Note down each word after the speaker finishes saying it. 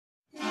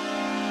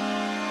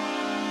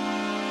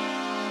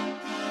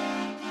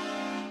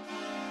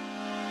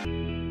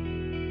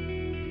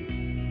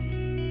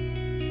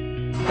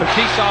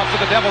Seesaw for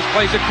the Devils,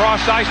 plays it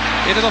cross ice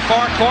into the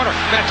far corner.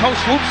 Matteau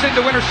swoops in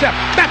to intercept.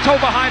 Matteau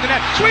behind the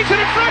net, swings it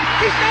in front.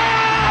 He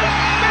scores!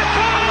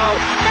 Matteau!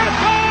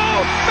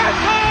 Matteau!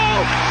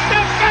 Matteau!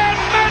 Stefan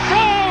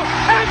Matteau!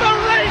 And the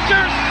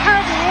Rangers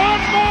have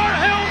one more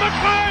hill to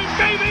climb,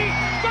 baby!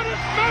 But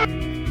it's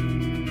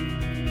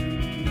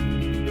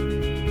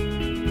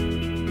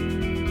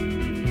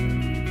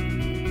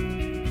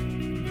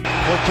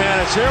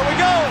Mechanics, here we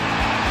go!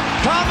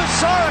 Thomas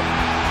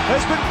Sarek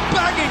has been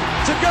begging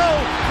to go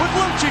with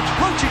Lucic.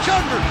 Lucic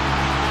under.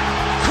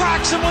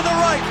 Cracks him with the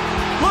right.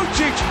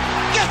 Lucic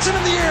gets it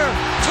in the air.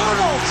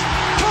 Turtles.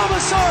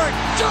 Komisarek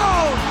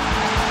down.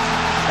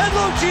 And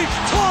Lucic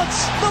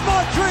taunts the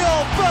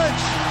Montreal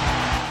bench.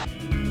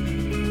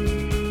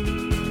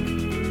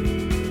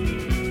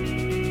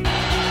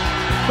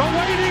 The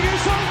waiting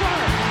is over.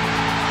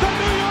 The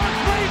New York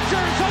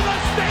Rangers are the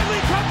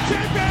Stanley Cup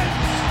champions.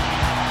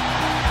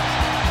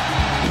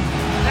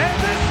 And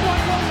this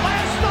one will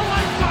last a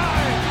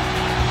lifetime.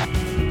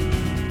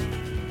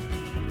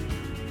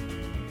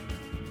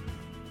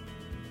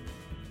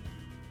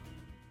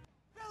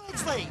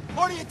 Billingsley,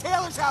 Portia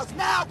Taylor's house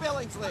now,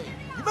 Billingsley.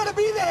 You better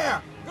be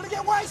there. You're gonna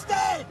get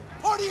wasted.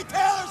 Portia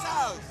Taylor's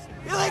house.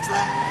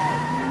 Billingsley.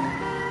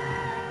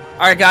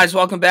 All right, guys,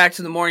 welcome back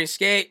to the Morning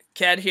Skate.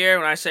 Ked here.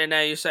 When I say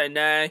nay, you say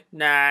nay.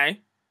 Nay.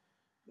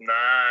 Nah.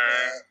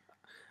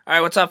 All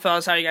right, what's up,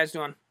 fellas? How you guys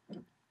doing?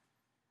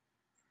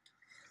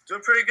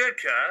 Doing pretty good,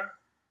 Kat.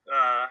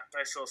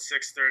 Nice little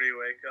 6:30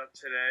 wake up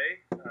today.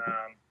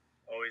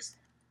 Always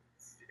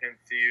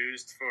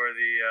enthused for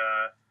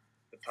the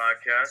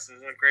podcast.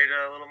 It's a great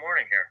little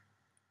morning here.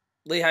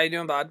 Lee, how you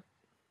doing, bud?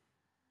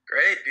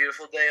 Great.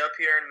 Beautiful day up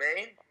here in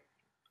Maine.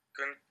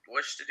 Couldn't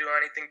wish to do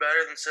anything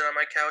better than sit on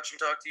my couch and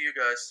talk to you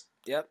guys.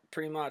 Yep,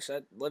 pretty much.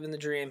 Living the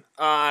dream.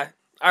 All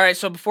right,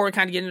 so before we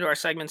kind of get into our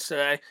segments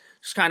today,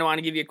 just kind of want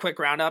to give you a quick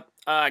roundup.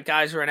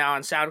 Guys, we're now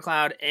on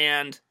SoundCloud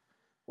and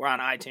we're on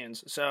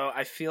iTunes. So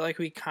I feel like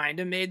we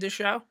kind of made the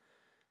show.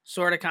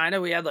 Sort of, kind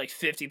of. We had like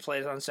 50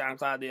 plays on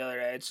SoundCloud the other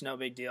day. It's no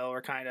big deal.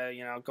 We're kind of,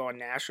 going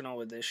national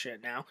with this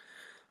shit now.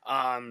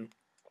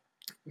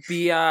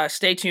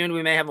 Stay tuned.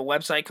 We may have a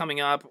website coming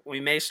up.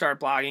 We may start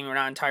blogging. We're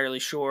not entirely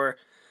sure.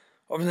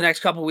 Over the next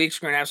couple weeks,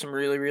 we're going to have some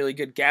really, really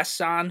good guests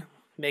on.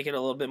 Make it a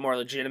little bit more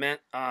legitimate.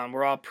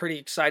 We're all pretty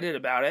excited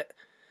about it.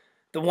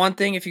 The one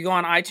thing, if you go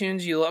on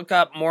iTunes, you look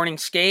up Morning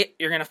Skate,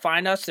 you're going to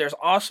find us. There's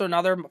also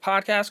another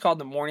podcast called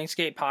the Morning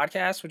Skate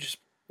Podcast, which is,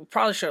 we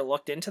probably should have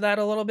looked into that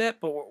a little bit,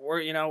 but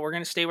we're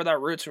going to stay with our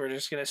roots. We're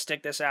just going to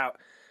stick this out.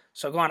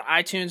 So go on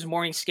iTunes,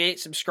 Morning Skate,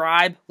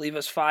 subscribe, leave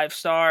us 5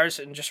 stars,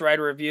 and just write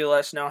a review. Let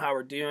us know how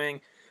we're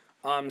doing.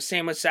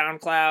 Same with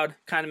SoundCloud.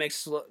 Kind of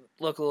makes us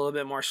look a little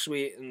bit more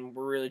sweet, and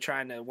we're really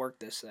trying to work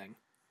this thing.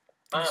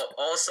 Oh,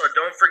 also,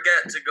 don't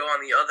forget to go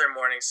on the other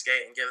Morning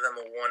Skate and give them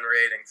a 1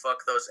 rating.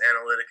 Fuck those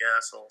analytic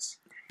assholes.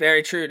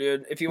 Very true,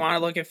 dude. If you want to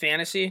look at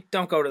fantasy,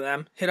 don't go to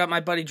them. Hit up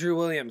my buddy Drew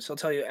Williams. He'll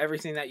tell you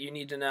everything that you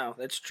need to know.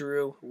 That's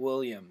Drew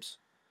Williams.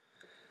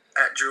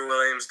 At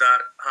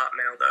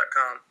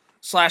drewwilliams.hotmail.com.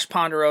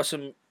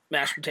 /Ponderosa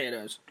mashed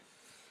potatoes.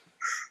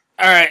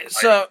 All right,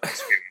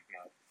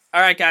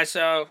 all right, guys.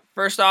 So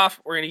first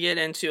off, we're gonna get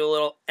into a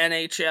little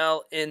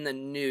NHL in the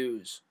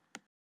news.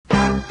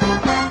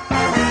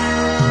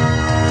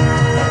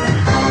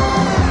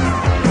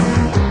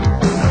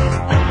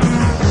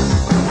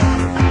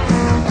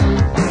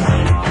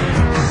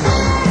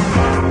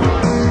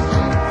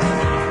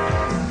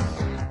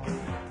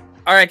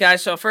 All right,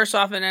 guys. So first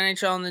off, in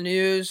NHL in the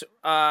news,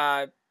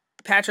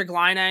 Patrick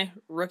Laine,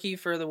 rookie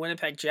for the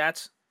Winnipeg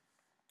Jets.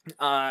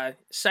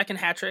 Second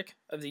hat trick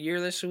of the year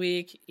this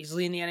week. He's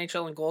leading the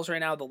NHL in goals right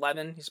now with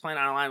 11. He's playing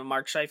on a line with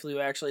Mark Scheifele, who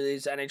actually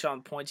leads the NHL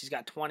in points. He's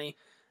got 20.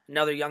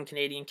 Another young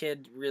Canadian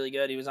kid, really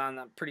good.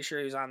 I'm pretty sure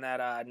he was on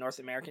that North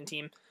American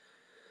team.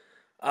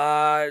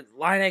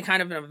 Laine,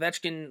 kind of an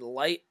Ovechkin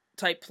light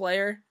type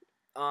player.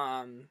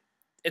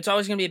 It's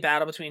always going to be a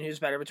battle between who's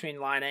better between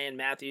Laine and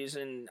Matthews.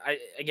 And I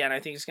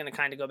think it's going to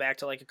kind of go back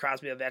to like a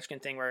Crosby-Ovechkin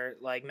thing where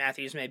like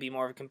Matthews may be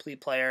more of a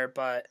complete player,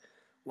 but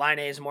Laine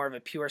is more of a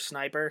pure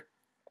sniper.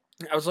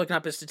 I was looking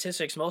up his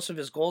statistics. Most of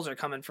his goals are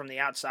coming from the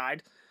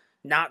outside.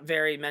 Not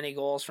very many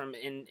goals from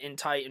in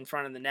tight in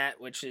front of the net,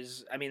 which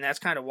is, that's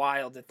kind of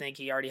wild to think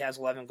he already has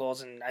 11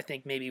 goals, and I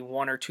think maybe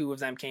 1 or 2 of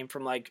them came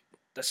from like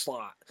the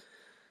slot.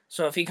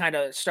 So if he kind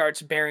of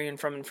starts burying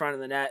from in front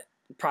of the net,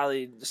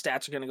 probably the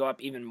stats are going to go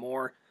up even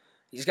more.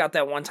 He's got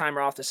that one-timer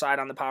off the side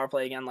on the power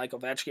play again, like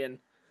Ovechkin.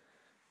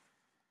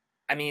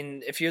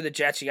 If you're the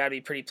Jets, you got to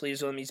be pretty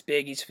pleased with him. He's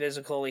big, he's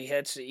physical, he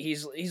hits.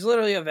 He's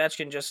literally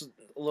Ovechkin, just a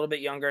little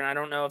bit younger, and I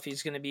don't know if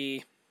he's going to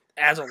be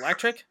as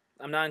electric.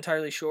 I'm not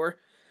entirely sure.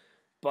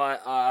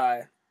 But,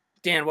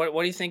 Dan, what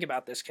do you think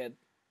about this kid?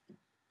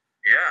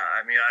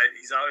 Yeah,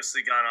 he's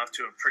obviously gone off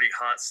to a pretty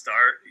hot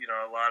start.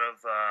 A lot of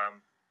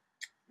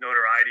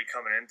notoriety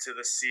coming into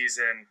the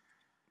season.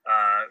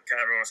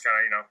 Everyone's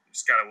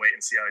just got to wait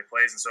and see how he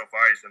plays. And so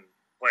far, he's been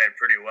playing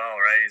pretty well,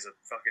 right? He's a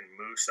fucking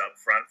moose up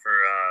front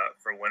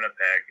for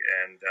Winnipeg.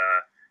 And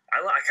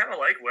I kind of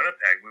like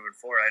Winnipeg moving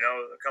forward. I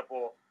know a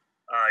couple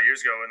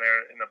years ago when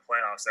they're in the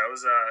playoffs,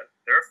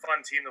 they're a fun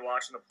team to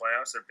watch in the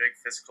playoffs. They're a big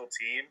physical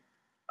team.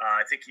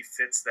 I think he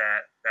fits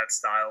that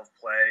style of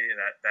play,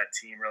 that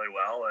team really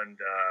well. And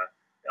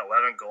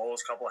 11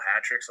 goals, couple of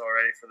hat tricks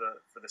already for the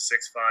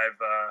 6'5"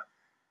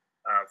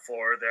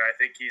 forward there. I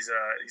think he's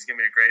going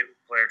to be a great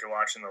player to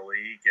watch in the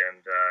league, and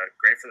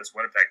great for this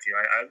Winnipeg team.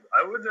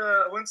 I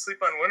wouldn't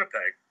sleep on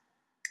Winnipeg.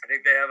 I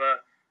think they have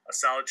a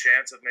solid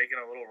chance of making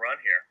a little run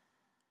here.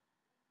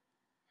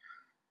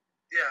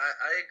 Yeah,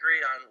 I agree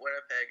on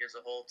Winnipeg as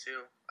a whole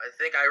too. I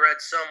think I read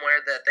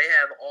somewhere that they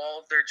have all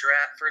of their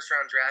first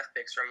round draft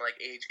picks from like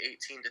age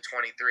 18 to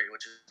 23,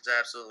 which is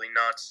absolutely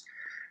nuts.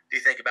 If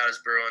you think about as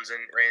Bruins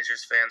and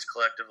Rangers fans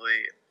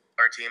collectively,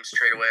 our teams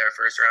trade away our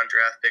first round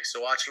draft picks. So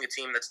watching a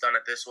team that's done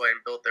it this way and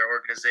built their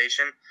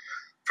organization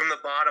from the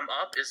bottom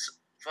up is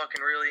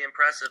fucking really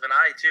impressive. And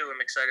I too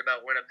am excited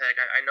about Winnipeg.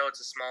 I know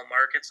it's a small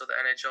market, so the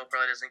NHL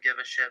probably doesn't give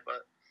a shit,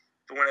 but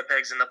if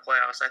Winnipeg's in the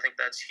playoffs, I think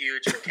that's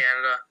huge for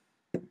Canada.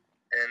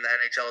 And the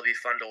NHL will be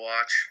fun to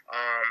watch.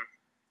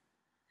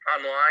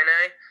 On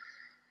Laine,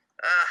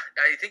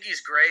 I think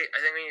he's great.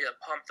 I think we need to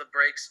pump the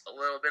brakes a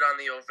little bit on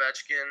the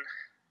Ovechkin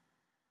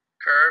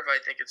curve. I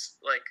think it's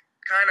like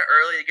kind of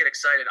early to get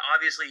excited.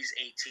 Obviously, he's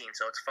 18,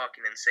 so it's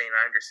fucking insane.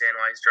 I understand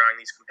why he's drawing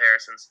these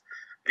comparisons.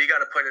 But you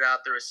got to put it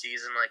out through a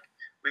season. Like,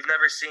 we've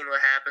never seen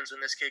what happens when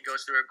this kid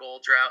goes through a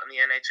goal drought in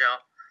the NHL.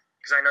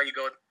 Because I know you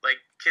go,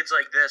 like, kids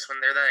like this, when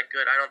they're that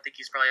good, I don't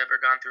think he's probably ever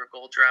gone through a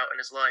goal drought in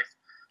his life.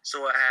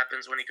 So what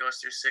happens when he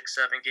goes through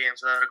 6-7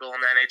 games without a goal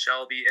in the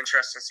NHL will be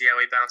interesting to see how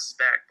he bounces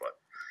back. But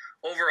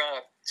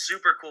overall,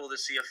 super cool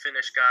to see a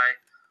Finnish guy,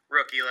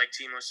 rookie like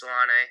Timo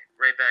Solane,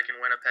 right back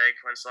in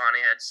Winnipeg when Solane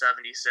had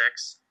 76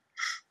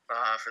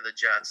 for the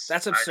Jets.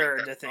 That's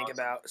absurd to think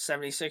about.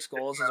 76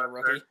 goals as a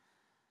rookie.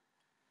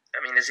 I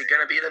mean, is he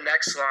going to be the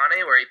next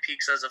Solane where he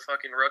peaks as a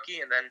fucking rookie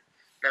and then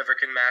never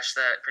can match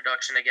that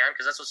production again?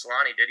 Because that's what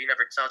Solane did. He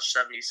never touched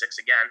 76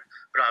 again.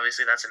 But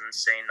obviously that's an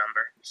insane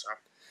number. So.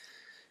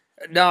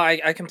 No,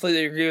 I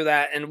completely agree with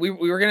that. And we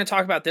were going to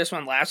talk about this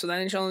one last with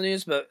NHL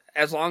News, but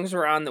as long as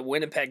we're on the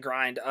Winnipeg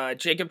grind,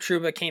 Jacob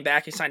Trouba came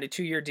back. He signed a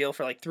 2-year deal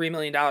for like $3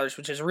 million,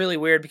 which is really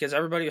weird because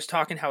everybody was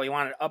talking how he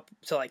wanted up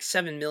to like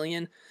 $7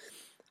 million.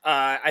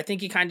 I think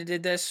he kind of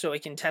did this so he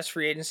can test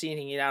free agency and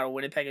he can get out of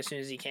Winnipeg as soon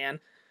as he can.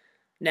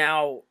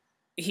 Now,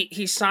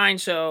 he signed,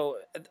 so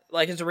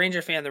like as a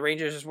Ranger fan, the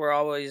Rangers were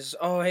always,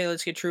 oh, hey,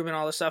 let's get Trouba and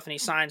all this stuff, and he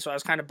signed, so I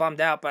was kind of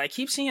bummed out. But I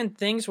keep seeing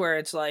things where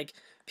it's like,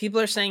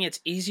 people are saying it's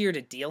easier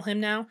to deal him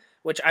now,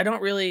 which I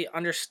don't really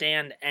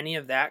understand any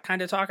of that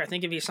kind of talk. I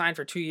think if he signed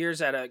for 2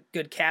 years at a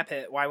good cap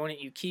hit, why wouldn't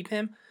you keep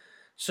him?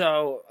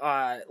 So,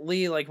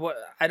 Lee, like,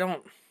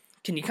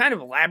 can you kind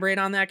of elaborate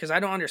on that? Because I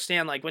don't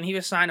understand. Like, when he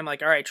was signed, I'm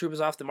like, all right,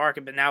 Trouba's off the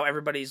market, but now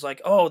everybody's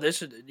like, oh,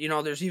 this is,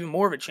 there's even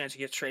more of a chance he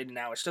gets traded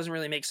now, which doesn't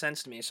really make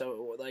sense to me.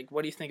 So, like,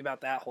 what do you think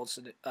about that whole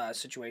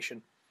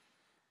situation?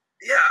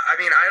 Yeah,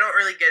 I mean, I don't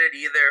really get it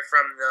either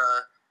from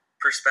the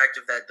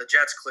perspective that the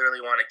Jets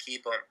clearly want to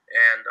keep him,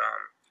 and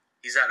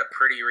he's at a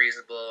pretty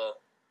reasonable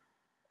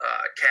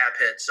cap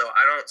hit, so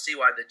I don't see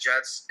why the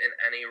Jets in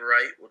any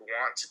right would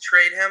want to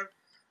trade him.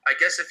 I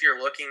guess if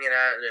you're looking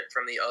at it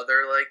from the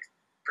other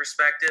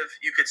perspective,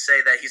 you could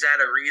say that he's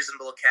at a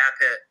reasonable cap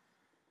hit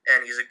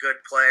and he's a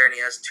good player and he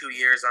has 2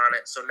 years on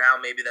it, so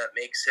now maybe that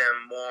makes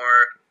him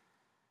more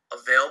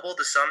available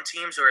to some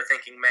teams who are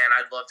thinking, man,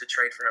 I'd love to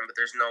trade for him, but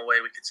there's no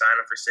way we could sign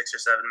him for $6 or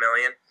 $7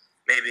 million.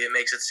 Maybe it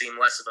makes it seem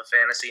less of a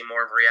fantasy,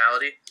 more of a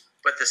reality.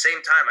 But at the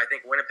same time, I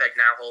think Winnipeg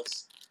now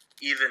holds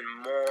even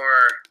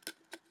more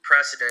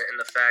precedent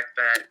in the fact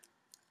that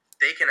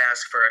they can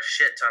ask for a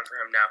shit ton for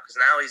him now, because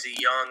now he's a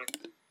young,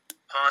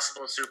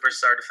 possible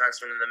superstar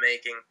defenseman in the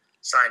making,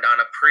 signed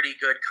on a pretty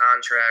good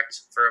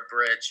contract for a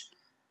bridge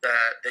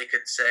that they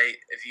could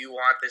say, if you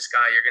want this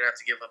guy, you're going to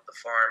have to give up the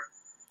farm.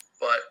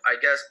 But I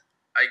guess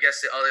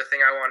the other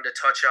thing I wanted to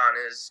touch on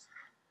is,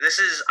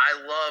 I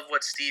love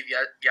what Steve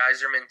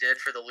Yzerman did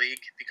for the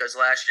league, because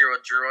last year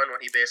with Bruin,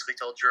 when he basically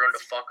told Bruin to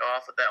fuck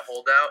off with that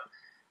holdout,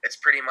 it's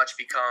pretty much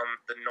become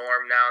the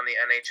norm now in the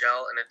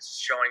NHL, and it's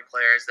showing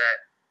players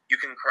that you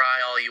can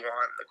cry all you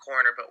want in the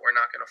corner, but we're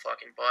not going to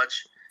fucking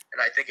budge. And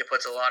I think it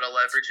puts a lot of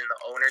leverage in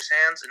the owner's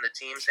hands, in the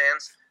team's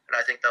hands, and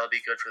I think that'll be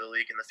good for the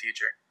league in the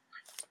future.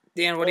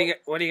 Dan, what do you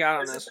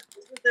got on this?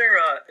 Isn't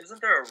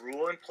there a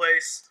rule in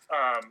place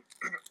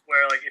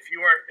where like if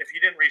you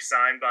didn't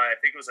re-sign by, I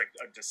think it was like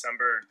a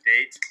December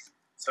date,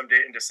 some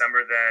date in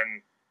December,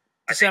 then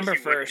December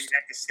 1st, you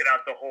have to sit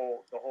out the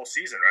whole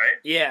season, right?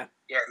 Yeah.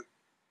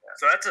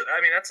 So that's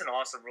an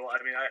awesome rule.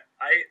 I mean,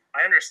 I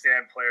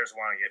understand players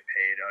want to get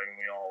paid. I mean,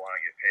 we all want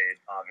to get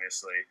paid,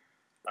 obviously.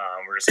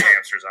 We're just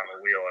hamsters on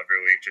the wheel every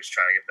week, just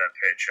trying to get that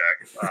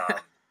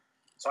paycheck.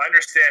 So I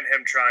understand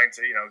him trying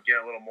to, get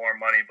a little more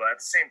money, but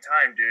at the same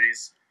time, dude,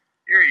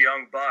 you're a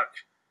young buck.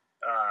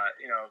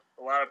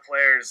 A lot of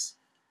players,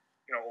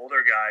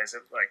 older guys,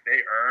 like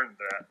they earned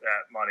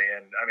that money,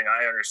 and I mean,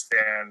 I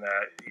understand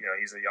that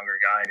he's a younger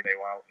guy, and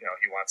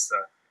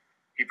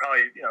he he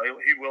probably,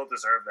 he will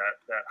deserve that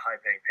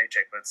high-paying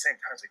paycheck. But at the same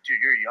time, it's like,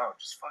 dude, you're young.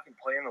 Just fucking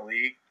play in the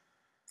league.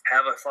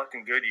 Have a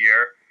fucking good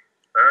year.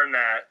 Earn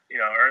that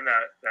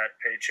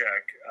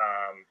paycheck.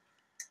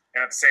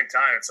 And at the same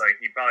time, it's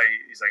like he probably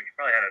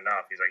had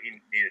enough. He's like, he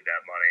needed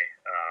that money.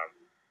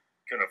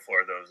 Couldn't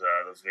afford those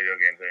video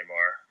games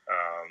anymore.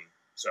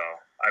 So,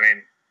 I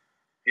mean,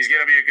 he's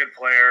going to be a good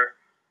player.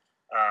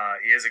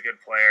 He is a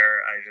good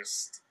player. I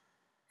just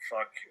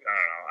don't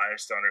know. I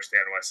just don't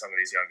understand why some of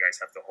these young guys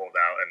have to hold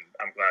out, and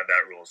I'm glad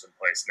that rule's in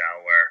place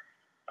now where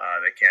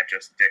they can't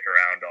just dick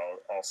around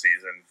all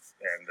season,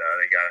 and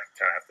they gotta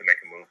kind of have to make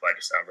a move by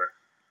December.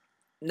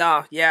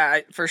 No,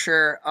 yeah, for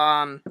sure.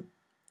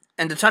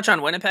 And to touch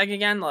on Winnipeg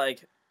again,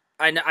 like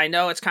I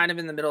know it's kind of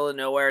in the middle of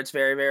nowhere. It's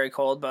very, very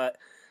cold, but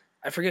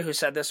I forget who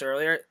said this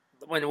earlier.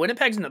 When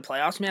Winnipeg's in the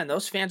playoffs, man,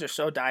 those fans are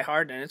so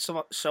diehard, and it's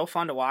so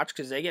fun to watch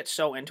because they get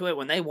so into it.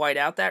 When they white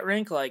out that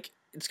rink, like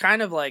it's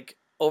kind of like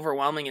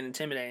overwhelming and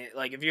intimidating.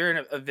 Like if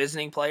you're a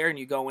visiting player and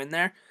you go in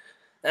there,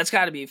 that's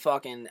got to be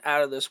fucking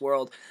out of this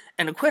world.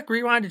 And a quick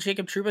rewind to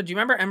Jacob Trouba. Do you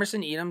remember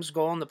Emerson Edom's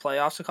goal in the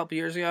playoffs a couple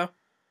years ago?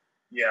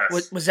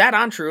 Yes. Was that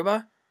on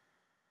Trouba?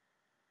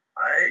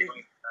 I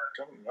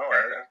don't know.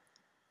 I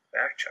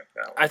fact check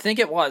that one. I think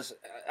it was.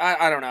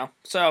 I don't know.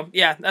 So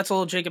yeah, that's a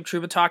little Jacob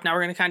Trouba talk. Now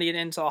we're gonna kind of get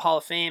into the Hall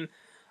of Fame.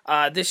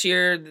 This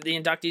year the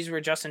inductees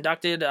were just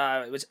inducted.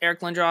 It was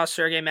Eric Lindros,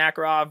 Sergei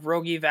Makarov,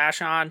 Rogie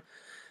Vachon,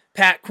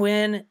 Pat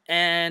Quinn,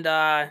 and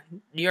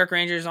New York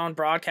Rangers' own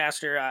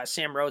broadcaster,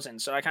 Sam Rosen.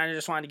 So I kind of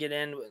just wanted to get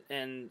in,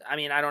 and I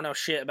mean, I don't know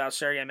shit about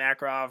Sergei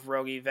Makarov,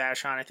 Rogie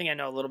Vachon. I think I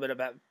know a little bit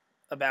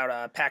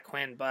about Pat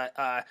Quinn,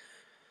 but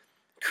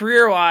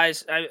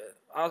career-wise,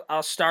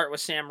 I'll start with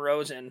Sam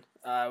Rosen,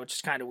 which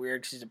is kind of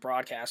weird because he's a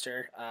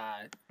broadcaster.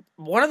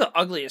 One of the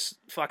ugliest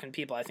fucking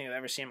people I think I've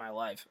ever seen in my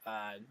life.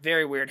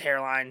 Very weird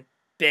hairline,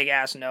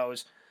 big-ass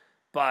nose,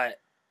 but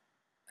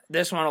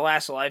this one will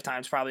last a lifetime.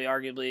 It's probably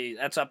arguably,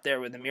 that's up there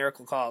with the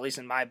miracle call, at least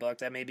in my book.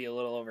 That may be a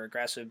little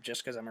over-aggressive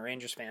just because I'm a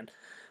Rangers fan.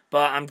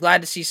 But I'm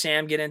glad to see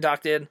Sam get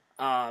inducted.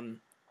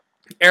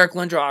 Eric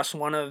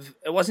Lindros,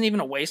 it wasn't even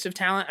a waste of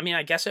talent. I mean,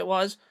 I guess it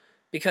was,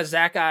 because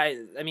that guy,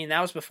 I mean,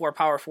 that was before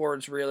power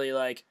forwards really,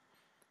 like,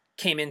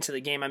 came into the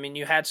game. I mean,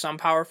 you had some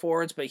power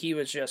forwards, but he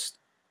was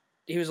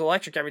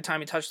electric every time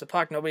he touched the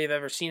puck. Nobody had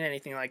ever seen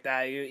anything like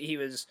that. He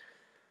was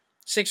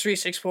 6'3",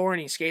 6'4",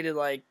 and he skated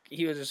like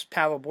he was just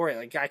Pavel Bure,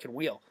 like guy could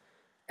wheel.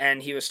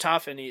 And he was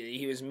tough and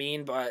he was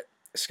mean, but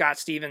Scott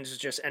Stevens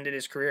just ended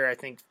his career, I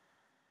think,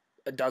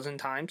 a dozen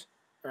times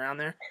around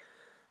there.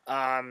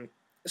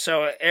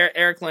 So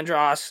Eric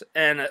Lindros,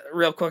 and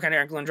real quick on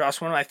Eric Lindros,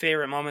 one of my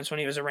favorite moments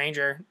when he was a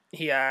Ranger,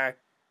 he got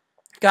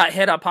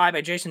hit up high by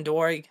Jason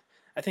Doig.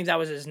 I think that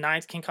was his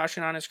 9th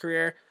concussion on his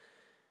career.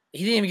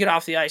 He didn't even get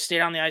off the ice,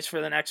 stayed on the ice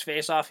for the next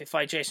faceoff. He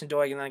fight Jason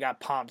Doig and then got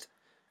pumped.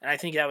 And I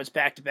think that was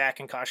back-to-back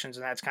concussions,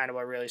 and that's kind of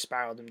what really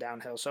spiraled him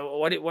downhill. So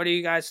what are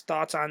you guys'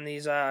 thoughts on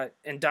these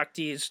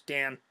inductees,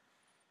 Dan?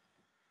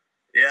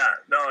 Yeah,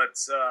 no,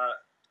 it's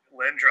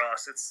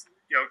Lindros. It's,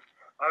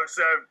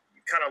 obviously I've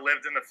kind of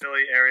lived in the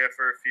Philly area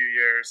for a few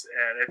years,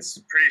 and it's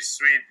pretty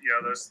sweet.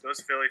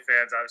 Those Philly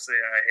fans, obviously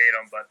I hate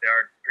them, but they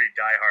are pretty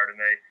diehard, and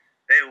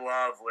they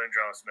love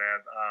Lindros,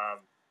 man.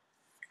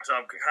 So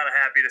I'm kind of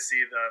happy to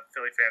see the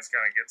Philly fans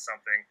kind of get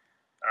something,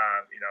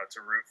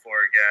 to root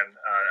for again.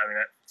 I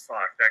mean,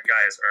 that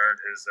guy has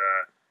earned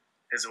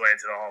his way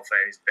into the Hall of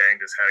Fame. He's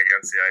banged his head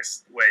against the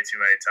ice way too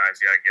many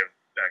times. You got to give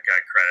that guy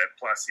credit.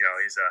 Plus,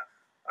 he's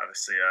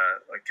obviously,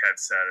 like Ted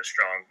said, a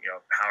strong,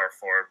 power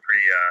forward,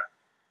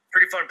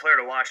 pretty fun player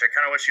to watch. I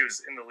kind of wish he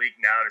was in the league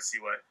now to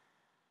see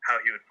how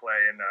he would play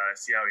and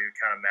see how he would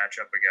kind of match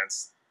up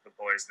against the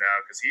boys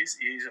now, because he's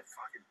a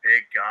fucking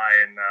big guy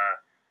and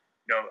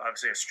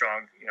obviously a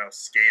strong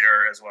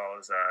skater as well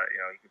as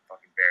he can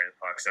fucking bury the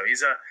puck. So he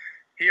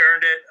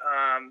earned it.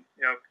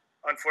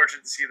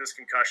 Unfortunate to see those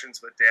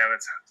concussions, but damn,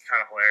 it's kind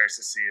of hilarious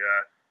to see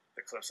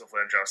the clips of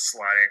Lindros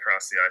sliding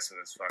across the ice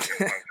with his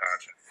fucking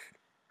unconscious.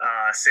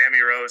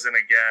 Sammy Rosen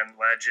again,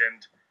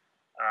 legend.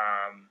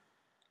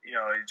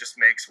 It just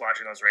makes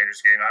watching those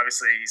Rangers games.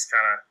 Obviously,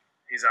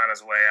 he's on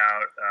his way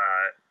out.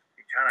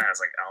 He kind of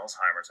has like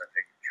Alzheimer's, I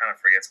think. He kind of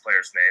forgets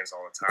players' names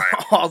all the time.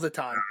 All the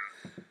time.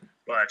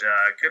 But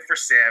good for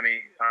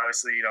Sammy.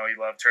 Obviously, he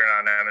loved turning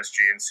on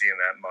MSG and seeing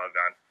that mug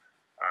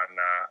on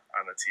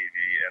the TV.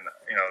 And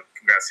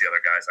congrats to the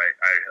other guys. I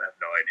have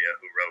no idea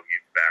who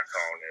Rogie back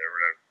home.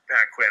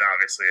 Pat Quinn,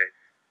 obviously,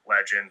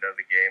 legend of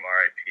the game,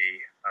 RIP.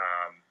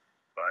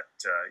 But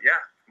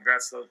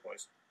congrats to those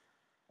boys.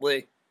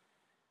 Lee.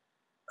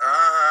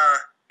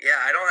 Yeah,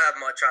 I don't have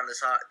much on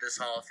this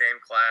Hall of Fame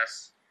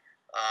class.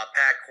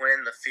 Pat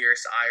Quinn, the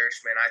fierce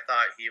Irishman, I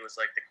thought he was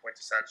like the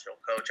quintessential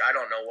coach. I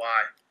don't know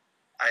why.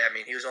 I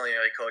mean, he was only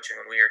really coaching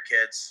when we were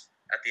kids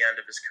at the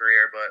end of his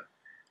career, but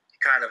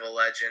kind of a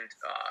legend.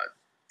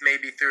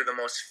 Maybe threw the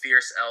most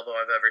fierce elbow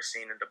I've ever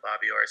seen into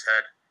Bobby Orr's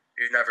head.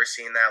 If you've never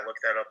seen that,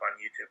 look that up on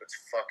YouTube. It's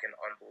fucking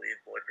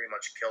unbelievable. It pretty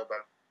much killed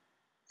him.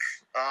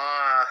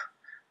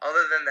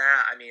 Other than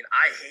that, I mean,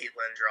 I hate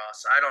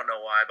Lindros. I don't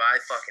know why, but I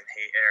fucking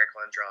hate Eric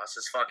Lindros.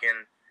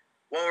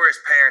 what were his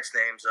parents'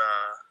 names?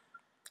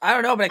 I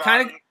don't know, but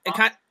Bonnie and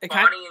Carl.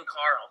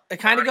 It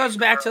kind of goes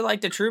back to like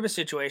the Trouba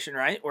situation,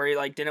 right? Where he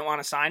like didn't want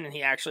to sign and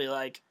he actually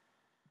like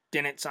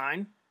didn't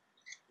sign.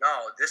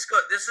 No, this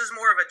is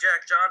more of a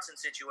Jack Johnson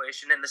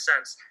situation in the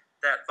sense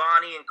that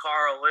Bonnie and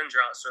Carl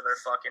Lindros are their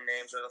fucking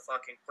names, are the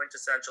fucking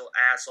quintessential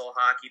asshole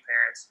hockey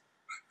parents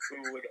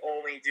who would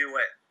only do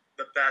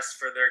the best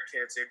for their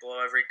kids. They blow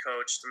every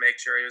coach to make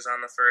sure he was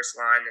on the first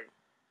line, and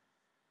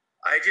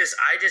I just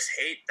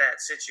hate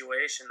that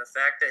situation. The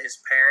fact that his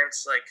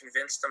parents like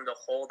convinced him to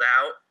hold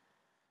out,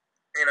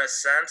 in a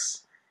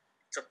sense,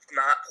 to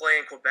not play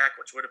in Quebec,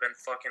 which would have been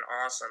fucking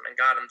awesome, and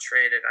got him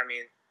traded. I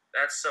mean,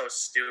 that's so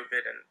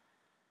stupid. And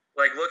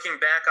like looking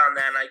back on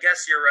that, and I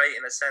guess you're right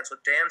in a sense.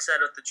 What Dan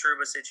said with the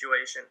Trouba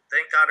situation,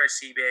 thank God our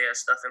CBA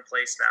has stuff in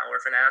place now. Where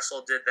if an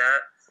asshole did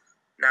that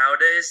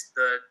nowadays,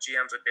 the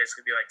GMs would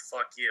basically be like,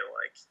 "Fuck you!"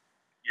 Like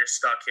you're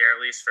stuck here at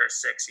least for 6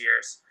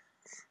 years.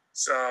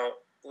 So.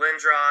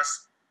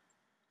 Lindros,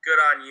 good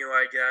on you,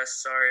 I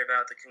guess. Sorry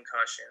about the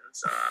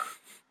concussions.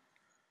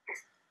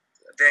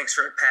 Thanks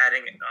for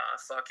padding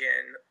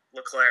fucking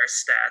Leclerc's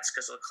stats,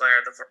 because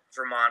Leclerc, the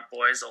Vermont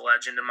boy, is a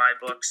legend in my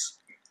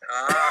books.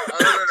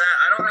 Other than that,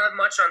 I don't have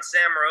much on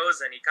Sam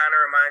Rosen. He kind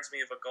of reminds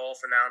me of a golf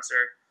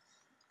announcer.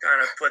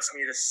 Kind of puts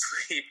me to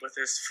sleep with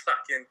his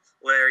fucking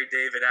Larry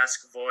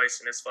David-esque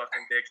voice and his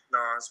fucking big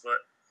schnoz,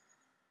 but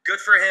good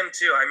for him,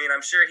 too. I mean,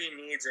 I'm sure he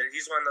needs it.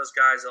 He's one of those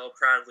guys that will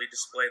proudly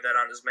display that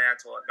on his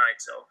mantle at night.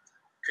 So,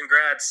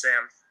 congrats,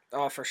 Sam.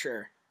 Oh, for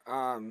sure.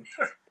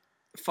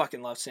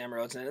 Fucking love Sam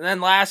Rosen. And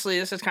then lastly,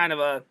 this is kind of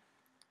a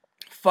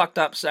fucked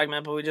up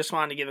segment, but we just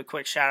wanted to give a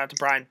quick shout out to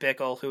Brian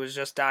Bickle, who was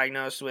just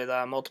diagnosed with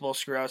multiple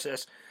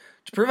sclerosis.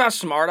 To prove how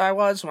smart I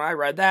was when I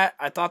read that,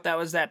 I thought that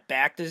was that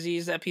back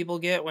disease that people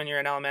get when you're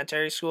in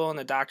elementary school and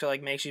the doctor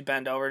like makes you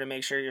bend over to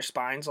make sure your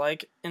spine's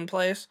like in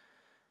place.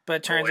 But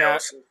it turns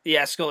out,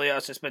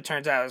 scoliosis, but it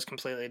turns out it was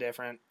completely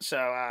different.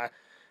 So,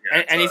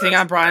 anything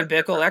on Brian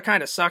Bickle, that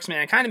kind of sucks,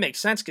 man. It kind of makes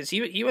sense because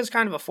he was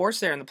kind of a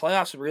force there in the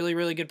playoffs, a really,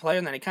 really good player,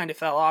 and then he kind of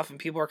fell off, and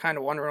people were kind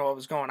of wondering what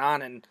was going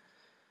on. And,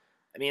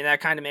 I mean,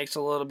 that kind of makes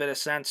a little bit of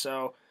sense.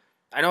 So,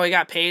 I know he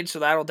got paid, so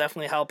that'll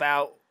definitely help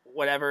out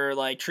whatever,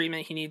 like,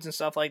 treatment he needs and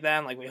stuff like that.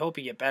 And, like, we hope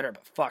he get better,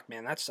 but fuck,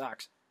 man, that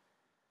sucks.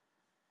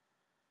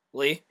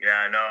 Lee?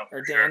 Yeah, I know.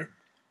 Or Dan? Sure.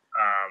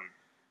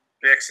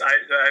 Bix,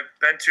 I've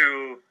been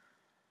to...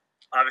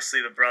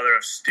 Obviously, the brother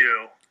of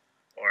Stu,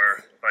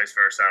 or vice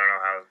versa. I don't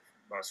know how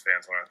most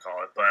fans want to call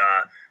it.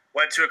 But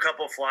went to a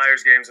couple of Flyers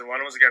games, and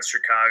one was against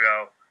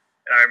Chicago.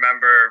 And I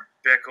remember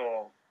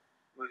Bickle,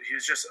 he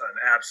was just an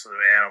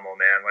absolute animal,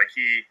 man. Like,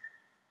 he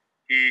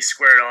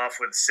squared off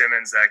with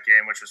Simmons that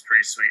game, which was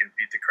pretty sweet, and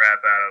beat the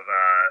crap out of,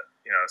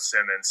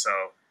 Simmons.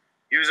 So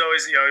he was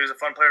always, he was a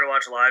fun player to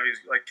watch live. He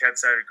was, like Ken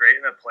said, great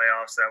in the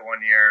playoffs that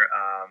one year.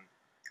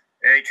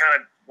 And he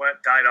kind of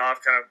died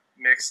off, kind of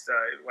mixed,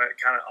 went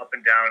kind of up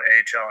and down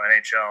AHL,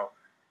 NHL.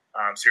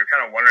 So you're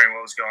kind of wondering what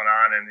was going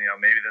on, and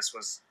maybe this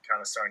was kind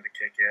of starting to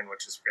kick in,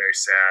 which is very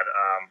sad.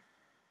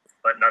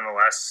 But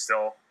nonetheless,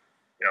 still,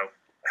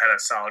 had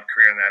a solid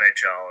career in the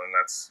NHL, and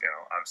that's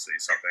obviously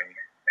something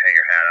to hang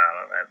your hat out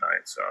on that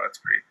night. So that's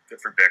pretty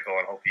good for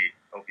Bickle, and hope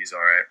he's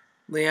all right.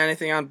 Lee,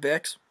 anything on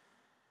Bix?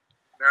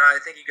 No, I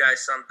think you guys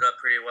summed it up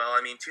pretty well.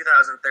 I mean,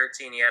 2013,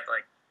 he had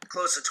like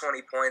close to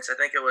 20 points. I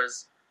think it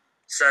was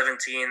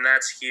 17.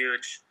 That's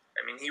huge.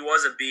 I mean, he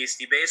was a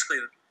beast. He basically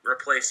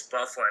replaced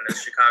Bufflin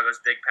as Chicago's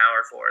big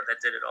power forward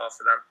that did it all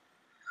for them.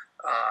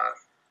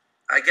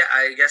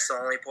 I guess the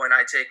only point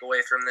I take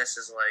away from this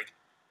is, like,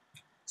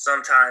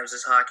 sometimes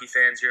as hockey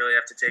fans, you really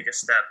have to take a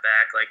step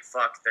back. Like,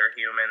 fuck, they're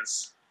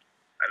humans.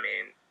 I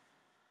mean,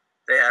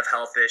 they have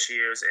health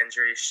issues,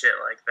 injuries, shit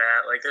like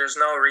that. Like, there's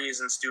no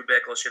reason Stu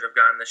Bickle should have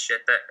gotten the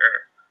shit that,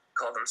 or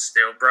called him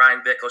Stu, Brian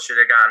Bickle should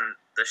have gotten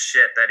the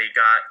shit that he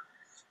got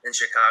in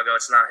Chicago.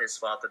 It's not his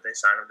fault that they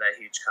signed him that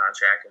huge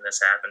contract and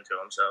this happened to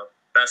him. So,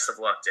 best of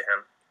luck to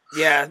him.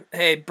 Yeah.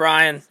 Hey,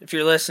 Brian, if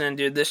you're listening,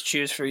 dude, this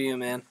chews for you,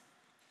 man.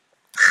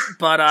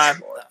 But,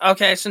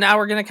 okay, so now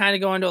we're going to kind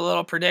of go into a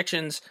little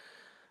predictions.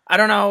 I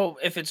don't know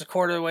if it's a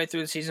quarter of the way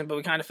through the season, but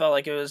we kind of felt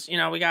like it was,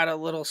 we got a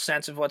little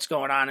sense of what's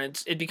going on.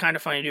 It'd be kind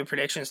of funny to do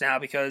predictions now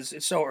because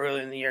it's so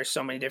early in the year,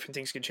 so many different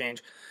things could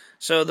change.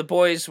 So the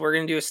boys, we're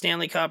going to do a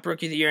Stanley Cup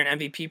Rookie of the Year and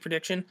MVP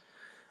prediction.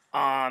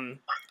 I'm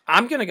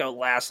going to go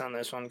last on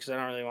this one because I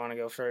don't really want to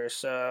go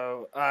first.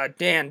 So,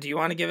 Dan, do you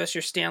want to give us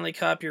your Stanley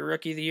Cup, your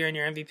Rookie of the Year, and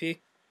your MVP?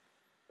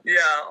 Yeah,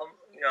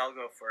 I'll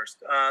go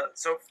first.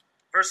 So,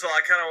 first of all,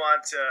 I kind of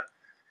want to,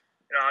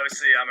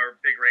 obviously I'm a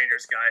big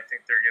Rangers guy. I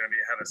think they're going to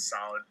having a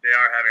solid year.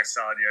 I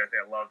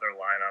think I love their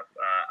lineup.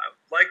 I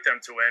like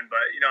them to win, but,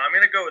 I'm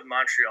going to go with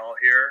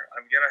Montreal here.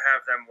 I'm going to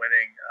have them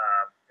winning,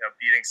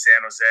 beating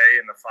San Jose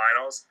in the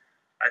finals.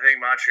 I think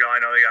Montreal,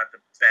 I know they got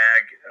the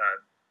bag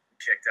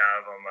kicked out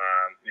of them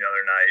the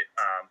other night.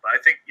 But I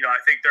think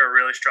they're a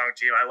really strong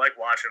team. I like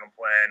watching them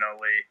play. I know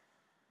Lee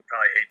would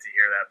probably hate to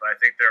hear that, but I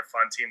think they're a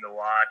fun team to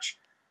watch.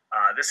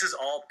 This is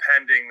all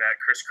pending that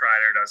Chris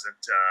Kreider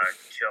doesn't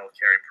kill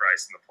Carey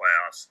Price in the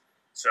playoffs.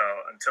 So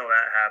until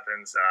that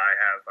happens, I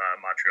have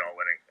Montreal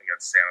winning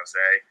against San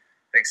Jose.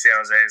 think San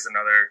Jose is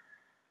another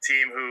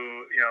team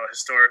who,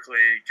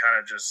 historically kind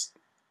of just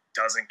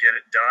doesn't get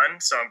it done.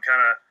 So I'm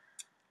kind of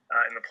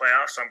in the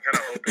playoffs. So I'm kind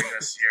of hoping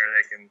this year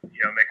they can,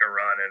 make a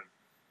run. And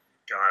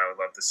God, I would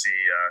love to see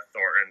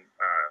Thornton,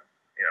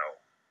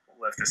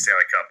 lift the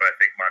Stanley Cup. But I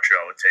think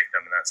Montreal would take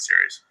them in that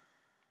series.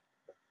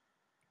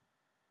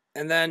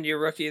 And then your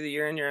Rookie of the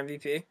Year and your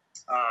MVP?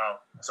 Oh,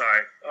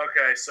 sorry.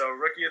 Okay, so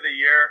Rookie of the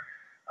Year,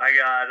 I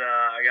got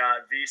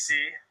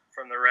VC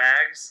from the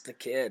Rags. The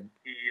kid.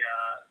 He,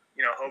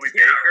 Hobie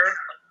Baker.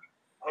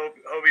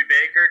 Hobie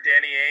Baker,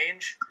 Danny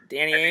Ainge.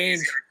 Danny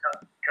Ainge. He's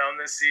going to come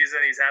this season.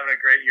 He's having a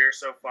great year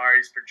so far.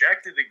 He's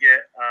projected to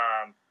get,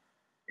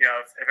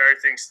 if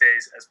everything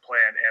stays as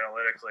planned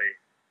analytically,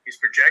 he's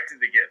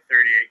projected to get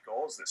 38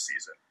 goals this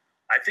season.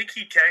 I think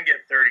he can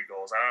get 30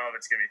 goals. I don't know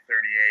if it's going to be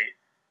 38.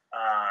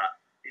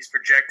 He's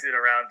projected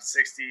around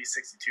 60,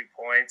 62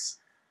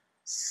 points.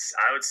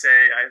 I'd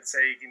say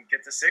he can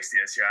get to 60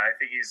 this year. I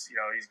think he's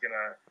going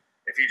to,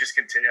 if he just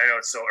continue, I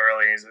know it's so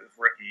early, he's a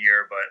rookie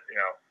year, but,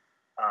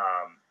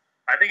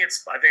 I think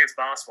it's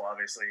possible.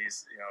 Obviously,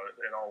 he's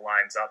it all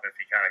lines up if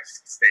he kind of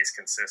stays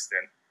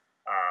consistent.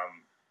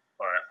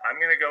 But I'm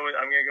gonna go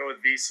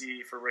with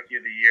VC for Rookie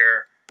of the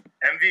Year.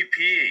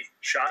 MVP,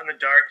 shot in the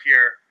dark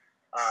here.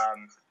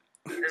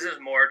 This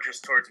is more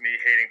just towards me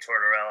hating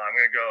Tortorella. I'm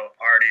gonna go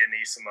Artie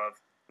Anisimov.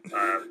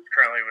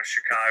 Currently with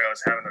Chicago,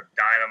 is having a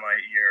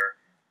dynamite year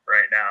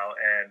right now,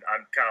 and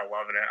I'm kind of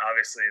loving it.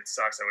 Obviously, it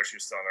sucks. I wish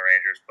he was still on the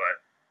Rangers, but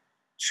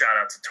shout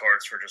out to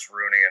Torts for just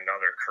ruining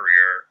another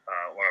career.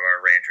 One of our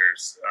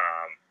Rangers,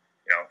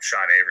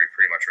 Sean Avery,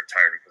 pretty much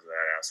retired because of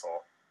that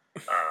asshole.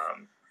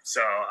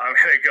 So I'm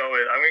gonna go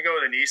with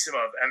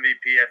Anisimov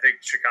MVP. I think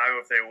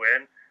Chicago, if they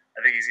win,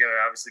 I think he's gonna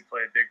obviously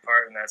play a big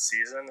part in that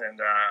season, and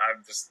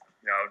I'm just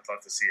I would love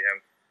to see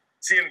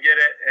him get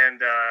it and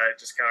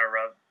just kind of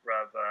ram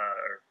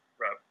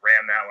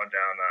that one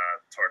down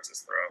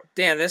Torts' throat.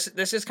 Dan, this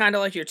is kind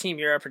of like your Team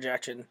Euro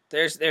projection.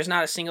 There's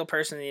not a single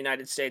person in the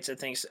United States that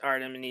thinks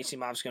Artem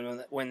Anisimov's going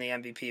to win the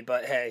MVP,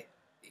 but hey,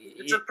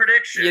 it's a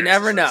prediction. You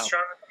never know.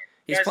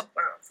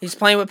 He's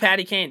playing with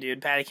Patty Kane,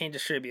 dude. Patty Kane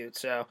distributes,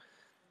 so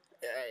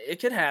it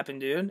could happen,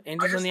 dude.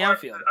 Angels in the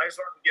outfield. I just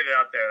wanted to get it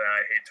out there that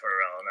I hate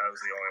Tortorella, and that was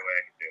the only way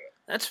I could do it.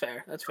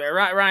 That's fair.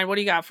 Ryan, what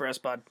do you got for us,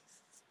 bud?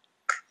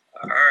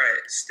 All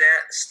right,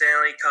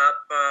 Stanley Cup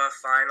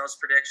Finals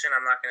prediction.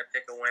 I'm not going to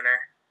pick a winner.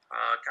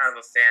 Kind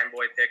of a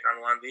fanboy pick on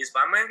one of these,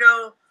 but I'm going to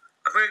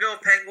go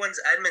Penguins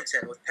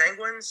Edmonton. With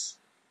Penguins,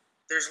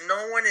 there's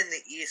no one in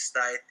the East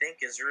that I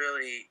think is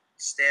really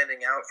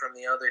standing out from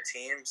the other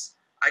teams.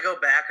 I go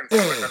back and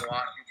forth on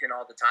Washington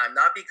all the time,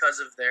 not because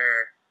of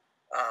their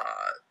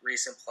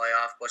recent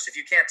playoff push. If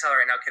you can't tell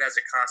right now, kid has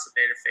a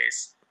constipated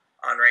face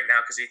on right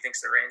now because he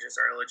thinks the Rangers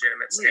are a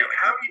legitimate Stanley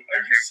Cup.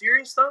 Are you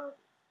serious though?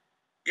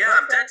 Yeah,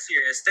 I'm dead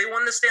serious. They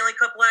won the Stanley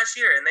Cup last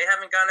year, and they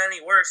haven't gotten any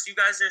worse. You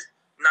guys are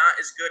not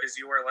as good as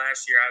you were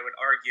last year, I would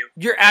argue.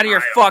 You're out of your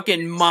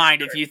fucking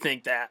mind if you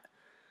think that.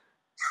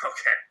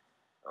 Okay.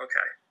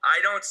 I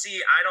don't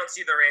see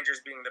the Rangers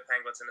beating the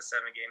Penguins in a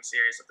 7-game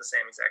series with the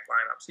same exact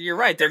lineups. You're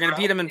right. They're going to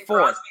beat them in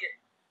 4.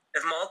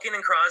 If Malkin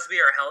and Crosby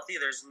are healthy,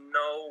 there's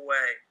no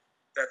way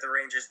that the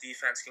Rangers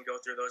defense can go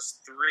through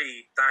those 3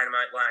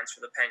 dynamite lines for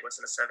the Penguins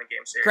in a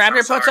 7-game series.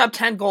 Grabner puts up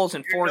 10 goals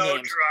in 4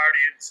 games.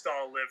 Girardi and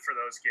Stahl live for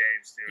those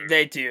games, dude.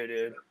 They do,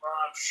 dude.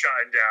 I'm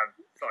shutting down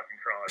fucking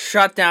Crosby.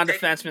 Shut down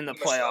defensemen in the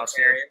playoffs,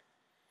 dude.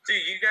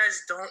 Dude, you guys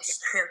don't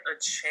stand a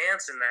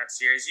chance in that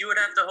series. You would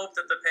have to hope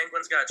that the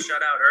Penguins got shut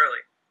out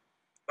early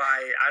by,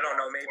 I don't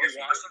know, maybe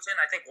Washington.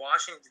 I think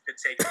Washington could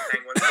take the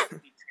Penguins out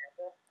and beat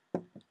Tampa.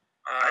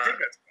 I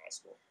think that's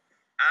possible.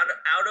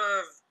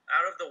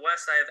 Out of the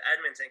West, I have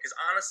Edmonton because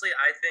honestly,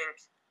 I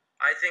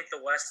think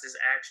the West is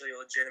actually a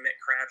legitimate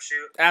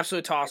crapshoot.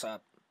 Absolute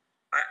toss-up.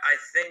 I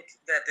think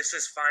that this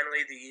is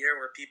finally the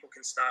year where people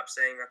can stop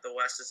saying that the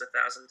West is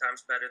 1,000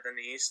 times better than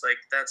the East.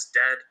 Like, that's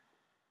dead.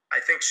 I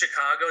think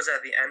Chicago's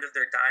at the end of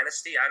their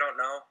dynasty. I don't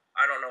know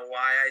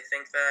why I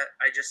think that.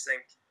 I just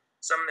think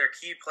some of their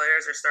key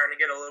players are starting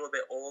to get a little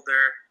bit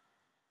older.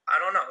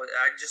 I don't know.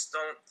 I just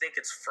don't think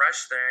it's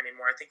fresh there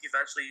anymore. I think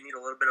eventually you need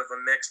a little bit of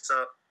a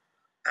mix-up.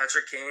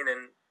 Patrick Kane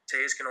and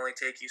Taves can only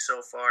take you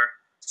so far.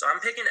 So I'm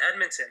picking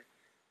Edmonton.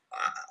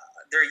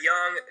 They're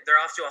young. They're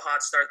off to a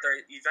hot start.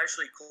 They're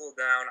eventually cool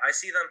down. I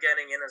see them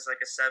getting in as like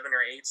a 7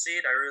 or 8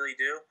 seed. I really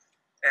do.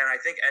 And I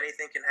think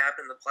anything can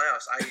happen in the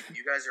playoffs.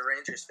 You guys are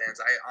Rangers fans.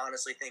 I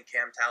honestly think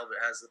Cam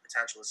Talbot has the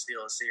potential to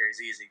steal a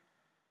series easy.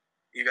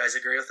 You guys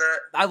agree with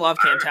that? I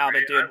love Cam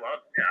Talbot, dude. I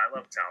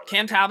love Talbot.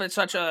 Cam Talbot's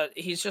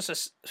he's just a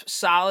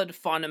solid,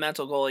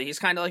 fundamental goalie. He's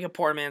kind of like a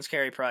poor man's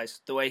Carey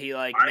Price, the way he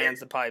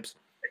mans the pipes.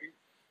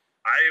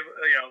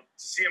 To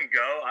see him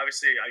go,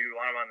 obviously you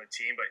want him on the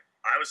team, but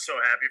I was so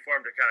happy for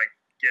him to kind of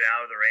get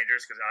out of the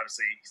Rangers because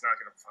obviously he's not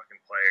going to fucking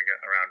play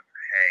around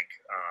Hank.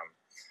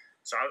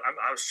 So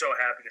I was so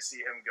happy to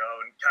see him go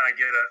and kind of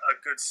get a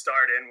good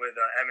start in with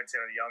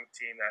Edmonton, a young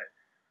team that,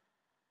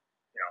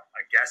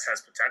 I guess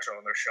has potential,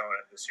 and they're showing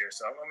it this year.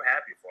 So I'm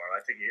happy for him.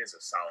 I think he is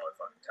a solid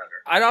fucking tender.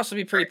 I'd also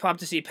be pretty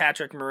pumped to see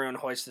Patrick Maroon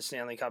hoist the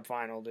Stanley Cup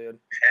final,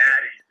 dude.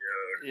 Patty,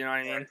 dude. You know what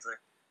I mean? Exactly.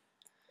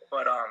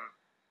 But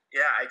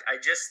yeah, I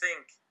just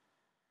think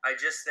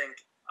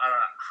on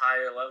a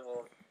higher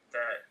level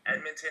that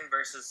Edmonton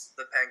versus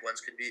the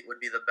Penguins would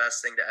be the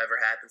best thing to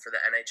ever happen for the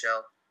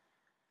NHL.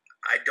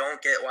 I don't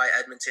get why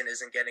Edmonton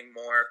isn't getting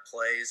more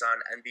plays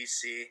on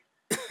NBC.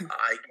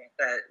 I get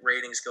that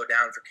ratings go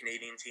down for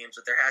Canadian teams,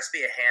 but there has to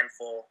be a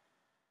handful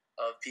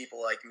of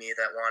people like me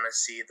that want to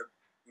see the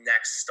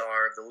next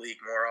star of the league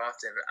more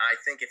often. I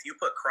think if you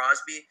put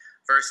Crosby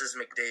versus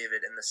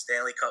McDavid in the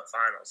Stanley Cup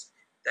Finals,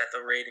 that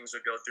the ratings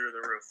would go through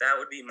the roof. That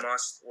would be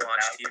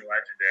must-watch TV.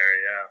 Legendary,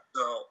 yeah.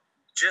 So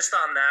just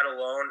on that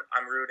alone,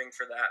 I'm rooting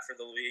for that for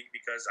the league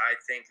because I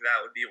think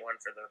that would be one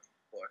for the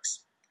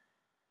books.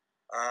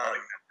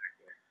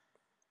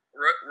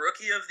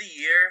 Rookie of the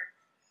year,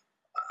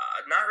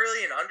 not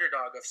really an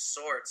underdog of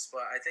sorts,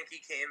 but I think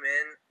he came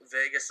in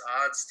Vegas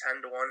odds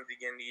 10-1 at the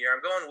beginning of the year. I'm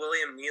going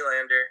William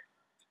Nylander.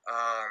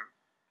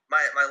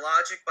 My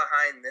logic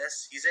behind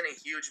this, he's in a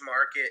huge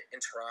market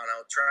in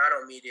Toronto.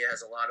 Toronto media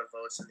has a lot of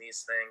votes in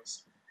these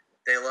things.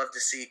 They love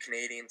to see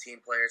Canadian team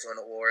players win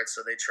awards,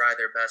 so they try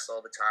their best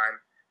all the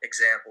time.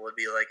 Example would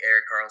be like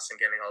Erik Karlsson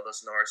getting all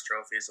those Norris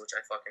trophies, which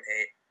I fucking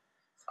hate.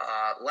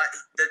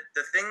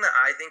 The thing that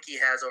I think he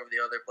has over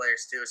the other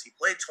players too is he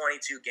played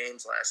 22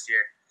 games last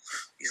year.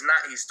 He's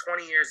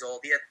 20 years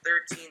old. He had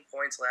 13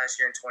 points last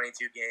year in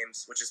 22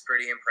 games, which is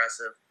pretty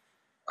impressive.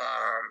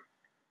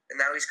 And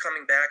now he's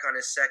coming back on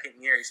his second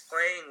year. He's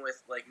playing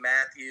with like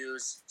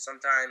Matthews.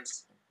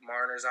 Sometimes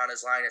Marner's on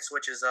his line. It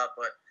switches up,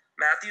 but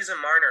Matthews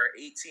and Marner are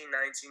 18,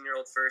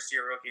 19-year-old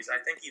first-year rookies. I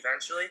think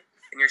eventually,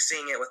 and you're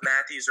seeing it with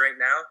Matthews right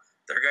now,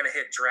 they're going to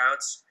hit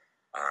droughts.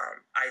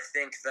 I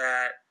think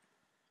that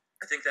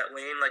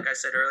Lane, like I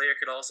said earlier,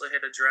 could also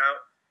hit a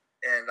drought.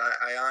 And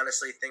I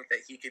honestly think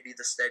that he could be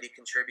the steady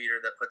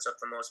contributor that puts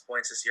up the most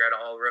points this year out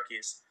of all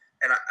rookies.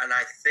 And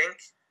I think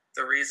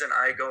the reason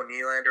I go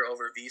Nylander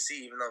over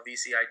VC, even though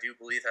VC I do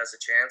believe has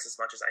a chance as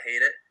much as I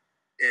hate it,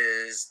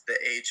 is the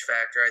age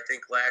factor. I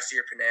think last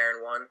year Panarin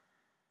won,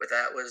 but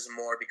that was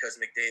more because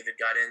McDavid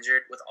got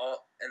injured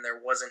and there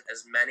wasn't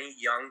as many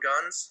young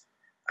guns.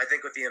 I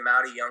think with the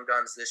amount of young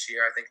guns this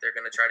year, I think they're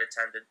going to try to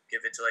tend to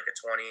give it to like a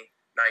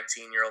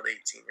 19-year-old,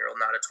 18-year-old,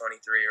 not a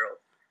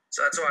 23-year-old.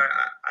 So that's why,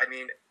 I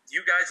mean,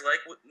 you guys like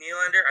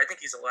Nylander? I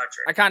think he's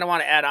electric. I kind of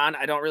want to add on.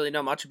 I don't really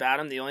know much about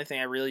him. The only thing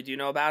I really do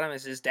know about him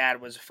is his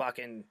dad was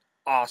fucking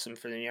awesome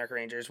for the New York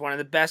Rangers. One of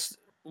the best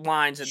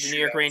lines that the New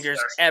York Rangers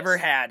ever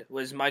had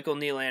was Michael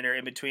Nylander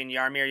in between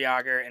Jaromir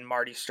Jagr and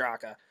Marty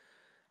Straka.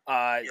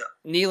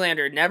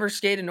 Nylander never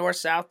skated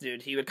north-south,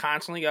 dude. He would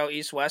constantly go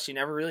east-west. You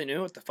never really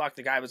knew what the fuck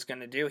the guy was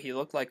going to do. He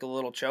looked like a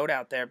little chode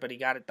out there, but he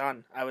got it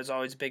done. I was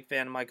always a big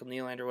fan of Michael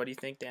Nylander. What do you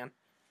think, Dan?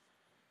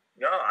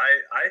 No,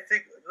 I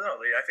think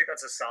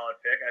that's a solid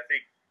pick. I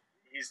think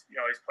he's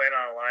playing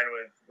on a line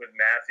with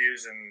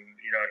Matthews, and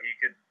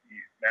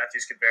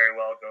Matthews could very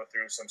well go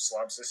through some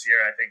slumps this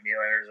year. I think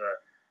Nylander's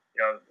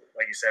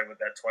like you said, with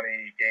that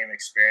 20-game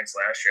experience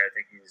last year, I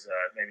think he's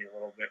maybe a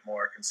little bit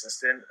more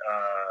consistent,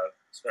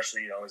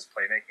 especially his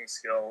playmaking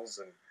skills,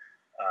 and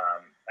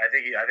I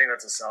think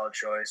that's a solid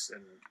choice.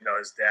 And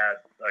his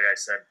dad, like I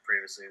said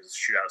previously, is a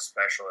shootout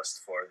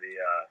specialist for the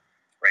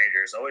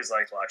Rangers. Always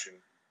liked watching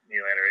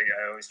Nylander.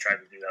 I always tried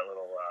to do that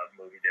little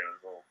movie, did a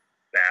little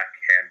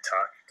backhand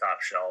tuck, top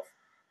shelf.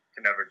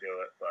 Could never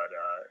do it, but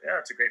yeah,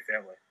 it's a great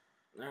family.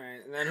 All right,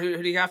 and then who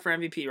do you got for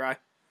MVP,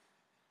 Rye?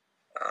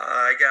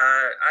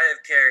 I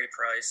have Carey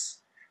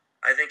Price.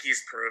 I think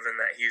he's proven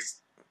that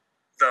he's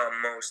the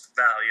most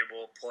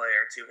valuable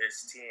player to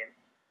his team.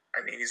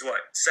 I mean, he's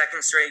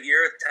second straight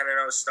year with 10-0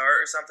 start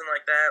or something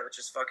like that, which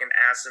is fucking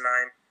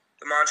asinine.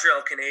 The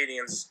Montreal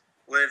Canadiens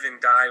live and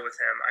die with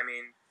him. I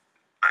mean,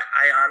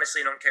 I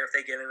honestly don't care if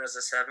they get in as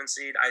a 7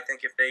 seed. I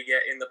think if they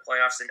get in the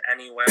playoffs in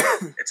any way,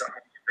 it's 100%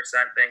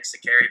 thanks to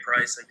Carey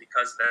Price, and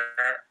because of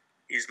that,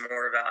 he's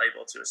more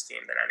valuable to his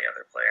team than any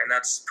other player. And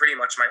that's pretty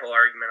much my whole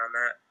argument on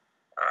that.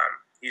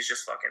 He's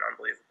just fucking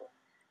unbelievable.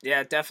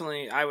 Yeah,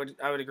 definitely. I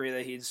would agree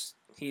that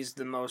he's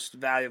the most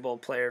valuable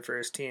player for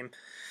his team.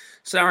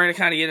 So now we're going to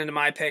kind of get into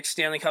my picks.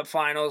 Stanley Cup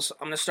Finals.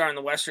 I'm going to start in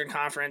the Western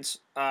Conference.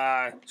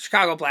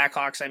 Chicago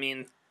Blackhawks, I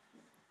mean,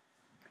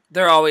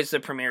 they're always the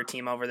premier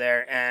team over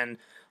there. And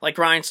like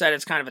Ryan said,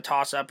 it's kind of a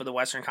toss-up of the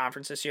Western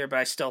Conference this year, but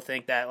I still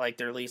think that like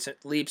they're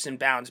leaps and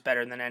bounds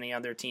better than any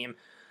other team.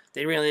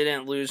 They really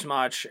didn't lose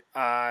much.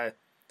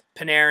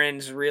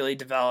 Panarin's really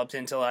developed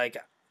into like...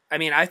 I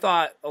mean, I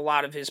thought a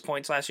lot of his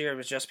points last year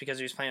was just because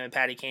he was playing with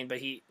Patty Kane, but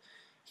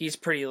he's a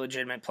pretty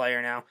legitimate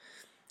player now.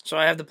 So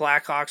I have the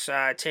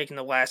Blackhawks taking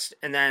the West,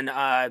 and then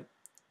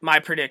my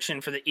prediction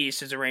for the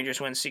East is the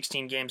Rangers win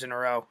 16 games in a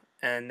row,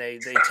 and they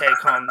take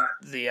home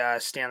the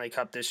Stanley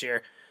Cup this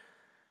year.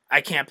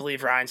 I can't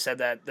believe Ryan said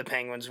that the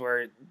Penguins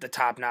were the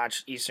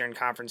top-notch Eastern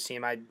Conference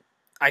team.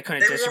 I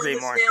couldn't disagree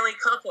more. They won the Stanley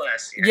Cup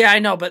last year. Yeah, I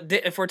know, but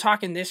if we're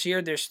talking this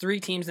year, there's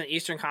 3 teams in the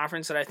Eastern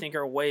Conference that I think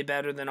are way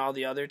better than all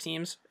the other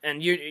teams.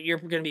 And you're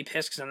going to be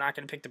pissed because I'm not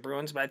going to pick the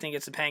Bruins, but I think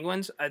it's the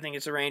Penguins, I think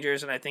it's the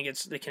Rangers, and I think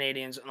it's the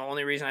Canadiens. And the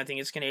only reason I think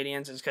it's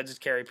Canadiens is because it's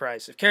Carey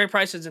Price. If Carey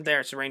Price isn't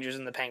there, it's the Rangers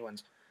and the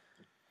Penguins.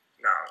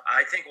 No,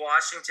 I think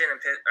Washington and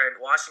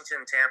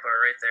Tampa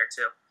are right there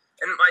too.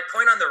 And my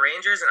point on the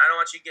Rangers, and I don't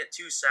want you to get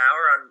too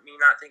sour on me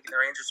not thinking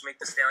the Rangers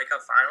make the Stanley Cup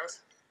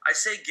Finals. I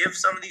say give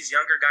some of these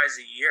younger guys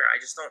a year. I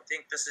just don't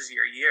think this is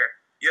your year.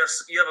 You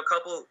have a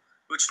couple,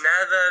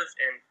 Buchnev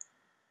and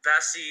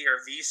Vesey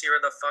or Vesey,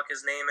 or the fuck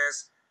his name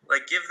is.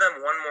 Like, give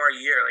them one more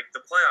year. Like, the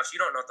playoffs, you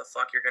don't know what the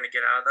fuck you're going to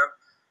get out of them.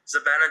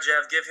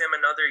 Zibanejad, give him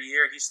another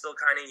year. He's still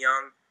kind of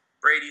young.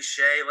 Brady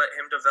Shea, let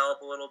him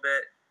develop a little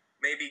bit.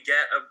 Maybe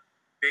get a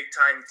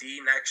big-time D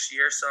next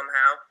year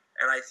somehow.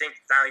 And I think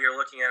now you're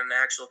looking at an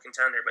actual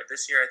contender. But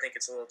this year, I think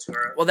it's a little too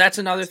early. Well, that's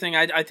another thing.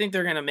 I think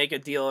they're going to make a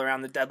deal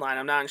around the deadline.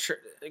 I'm not sure,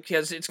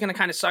 because it's going to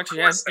kind of suck.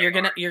 You're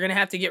gonna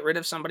have to get rid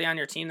of somebody on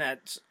your team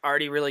that's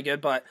already really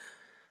good. But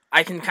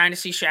I can kind of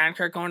see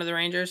Shattenkirk going to the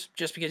Rangers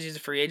just because he's a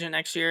free agent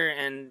next year.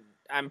 And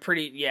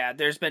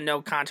there's been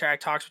no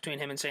contract talks between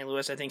him and St.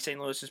 Louis. I think St.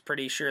 Louis is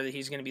pretty sure that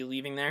he's going to be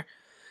leaving there.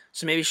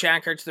 So maybe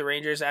Shattenkirk to the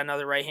Rangers, add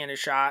another right-handed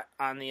shot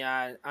on the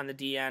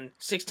DN.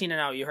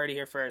 16-0, you heard it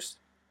here first.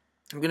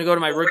 I'm going to go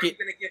to my rookie. What are you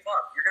going to give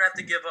up? You're going to have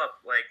to give up,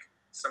 like,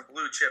 some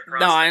blue chip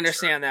prospects. No, I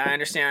understand that.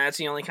 That's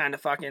the only kind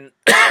of fucking...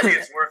 I don't think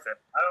it's worth it.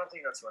 I don't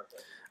think that's worth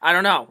it. I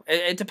don't know.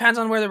 It depends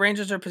on where the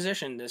Rangers are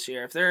positioned this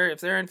year. If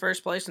they're in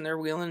first place and they're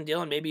wheeling and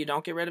dealing, maybe you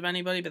don't get rid of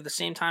anybody. But at the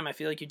same time, I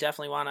feel like you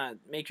definitely want to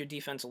make your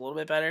defense a little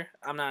bit better.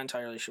 I'm not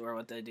entirely sure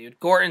what they do.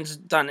 Gorton's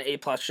done an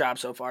A+ job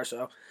so far,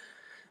 so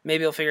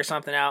maybe he'll figure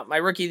something out. My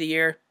rookie of the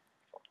year,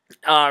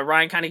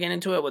 Ryan kind of get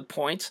into it with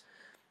points.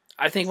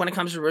 I think when it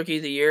comes to rookie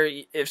of the year,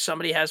 if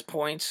somebody has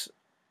points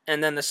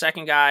and then the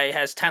second guy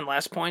has 10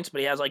 less points,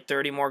 but he has like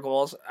 30 more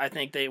goals, I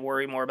think they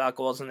worry more about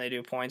goals than they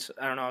do points.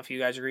 I don't know if you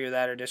guys agree with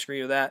that or disagree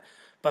with that.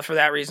 But for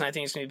that reason, I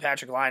think it's going to be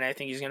Patrick Laine. I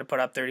think he's going to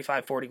put up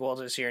 35, 40 goals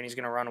this year, and he's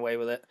going to run away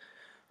with it.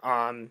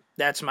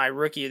 That's my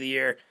rookie of the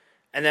year.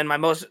 And then my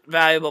most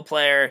valuable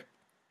player,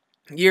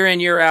 year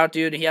in, year out,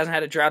 dude. He hasn't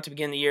had a drought to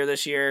begin the year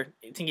this year.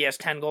 I think he has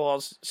 10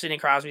 goals. Sidney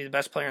Crosby, the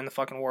best player in the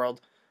fucking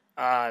world.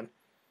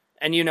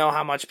 And you know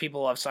how much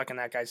people love sucking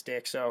that guy's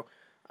dick. So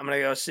I'm going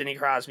to go Sidney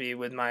Crosby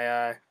with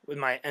my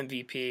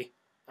MVP.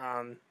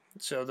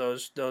 So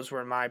those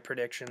were my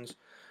predictions.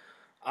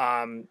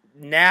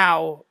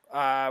 Now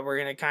we're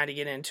going to kind of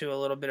get into a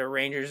little bit of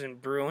Rangers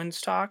and Bruins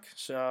talk.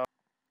 So,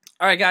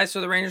 all right, guys. So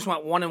the Rangers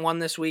went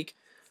 1-1 this week.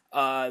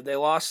 They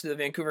lost to the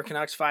Vancouver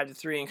Canucks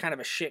 5-3 in kind of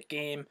a shit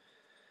game.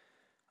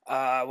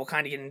 We'll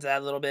kind of get into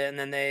that a little bit. And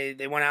then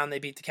they went out and they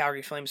beat the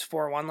Calgary Flames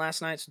 4-1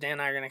 last night. So Dan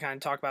and I are going to kind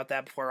of talk about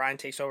that before Ryan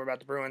takes over about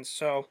the Bruins.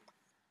 So,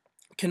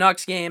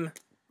 Canucks game,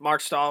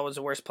 Mark Stahl was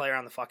the worst player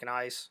on the fucking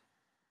ice.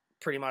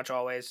 Pretty much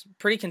always.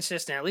 Pretty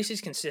consistent. At least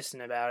he's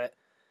consistent about it.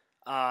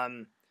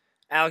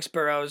 Alex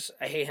Burrows,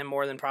 I hate him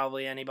more than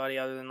probably anybody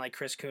other than like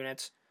Chris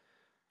Kunitz.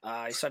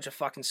 He's such a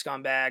fucking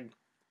scumbag.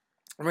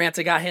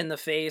 Raanta got hit in the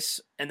face,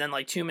 and then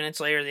like 2 minutes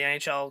later, the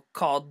NHL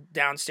called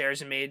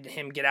downstairs and made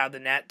him get out of the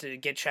net to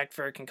get checked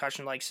for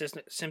concussion-like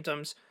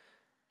symptoms.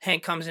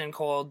 Hank comes in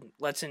cold,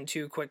 lets in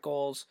 2 quick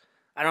goals.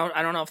 I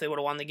don't know if they would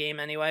have won the game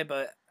anyway,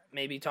 but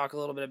maybe talk a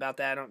little bit about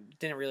that.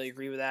 Didn't really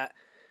agree with that.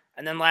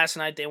 And then last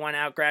night they went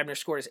out. Grabner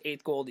scored his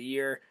 8th goal of the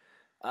year.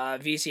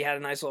 VC had a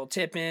nice little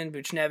tip in.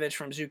 Buchnevich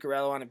from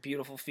Zuccarello on a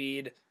beautiful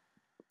feed.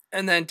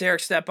 And then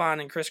Derek Stepan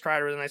and Chris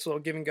Kreider with a nice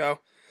little give and go.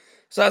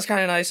 So that was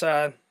kind of nice.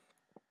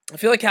 I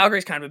feel like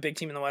Calgary's kind of a big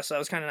team in the West, so that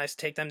was kind of nice to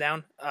take them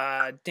down.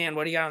 Dan,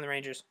 what do you got on the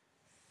Rangers?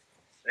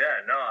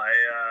 Yeah, no,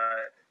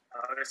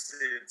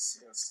 obviously it's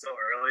still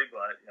early,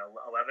 but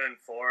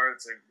 11-4,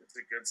 it's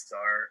a good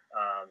start.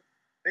 I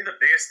think the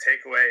biggest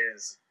takeaway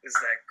is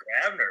that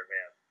Grabner,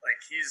 man, like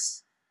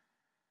he's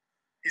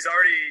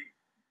already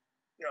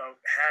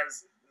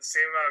has the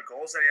same amount of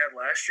goals that he had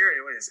last year. He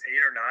was 8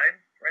 or 9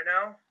 right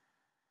now.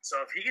 So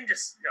if he can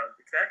just,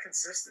 that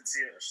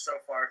consistency so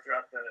far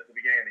throughout the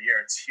beginning of the year,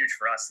 it's huge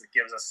for us. It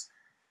gives us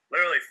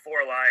literally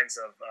 4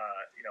 lines of,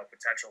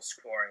 potential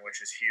scoring,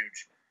 which is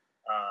huge.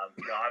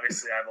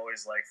 Obviously I've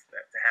always liked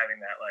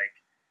having that,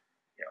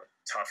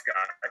 tough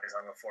guys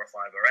on the 4th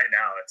line. But right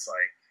now it's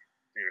like,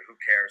 dude, who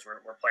cares?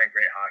 We're playing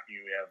great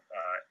hockey. We have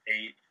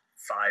 8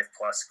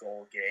 5+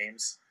 goal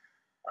games.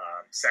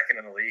 Second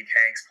in the league.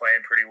 Hank's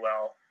playing pretty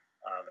well.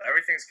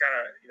 Everything's kind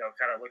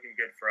of looking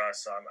good for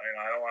us. So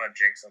I don't want to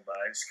jinx them,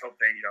 but I just hope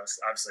they,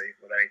 obviously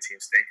with any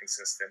team, stay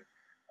consistent,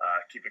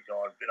 keep it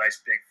going. A nice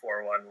big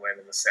 4-1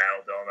 win in the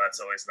Saddle Dome. That's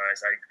always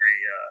nice. I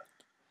agree.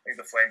 I think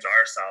the Flames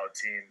are a solid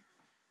team.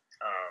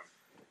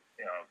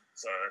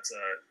 So that's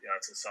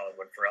a solid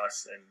win for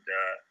us. And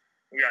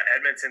we got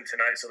Edmonton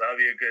tonight, so that'll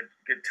be a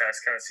good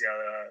test. Kind of see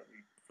how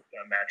we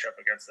match up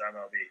against them.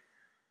 That'll be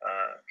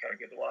kind of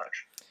good to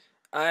watch.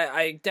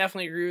 I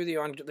definitely agree with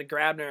you on the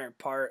Grabner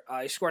part.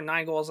 He scored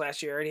 9 goals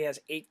last year. Already has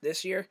 8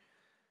 this year.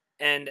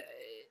 And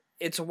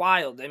it's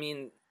wild. I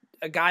mean,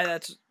 a guy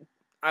that's,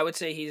 I would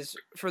say he's,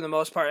 for the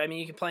most part, I mean,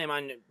 you can play him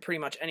on pretty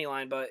much any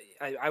line, but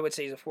I would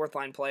say he's a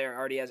 4th-line player,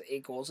 already has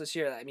 8 goals this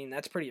year. I mean,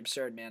 that's pretty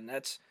absurd, man.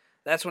 That's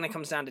when it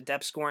comes down to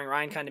depth scoring.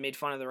 Ryan kind of made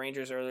fun of the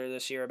Rangers earlier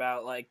this year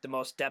about, the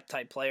most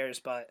depth-type players,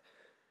 but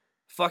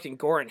fucking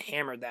Goran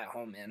hammered that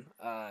home, man.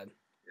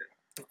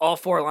 All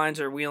four lines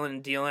are wheeling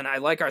and dealing. I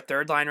like our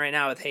third line right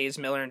now with Hayes,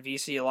 Miller, and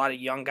VC. A lot of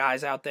young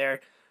guys out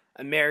there,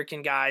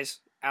 American guys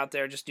out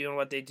there just doing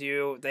what they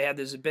do. They had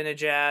the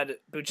Zibanejad,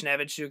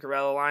 Buchnevich,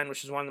 Zuccarello line,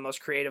 which is one of the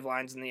most creative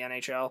lines in the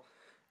NHL.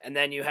 And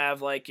then you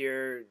have like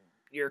your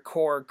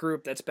core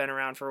group that's been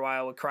around for a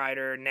while with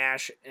Kreider,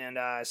 Nash, and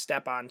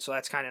Stepan. So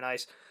that's kind of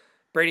nice.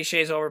 Brady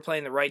Shea's over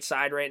playing the right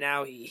side right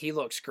now. He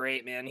looks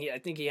great, man. I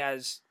think he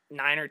has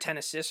 9 or 10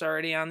 assists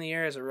already on the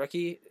year as a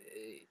rookie.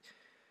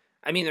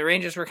 I mean, the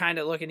Rangers were kind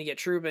of looking to get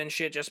Trouba and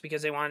shit just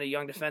because they wanted a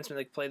young defenseman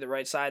that could play the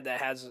right side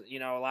that has,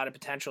 a lot of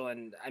potential.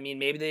 And, I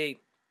mean,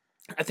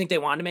 I think they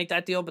wanted to make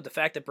that deal, but the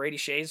fact that Brady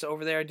Shea's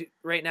over there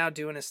right now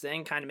doing his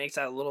thing kind of makes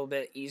that a little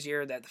bit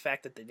easier, that the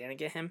fact that they didn't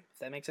get him, if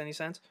that makes any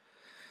sense.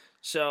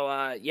 So,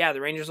 the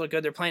Rangers look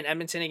good. They're playing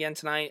Edmonton again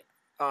tonight.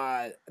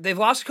 They've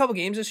lost a couple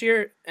games this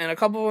year, and a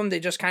couple of them they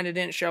just kind of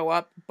didn't show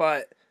up.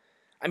 But,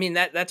 I mean,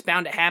 that's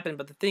bound to happen.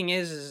 But the thing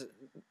is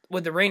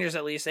with the Rangers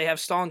at least, they have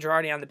Stahl and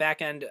Girardi on the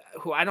back end,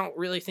 who I don't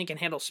really think can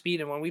handle speed.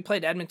 And when we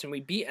played Edmonton, we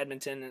beat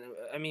Edmonton.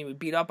 I mean, we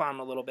beat up on them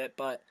a little bit,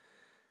 but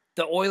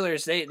the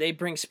Oilers, they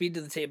bring speed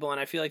to the table, and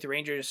I feel like the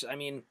Rangers, I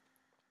mean,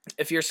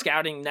 if you're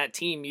scouting that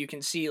team, you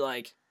can see,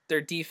 like,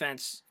 their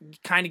defense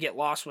kind of get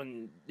lost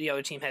when the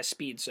other team has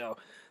speed. So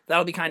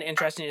that'll be kind of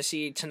interesting to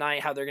see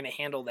tonight how they're going to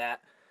handle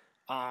that.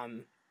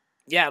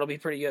 It'll be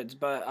pretty good.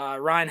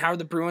 But, Ryan, how are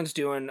the Bruins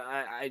doing?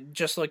 I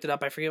just looked it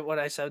up. I forget what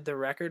I said the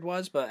record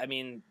was, but, I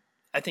mean,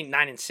 I think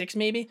 9-6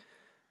 maybe.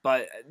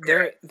 But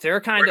they're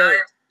kind of...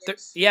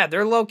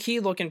 They're low-key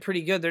looking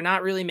pretty good. They're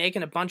not really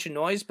making a bunch of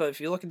noise, but if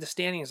you look at the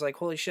standings, like,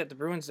 holy shit, the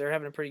Bruins, they're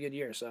having a pretty good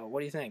year. So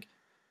what do you think?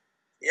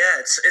 Yeah,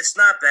 it's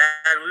not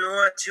bad. We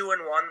went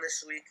 2-1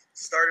 this week.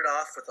 Started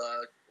off with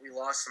we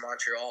lost to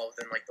Montreal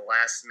within, like, the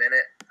last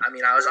minute. I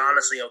mean, I was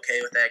honestly okay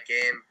with that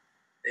game.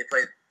 They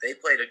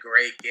played a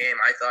great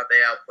game. I thought they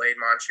outplayed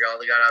Montreal.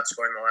 They got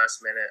outscored in the last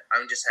minute.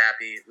 I'm just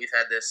happy. We've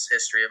had this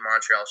history of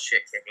Montreal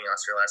shit-kicking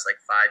us for the last,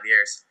 5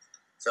 years.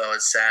 So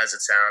as sad as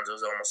it sounds, it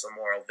was almost a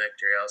moral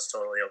victory. I was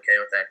totally okay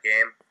with that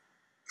game.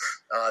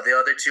 The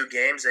other two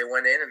games, they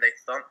went in and they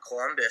thumped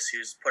Columbus,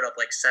 who's put up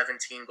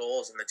 17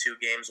 goals in the 2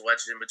 games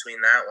wedged in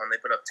between that one. They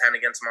put up 10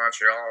 against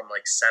Montreal and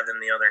 7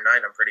 the other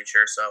night, I'm pretty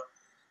sure. So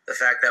the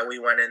fact that we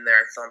went in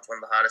there and thumped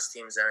one of the hottest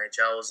teams in the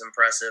NHL was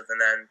impressive.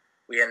 And then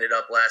we ended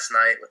up last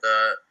night with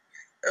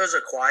it was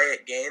a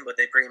quiet game, but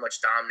they pretty much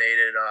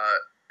dominated.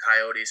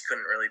 Coyotes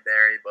couldn't really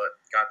bury, but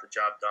got the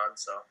job done.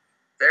 So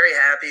very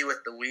happy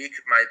with the week.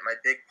 My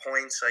big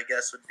points, I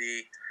guess, would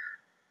be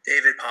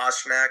David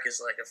Pastrnak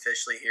is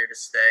officially here to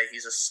stay.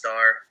 He's a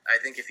star. I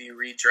think if you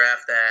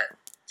redraft that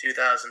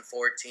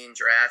 2014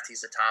 draft,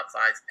 he's a top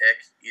 5 pick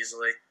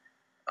easily.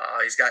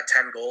 He's got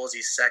 10 goals.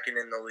 He's second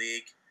in the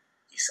league.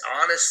 He's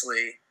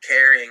honestly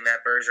carrying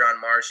that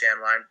Bergeron-Marchand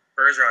line.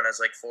 Bergeron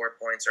has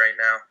 4 points right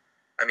now.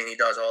 I mean, he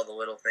does all the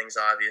little things,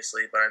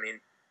 obviously, but I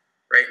mean,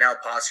 right now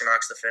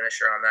Pasternak's the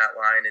finisher on that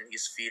line, and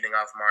he's feeding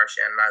off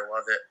Marchand, and I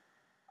love it.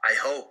 I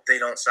hope they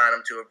don't sign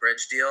him to a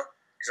bridge deal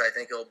because I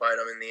think it'll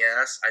bite him in the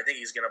ass. I think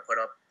he's going to put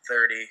up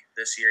 30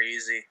 this year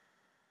easy.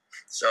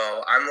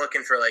 So I'm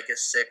looking for a 6-7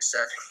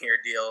 year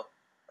deal,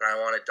 and I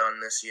want it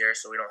done this year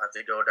so we don't have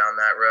to go down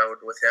that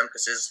road with him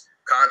because his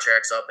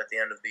contract's up at the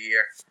end of the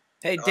year.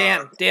 Hey,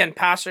 Dan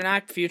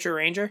Pastrnak, future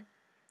Ranger?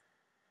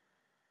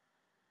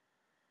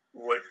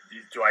 What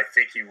do I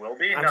think he will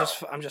be? I'm just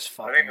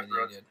fucking. I think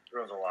the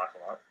Bruins will lock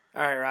him up.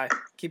 All right, Ryan,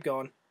 keep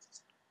going.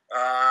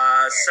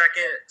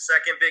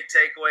 Second big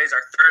takeaway is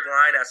our third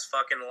line has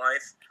fucking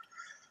life.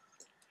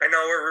 I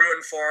know we're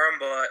rooting for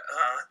him, but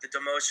the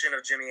demotion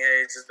of Jimmy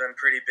Hayes has been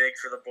pretty big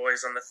for the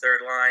boys on the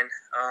third line.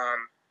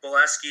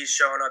 Bolesky's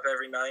showing up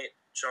every night,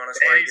 showing us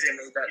why he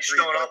made that. He's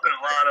showing up in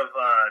a lot of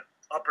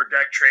upper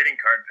deck trading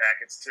card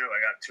packets too.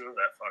 I got 2 of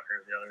that fucker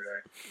the other day.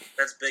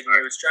 That's big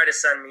news. Try to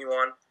send me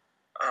one.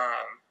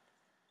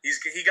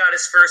 He got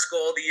his first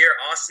goal of the year.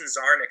 Austin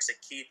Zarnik's a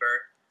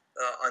keeper,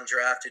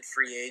 undrafted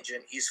free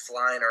agent. He's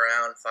flying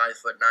around,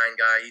 5'9"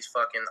 guy. He's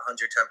fucking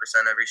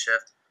 110% every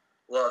shift.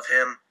 Love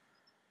him.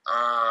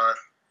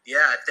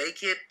 If they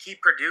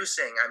keep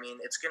producing, I mean,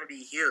 it's going to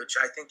be huge.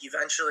 I think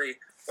eventually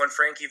when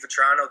Frankie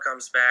Vetrano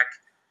comes back,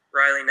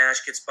 Riley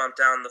Nash gets bumped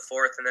down the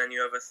fourth, and then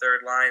you have a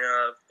third line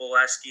of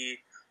Bolesky,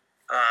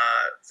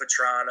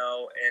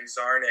 Vetrano, and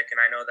Zarnik. And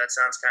I know that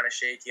sounds kind of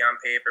shaky on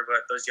paper,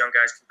 but those young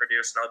guys can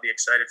produce, and I'll be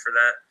excited for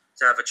that,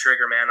 to have a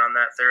trigger man on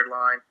that third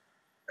line.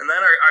 And then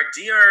our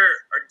D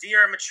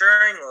are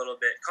maturing a little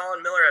bit.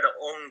 Colin Miller had an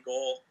own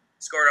goal,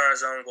 scored on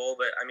his own goal,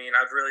 but I mean,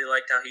 I've really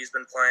liked how he's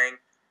been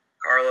playing.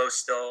 Carlo's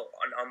still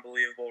an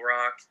unbelievable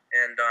rock.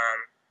 And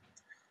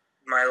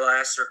my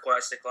last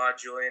request to Claude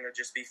Julien would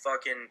just be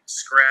fucking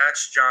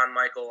scratch John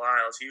Michael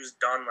Lyles. He was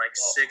done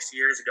 6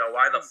 years ago.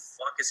 Why the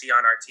fuck is he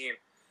on our team?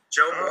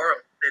 Joe Morrow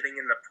sitting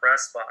in the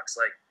press box.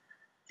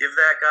 Give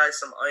that guy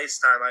some ice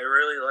time. I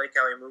really like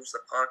how he moves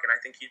the puck, and I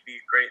think he'd be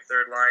a great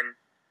third line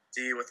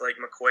D with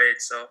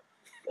McQuaid. So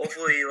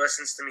hopefully he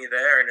listens to me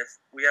there. And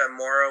if we have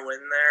Morrow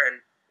in there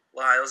and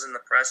Lyles in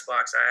the press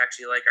box, I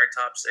actually like our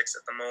top 6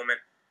 at the moment.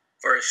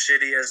 For as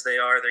shitty as they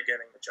are, they're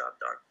getting the job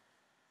done.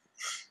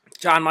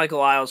 John Michael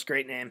Lyles,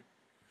 great name.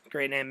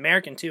 Great name.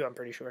 American, too, I'm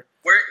pretty sure.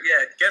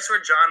 Guess where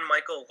John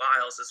Michael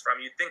Lyles is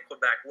from. You'd think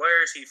Quebec.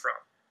 Where is he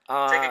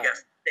from? Take a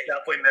guess.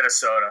 Definitely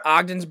Minnesota.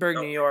 Ogdensburg,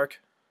 New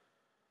York.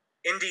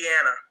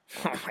 Indiana.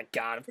 Oh, my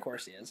God, of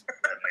course he is.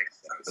 That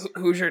makes sense.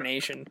 Hoosier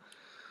Nation.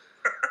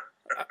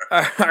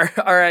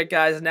 All right,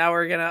 guys. Now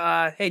we're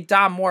gonna. Hey,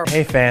 Dom Moore.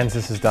 Hey, fans.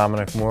 This is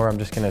Dominic Moore. I'm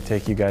just gonna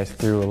take you guys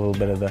through a little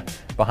bit of the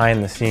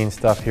behind-the-scenes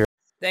stuff here.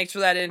 Thanks for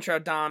that intro,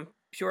 Dom.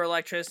 Pure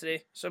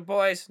electricity. So,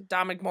 boys,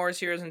 Dominic Moore's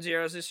heroes and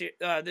zeros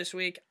this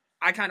week.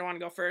 I kind of want to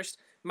go first.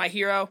 My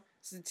hero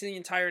is to the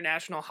entire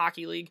National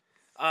Hockey League.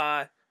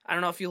 I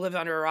don't know if you live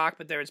under a rock,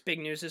 but there's big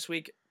news this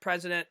week.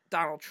 President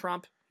Donald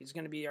Trump. He's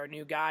going to be our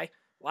new guy.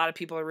 A lot of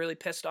people are really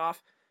pissed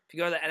off. If you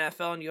go to the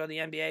NFL and you go to the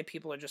NBA,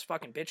 people are just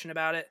fucking bitching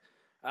about it.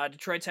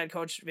 Detroit's head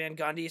coach Van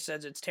Gundy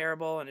says it's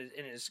terrible and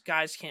his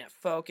guys can't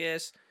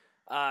focus.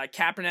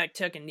 Kaepernick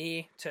took a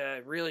knee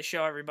to really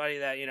show everybody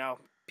that,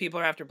 people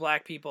are after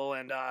black people,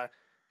 and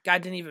guy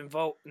didn't even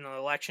vote in the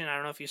election. I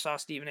don't know if you saw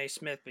Stephen A.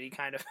 Smith, but he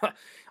kind of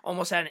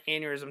almost had an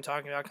aneurysm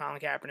talking about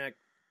Colin Kaepernick.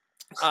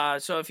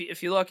 So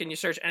if you look and you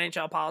search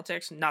NHL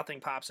politics,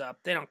 nothing pops up.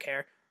 They don't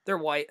care. They're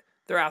white.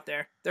 They're out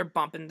there. They're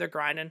bumping. They're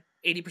grinding.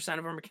 80%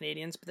 of them are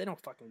Canadians, but they don't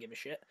fucking give a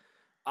shit.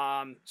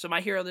 So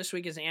my hero this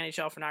week is the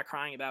NHL for not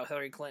crying about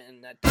Hillary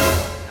Clinton not being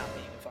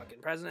a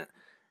fucking president.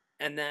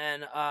 And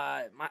then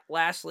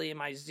lastly,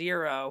 my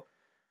zero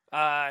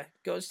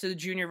goes to the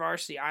junior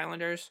varsity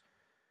Islanders.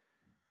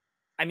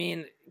 I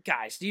mean,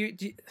 guys, do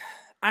you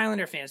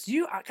Islander fans, do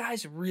you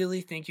guys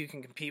really think you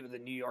can compete with the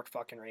New York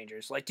fucking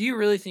Rangers? Like, do you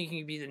really think you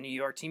can be the New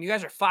York team? You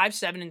guys are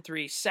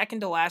 5-7-3, second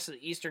to last of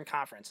the Eastern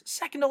Conference.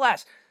 Second to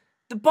last.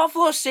 The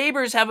Buffalo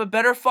Sabres have a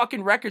better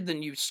fucking record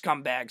than you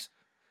scumbags.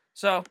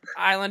 So,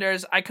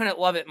 Islanders, I couldn't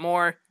love it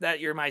more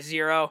that you're my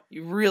zero.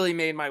 You really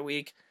made my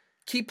week.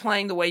 Keep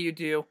playing the way you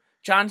do.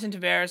 Jonathan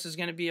Tavares is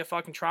going to be a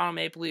fucking Toronto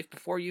Maple Leaf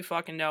before you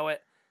fucking know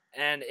it.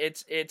 And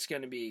it's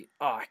going to be,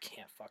 I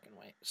can't fucking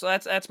wait. So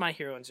that's my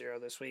hero and zero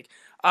this week.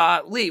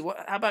 Lee,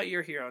 how about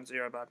your hero and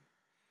zero, bud?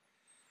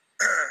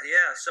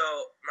 Yeah, so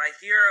my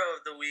hero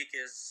of the week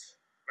is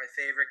my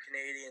favorite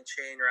Canadian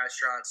chain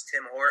restaurants,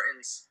 Tim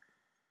Hortons.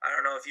 I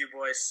don't know if you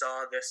boys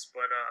saw this,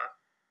 but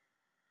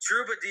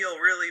Trouba deal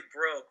really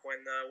broke when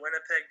the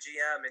Winnipeg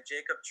GM and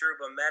Jacob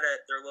Trouba met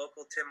at their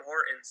local Tim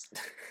Hortons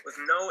with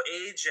no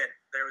agent.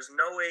 There was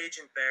no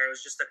agent there. It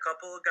was just a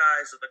couple of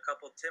guys with a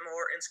couple Tim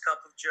Hortons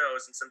Cup of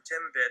Joes and some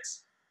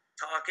Timbits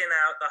talking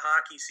out the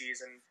hockey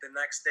season. The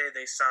next day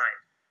they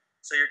signed.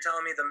 So you're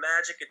telling me the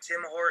magic of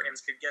Tim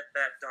Hortons could get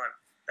that done.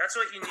 That's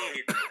what you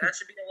need. That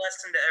should be a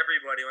lesson to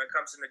everybody when it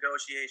comes to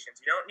negotiations.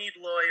 You don't need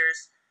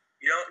lawyers.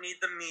 You don't need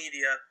the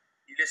media.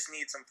 You just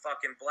need some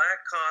fucking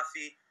black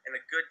coffee and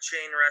a good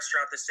chain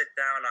restaurant to sit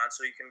down on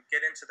so you can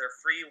get into their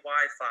free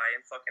Wi-Fi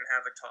and fucking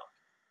have a talk.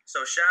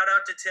 So shout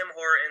out to Tim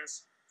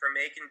Hortons for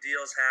making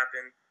deals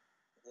happen.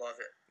 Love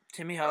it.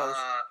 Timmy Hose.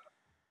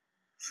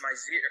 My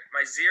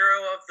zero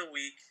of the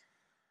week.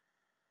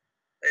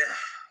 Yeah,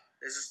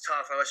 this is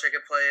tough. I wish I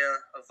could play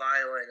a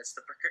violin. It's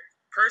the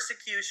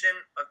persecution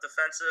of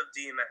defensive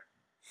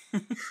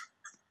D-men.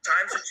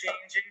 Times are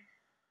changing.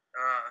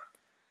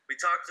 We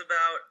talked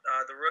about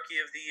the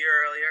Rookie of the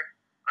Year earlier.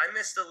 I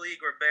missed a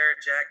league where Barrett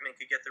Jackman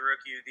could get the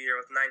Rookie of the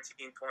Year with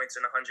 19 points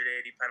and 180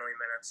 penalty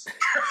minutes.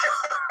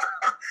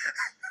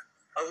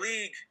 A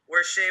league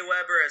where Shea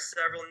Weber has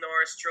several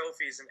Norris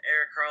trophies and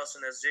Erik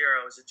Karlsson has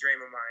 0 is a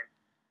dream of mine.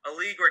 A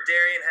league where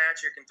Darian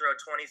Hatcher can throw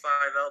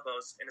 25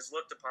 elbows and is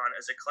looked upon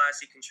as a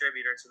classy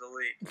contributor to the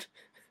league.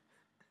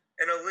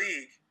 In a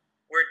league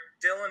where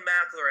Dylan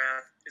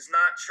McIlrath is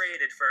not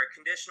traded for a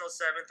conditional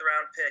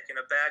 7th-round pick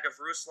and a bag of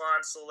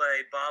Ruslan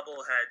Soleil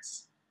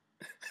bobbleheads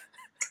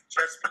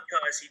just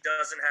because he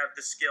doesn't have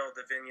the skill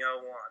that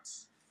Vigneault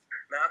wants.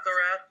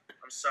 McIlrath,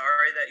 I'm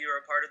sorry that you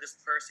were a part of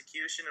this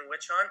persecution and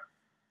witch hunt.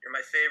 You're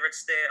my favorite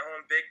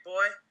stay-at-home big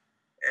boy,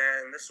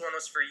 and this one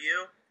was for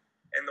you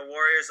and the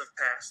Warriors of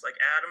past, like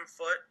Adam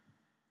Foote,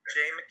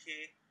 Jay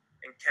McKee,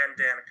 and Ken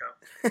Danico.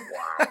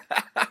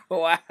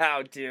 Wow.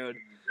 Wow, dude.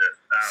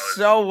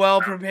 So well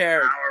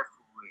prepared.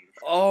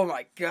 Oh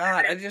my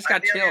god, I just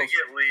got chills. I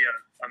get Lee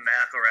a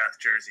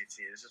McIlrath jersey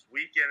tee. It's just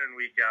week in and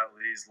week out.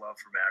 Lee's love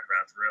for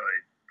McIlrath really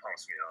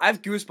pumps me up. I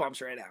have goosebumps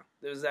right now.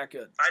 It was that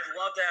good. I'd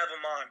love to have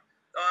him on.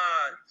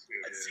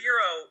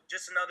 Zero,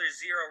 just another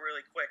zero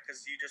really quick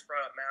because you just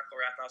brought up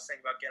McIlrath and I was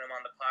thinking about getting him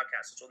on the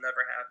podcast, which will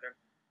never happen.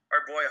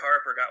 Our boy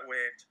Harper got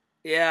waived.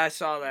 Yeah, I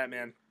saw that,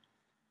 man.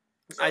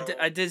 So,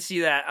 I did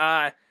see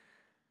that.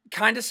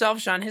 Kind of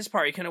selfish on his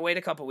part. He couldn't wait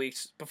a couple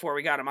weeks before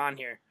we got him on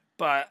here.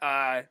 But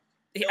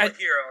still a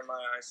hero in my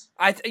eyes.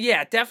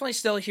 Yeah, definitely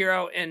still a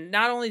hero. And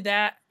not only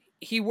that,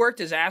 he worked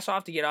his ass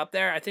off to get up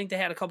there. I think they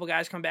had a couple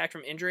guys come back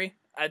from injury.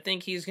 I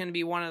think he's going to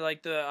be one of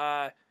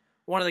the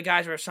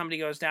guys where if somebody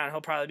goes down,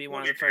 he'll probably be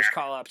one of the first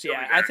call-ups.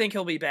 Yeah, I think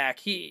he'll be back.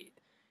 He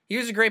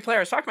was a great player.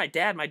 I was talking to my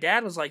dad. My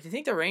dad was like, do you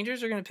think the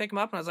Rangers are going to pick him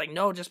up? And I was like,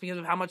 no, just because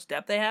of how much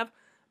depth they have.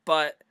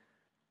 But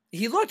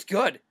he looked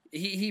good.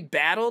 He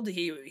battled.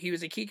 He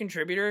was a key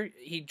contributor.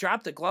 He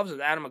dropped the gloves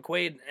with Adam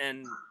McQuaid,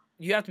 and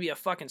you have to be a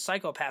fucking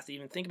psychopath to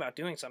even think about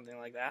doing something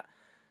like that.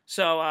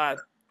 So,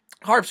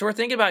 Harps, we're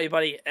thinking about you,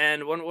 buddy.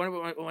 And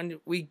when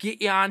we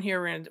get you on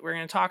here, we're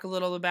gonna talk a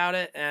little about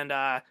it, and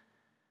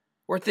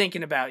we're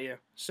thinking about you.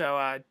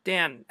 So,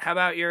 Dan, how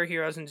about your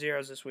heroes and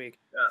zeros this week?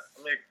 Yeah,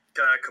 let me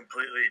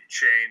completely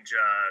change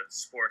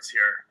sports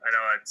here. I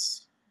know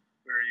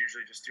we're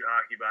usually just do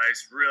hockey, but I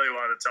just really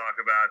wanted to talk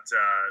about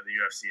the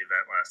UFC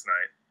event last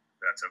night.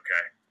 If that's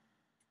okay.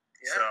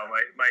 Yeah. So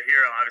my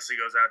hero obviously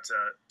goes out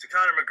to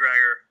Conor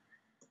McGregor,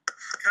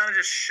 kind of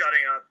just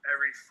shutting up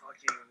every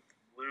fucking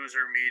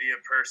loser media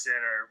person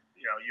or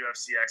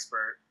UFC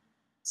expert,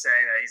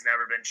 saying that he's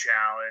never been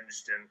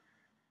challenged and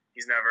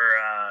he's never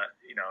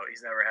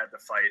he's never had to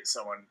fight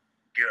someone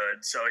good.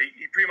 So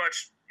he pretty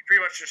much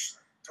just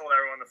told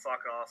everyone to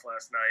fuck off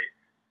last night.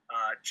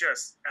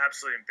 Just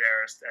absolutely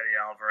embarrassed Eddie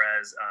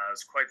Alvarez. It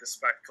was quite the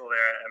spectacle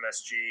there at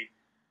MSG.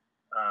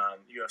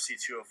 UFC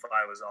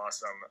 205 was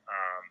awesome.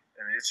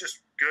 And it's just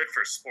good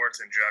for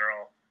sports in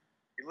general.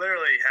 He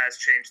literally has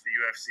changed the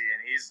UFC, and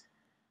he's,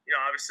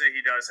 obviously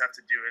he does have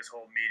to do his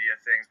whole media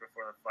things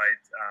before the fight.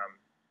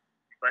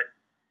 But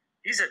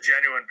he's a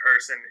genuine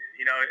person.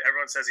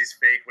 Everyone says he's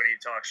fake when he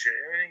talks shit.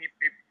 I mean,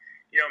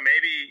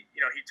 maybe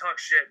he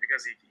talks shit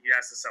because he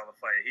has to sell the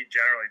fight. He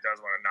generally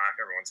does want to knock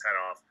everyone's head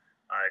off.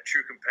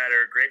 True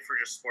competitor, great for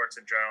just sports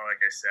in general,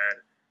 like I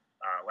said.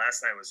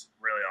 Last night was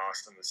really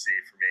awesome to see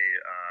for me.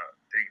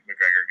 Big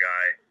McGregor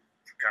guy,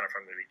 kind of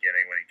from the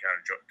beginning when he kind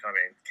of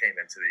came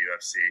into the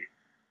UFC.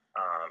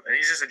 And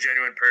he's just a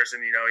genuine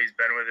person. He's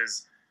been with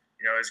his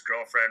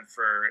girlfriend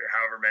for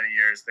however many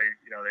years.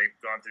 They've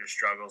gone through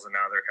struggles, and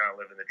now they're kind of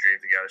living the dream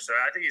together. So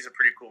I think he's a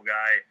pretty cool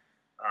guy.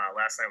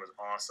 Last night was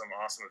awesome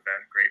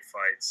event, great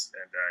fights,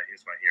 and he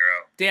was my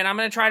hero. Dan, I'm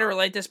going to try to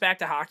relate this back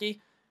to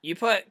hockey. You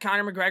put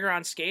Conor McGregor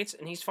on skates,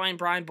 and he's fighting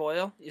Brian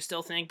Boyle. You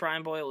still think Brian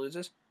Boyle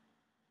loses?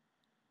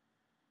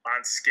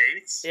 On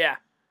skates?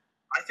 Yeah.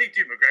 I think,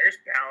 dude, McGregor's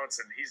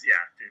balanced, and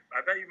dude.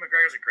 I bet you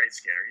McGregor's a great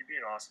skater. He'd be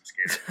an awesome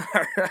skater.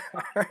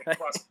 Right.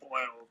 Plus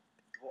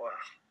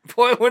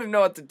Boyle wouldn't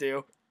know what to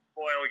do.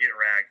 Boyle would get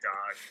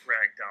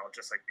ragdolled,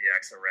 just like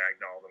BX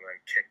ragdolled and then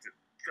kicked it,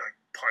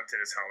 punted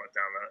his helmet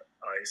down the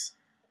ice.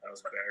 That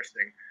was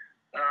embarrassing.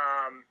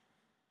 All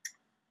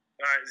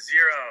right,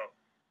 zero.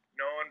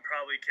 No one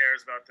probably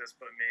cares about this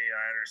but me.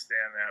 I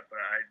understand that, but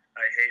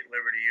I hate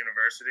Liberty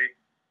University.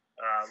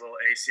 A little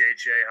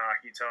ACHA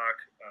hockey talk.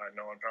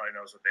 No one probably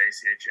knows what the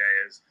ACHA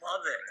is.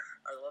 Love it.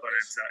 I love it. But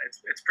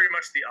it's pretty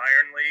much the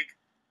Iron League.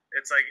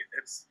 It's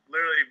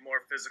literally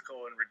more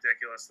physical and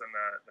ridiculous than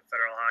the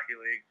Federal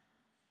Hockey League.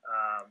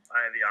 I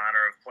had the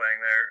honor of playing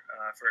there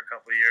for a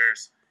couple of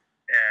years.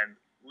 And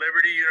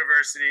Liberty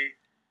University,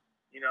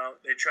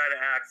 they try to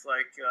act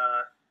like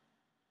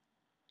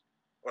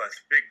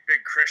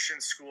big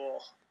Christian school,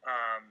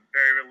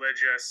 very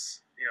religious.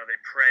 They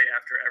pray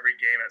after every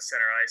game at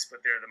center ice,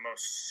 but they're the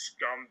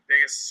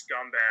biggest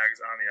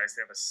scumbags on the ice.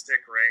 They have a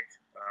stick rink.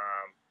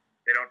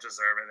 They don't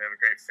deserve it. They have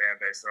a great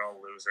fan base. They're all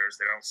losers.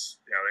 They don't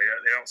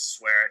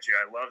swear at you.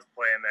 I loved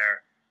playing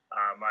there.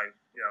 My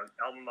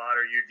alma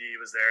mater UD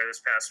was there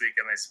this past week,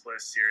 and they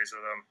split a series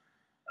with them.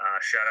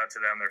 Shout out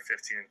to them. They're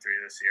 15-3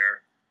 this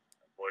year.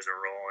 The boys are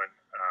rolling.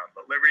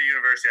 But Liberty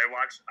University,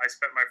 I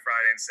spent my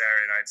Friday and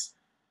Saturday nights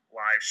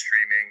live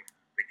streaming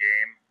the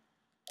game.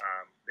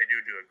 They do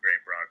a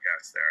great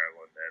broadcast there, I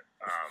will admit.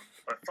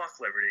 But fuck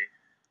Liberty.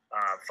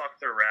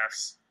 Fuck their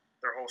refs,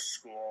 their whole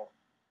school.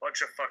 Bunch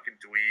of fucking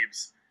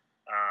dweebs.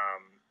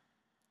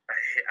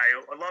 I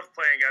love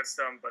playing against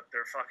them, but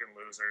they're fucking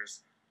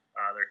losers.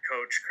 Their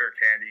coach, Kirk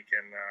Handy,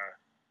 can...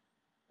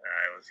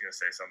 I was going to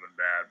say something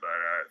bad, but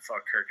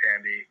fuck Kirk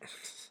Handy.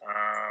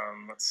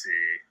 Let's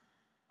see.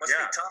 Must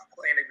be tough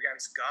playing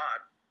against God.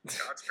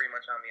 God's pretty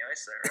much on the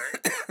ice there,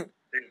 right?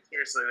 Dude,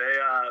 seriously, they...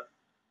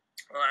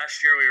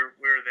 last year we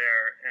were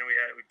there, and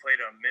we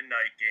played a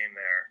midnight game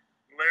there.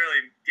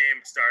 Literally,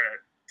 game started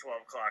at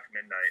 12 o'clock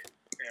midnight,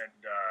 and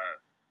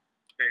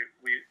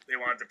they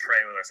wanted to pray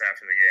with us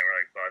after the game. We're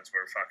like, buds,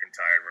 we're fucking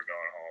tired. We're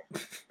going home.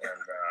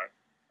 And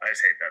I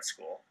just hate that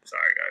school.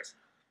 Sorry, guys.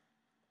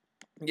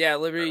 Yeah,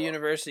 Liberty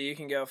University, you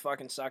can go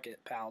fucking suck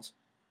it, pals.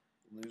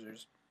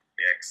 Losers.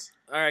 Dicks.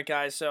 All right,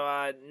 guys,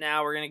 so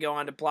now we're going to go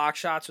on to block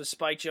shots with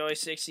Spike Joey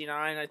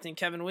 69. I think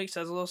Kevin Weeks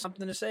has a little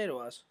something to say to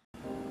us.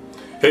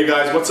 Hey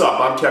guys, what's up?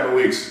 I'm Kevin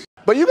Weeks.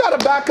 But you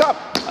gotta back up.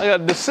 I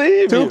gotta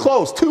deceive you. Too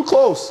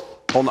close.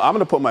 Hold on, I'm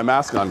gonna put my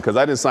mask on because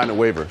I didn't sign a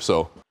waiver,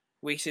 so.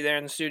 Weeksy there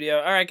in the studio.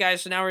 All right,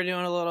 guys, so now we're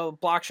doing a little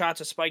block shots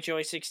of Spike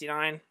Joey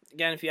 69.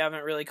 Again, if you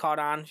haven't really caught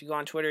on, if you go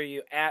on Twitter,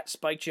 you at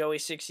Spike Joey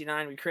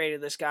 69. We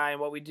created this guy, and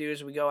what we do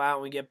is we go out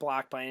and we get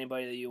blocked by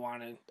anybody that you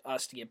wanted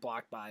us to get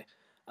blocked by.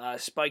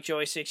 Spike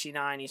Joey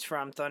 69, he's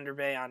from Thunder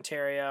Bay,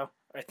 Ontario.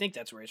 I think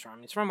that's where he's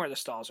from. He's from where the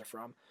Stalls are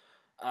from.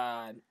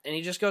 And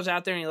he just goes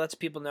out there and he lets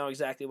people know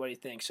exactly what he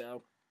thinks.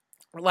 So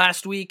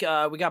last week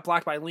we got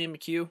blocked by Liam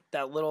McHugh,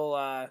 that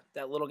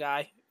little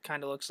guy,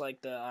 kind of looks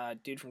like the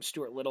dude from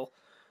Stuart Little,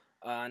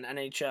 on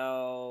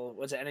NHL.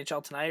 Was it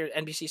NHL Tonight or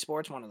NBC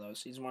Sports? One of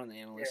those. He's one of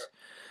the analysts. Yeah.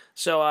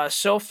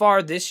 So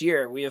far this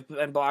year, we have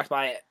been blocked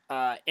by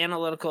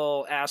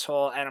analytical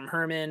asshole Adam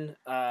Herman,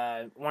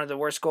 one of the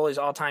worst goalies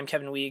all time,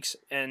 Kevin Weeks,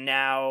 and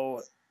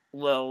now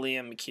Lil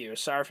Liam McHugh.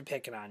 Sorry for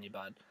picking on you,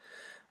 bud.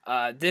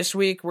 This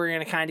week, we're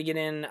going to kind of get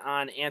in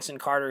on Anson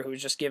Carter,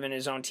 who's just given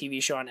his own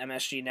TV show on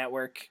MSG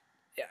Network.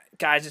 Yeah,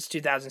 guys, it's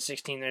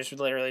 2016. There's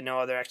literally no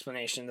other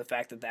explanation the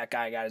fact that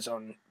guy got his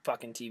own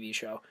fucking TV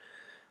show.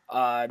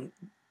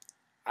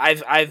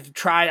 I've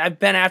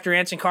been after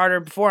Anson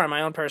Carter before on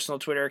my own personal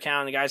Twitter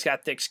account, and the guy's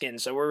got thick skin,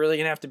 so we're really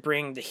going to have to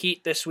bring the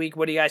heat this week.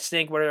 What do you guys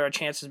think? What are our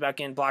chances about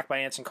getting blocked by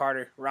Anson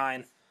Carter?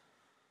 Ryan?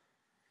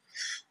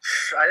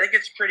 I think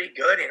it's pretty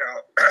good,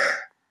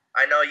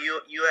 I know you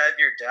have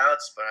your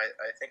doubts, but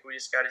I think we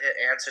just got to hit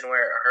Anson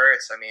where it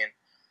hurts. I mean,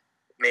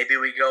 maybe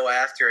we go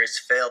after his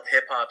failed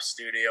hip-hop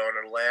studio in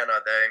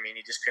Atlanta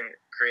he just couldn't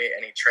create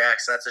any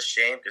tracks. That's a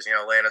shame because,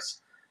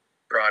 Atlanta's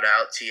brought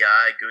out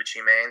T.I.,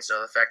 Gucci Mane,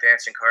 so the fact that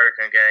Anson Carter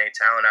couldn't get any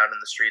talent out in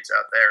the streets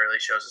out there really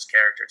shows his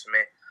character to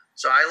me.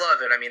 So I love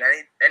it. I mean,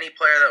 any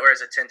player that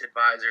wears a tinted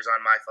visor is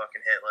on my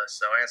fucking hit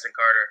list, so Anson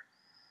Carter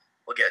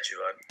will get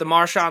you, bud. The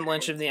Marshawn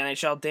Lynch of the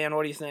NHL. Dan,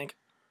 what do you think?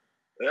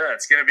 Yeah,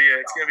 it's gonna be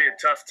a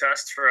tough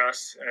test for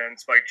us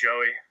and Spike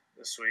Joey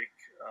this week.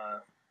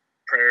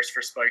 Prayers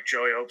for Spike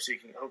Joey. Hope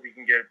he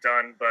can get it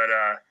done. But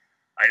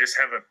I just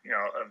have a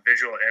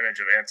visual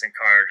image of Anson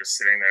Carter just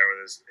sitting there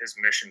with his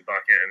mission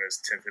bucket and his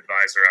tinted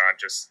visor on.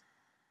 Just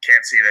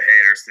can't see the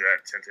haters through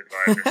that tinted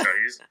visor. So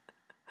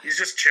he's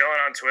just chilling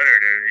on Twitter,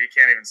 dude. He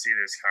can't even see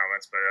these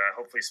comments. But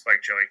hopefully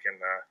Spike Joey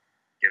can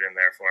get in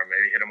there for him.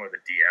 Maybe hit him with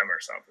a DM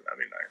or something. That'd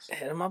be nice.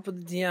 Hit him up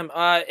with a DM.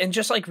 And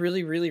just like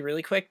really, really,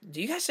 really quick,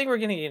 do you guys think we're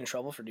going to get in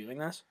trouble for doing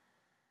this?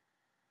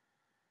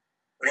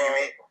 What do you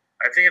mean?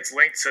 I think it's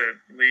linked to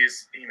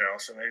Lee's email,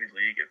 so maybe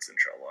Lee gets in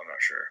trouble. I'm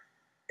not sure.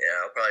 Yeah,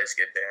 I'll probably just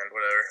get banned,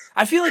 whatever.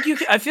 I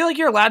feel like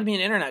you're allowed to be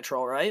an internet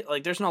troll, right?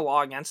 Like, there's no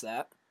law against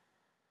that.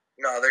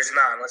 No, there's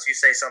not, unless you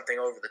say something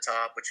over the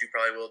top, which you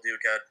probably will do,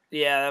 Kat.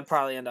 Yeah, that'd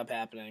probably end up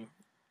happening.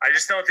 I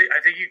just don't think. I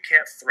think you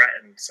can't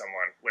threaten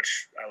someone,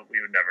 which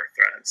we would never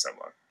threaten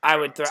someone. I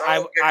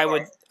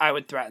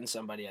would threaten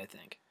somebody, I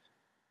think.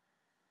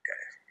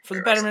 Okay. For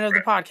the betterment of the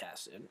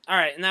podcast, dude. All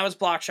right, and that was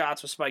Block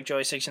Shots with Spike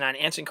Joey 69.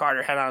 Anson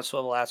Carter, head on a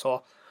swivel,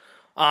 asshole.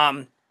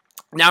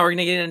 Now we're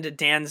gonna get into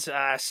Dan's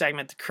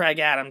segment, the Craig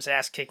Adams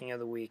ass kicking of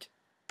the week.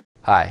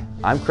 Hi,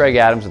 I'm Craig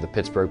Adams of the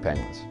Pittsburgh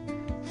Penguins.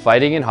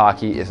 Fighting in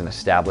hockey is an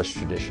established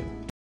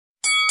tradition.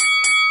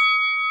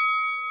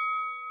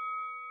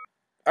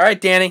 All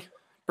right, Danny.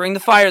 Bring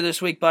the fire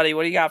this week, buddy.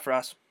 What do you got for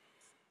us?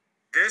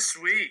 This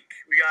week,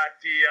 we got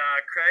the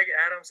Craig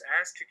Adams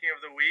ass kicking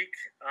of the week.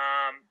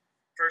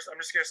 First, I'm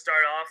just going to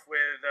start off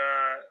with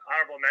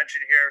honorable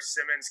mention here,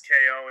 Simmons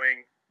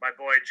KOing my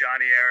boy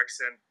Johnny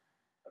Erickson.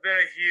 I've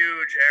been a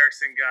huge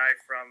Erickson guy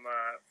from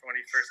when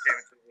he first came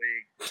into the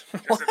league.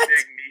 Just a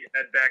big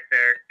meathead back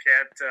there.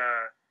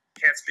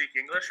 Can't speak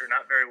English or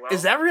not very well.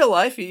 Is that real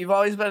life? You've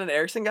always been an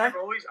Erickson guy?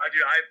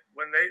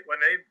 When they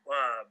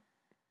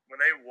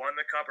won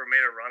the cup or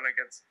made a run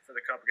for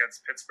the cup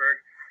against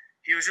Pittsburgh,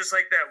 he was just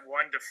like that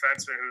one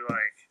defenseman who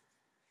I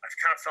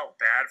kind of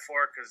felt bad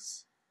for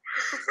because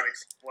he's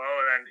slow,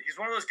 and then he's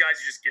one of those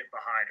guys you just get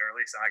behind, or at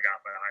least I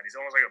got behind. He's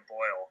almost like a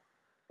Boyle,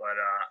 but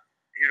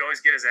he would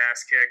always get his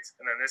ass kicked.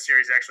 And then this year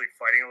he's actually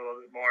fighting a little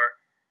bit more.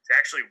 He's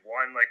actually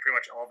won pretty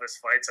much all of his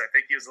fights. I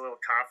think he was a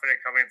little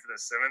confident coming into the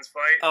Simmons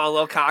fight. Oh, a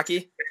little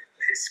cocky.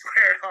 They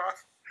squared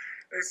off.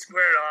 They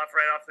squared off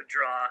right off the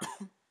draw.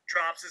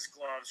 Drops his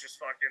gloves, just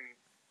fucking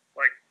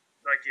like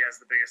he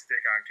has the biggest dick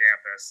on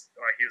campus.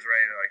 He was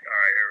ready to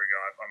all right, here we go.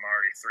 I'm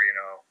already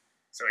 3-0.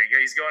 So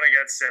he's going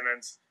against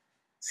Simmons.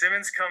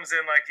 Simmons comes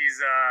in like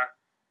he's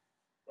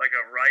like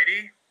a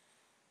righty.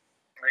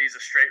 He's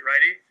a straight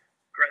righty.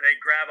 They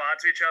grab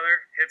onto each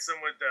other, hits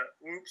him with the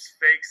oops,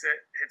 fakes it,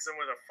 hits him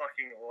with a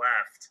fucking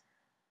left,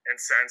 and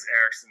sends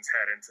Erickson's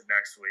head into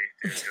next week.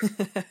 Dude, just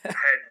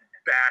head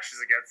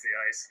bashes against the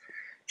ice.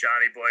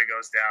 Johnny boy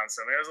goes down.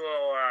 So maybe it was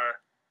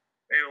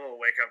maybe a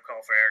little wake-up call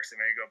for Erickson.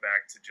 Maybe go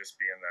back to just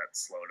being that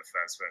slow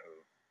defenseman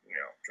who,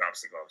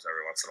 drops the gloves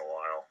every once in a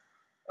while.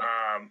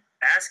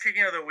 Ass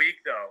kicking of the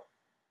week, though.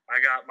 I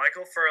got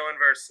Michael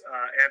Ferland versus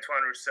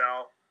Antoine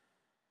Roussel.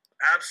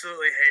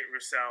 Absolutely hate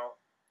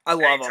Roussel. I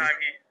love him.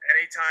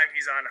 Anytime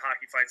he's on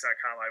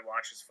hockeyfights.com, I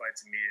watch his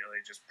fights immediately,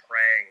 just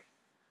praying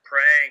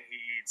he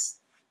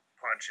eats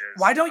punches.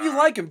 Why don't you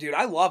like him, dude?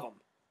 I love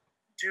him.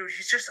 Dude,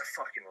 he's just a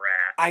fucking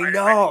rat. I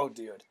know,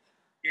 dude.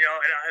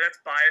 And that's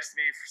biased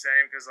me for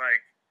saying because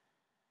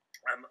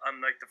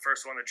I'm like the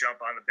first one to jump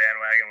on the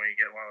bandwagon when you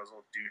get one of those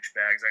little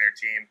douchebags on your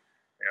team.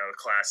 The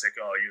classic,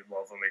 oh, you'd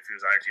love him if he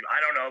was on your team.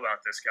 I don't know about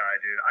this guy,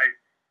 dude. I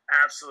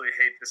absolutely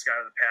hate this guy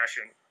with a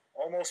passion,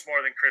 almost more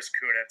than Chris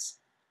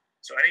Kunitz.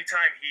 So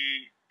anytime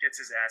he gets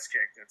his ass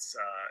kicked, it's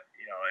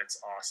it's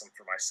awesome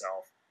for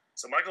myself.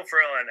 So Michael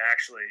Ferland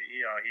actually,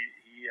 he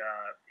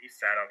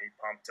fed him, he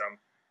pumped him.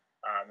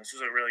 This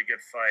was a really good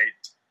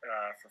fight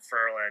for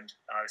Ferland.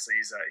 Obviously,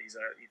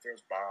 he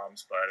throws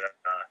bombs, but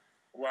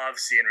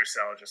love seeing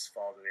Roussel just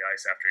fall to the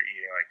ice after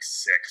eating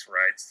 6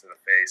 rights to the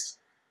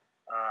face.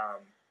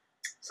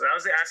 So that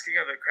was the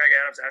Craig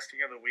Adams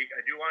asking of the week.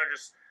 I do want to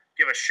just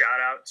give a shout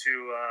out to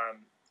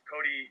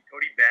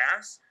Cody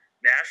Bass,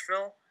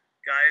 Nashville.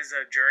 Guy's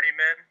a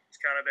journeyman. He's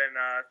kind of been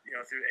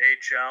through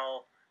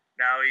AHL.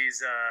 Now he's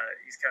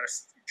kind of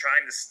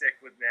trying to stick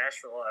with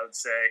Nashville, I would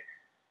say.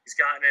 He's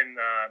gotten in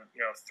 3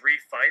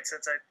 fights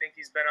since I think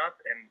he's been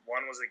up, and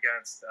one was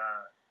against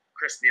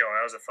Chris Neal.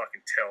 That was a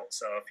fucking tilt.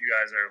 So if you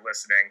guys are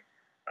listening,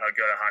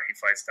 go to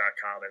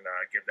hockeyfights.com and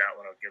give that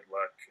one a good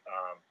look.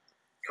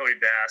 Cody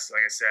Bass,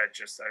 like I said,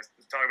 I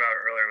was talking about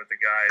it earlier with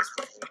the guys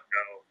before we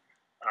go.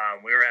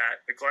 We were at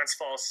the Glens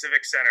Falls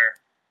Civic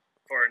Center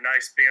for a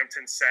nice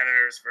Binghamton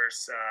Senators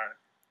versus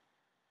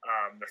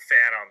the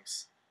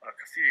Phantoms a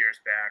few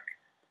years back.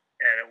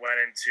 And it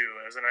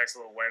was a nice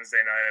little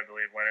Wednesday night, I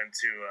believe, went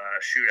into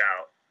a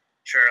shootout.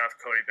 Sure enough,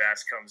 Cody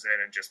Bass comes in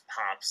and just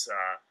pops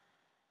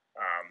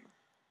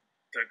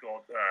the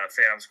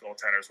Phantoms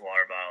goaltender's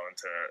water bottle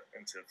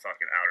into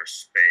fucking outer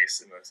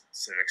space in the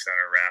Civic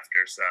Center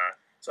rafters.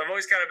 So I've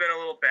always kind of been a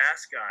little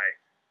Bass guy.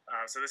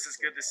 So this is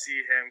good to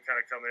see him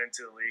kind of coming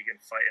into the league and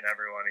fighting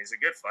everyone. He's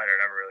a good fighter.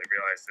 I never really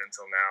realized it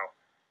until now.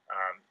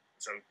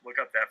 So look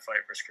up that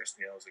fight versus Chris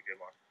Neal. Is a good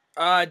one.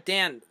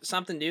 Dan,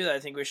 something new that I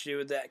think we should do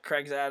with that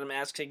Craig's Adam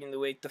ass kicking of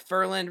the week. The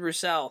Ferland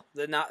Roussel,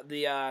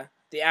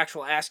 the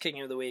actual ass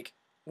kicking of the week.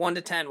 1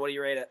 to 10, what do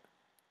you rate it?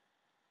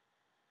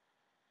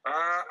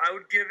 I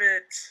would give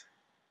it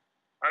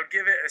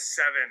a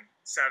 7,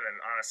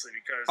 honestly,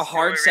 because a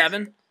hard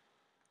 7.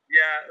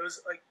 Yeah, it was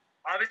like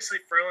obviously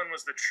Ferland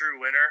was the true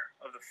winner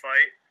of the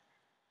fight.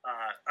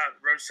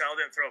 Roussel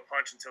didn't throw a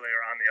punch until they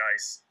were on the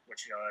ice,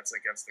 which that's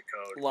against the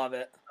code. Love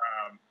it.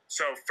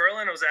 So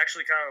Ferland was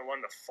actually kind of the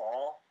one to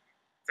fall.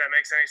 If that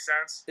makes any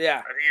sense. Yeah.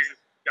 I think he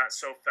just got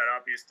so fed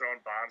up. He was throwing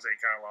bombs that he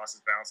kind of lost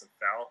his balance and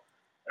fell.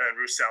 And then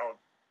Roussel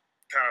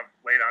kind of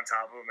laid on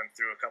top of him and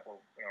threw a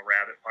couple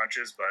rabbit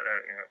punches, but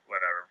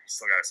whatever. He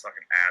still got his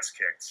fucking ass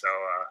kicked. So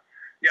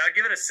yeah, I'd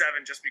give it a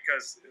 7 just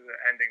because the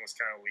ending was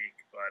kind of weak,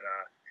 but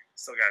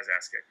still got his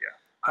ass kicked. Yeah.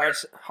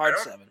 Hard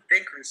 7. I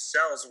think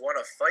Roussel's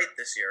won a fight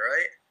this year,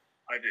 right?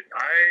 I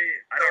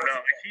don't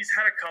know. He's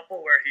had a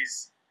couple where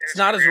he's. It's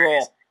not his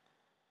role.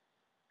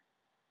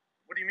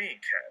 What do you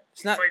mean, Ken?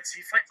 He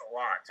fights a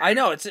lot.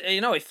 Dude. I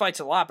know he fights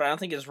a lot, but I don't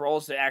think his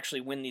role is to actually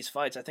win these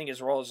fights. I think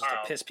his role is just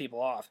to piss people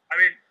off. I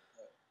mean,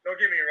 don't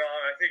get me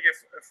wrong. I think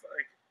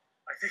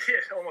I think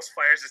it almost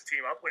fires his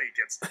team up when he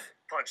gets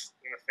punched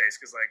in the face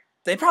because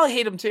they probably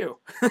hate him too.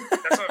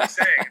 That's what I'm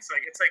saying. It's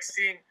like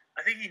seeing.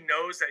 I think he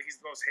knows that he's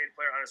the most hated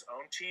player on his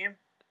own team.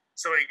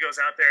 So when he goes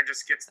out there and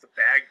just gets the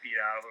bag beat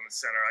out of him in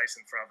center ice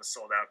in front of a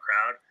sold-out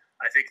crowd,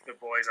 I think the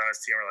boys on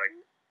his team are like,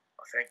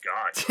 oh, thank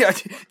God. Yeah.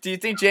 Do you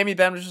think Jamie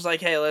Benn was just like,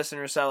 hey, listen,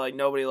 Roussel,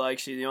 nobody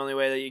likes you. The only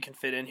way that you can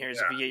fit in here is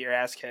if you get your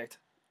ass kicked.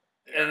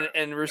 Yeah,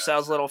 and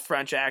Roussel's little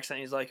French accent,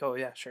 he's like, oh,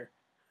 yeah, sure.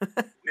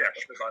 Yeah,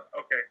 sure, bud.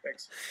 Okay,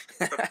 thanks.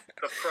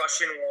 The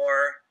Prussian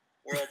War,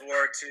 World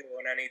War II,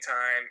 and any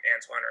time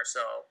Antoine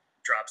Roussel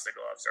drops the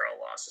gloves, they're all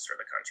losses for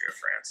the country of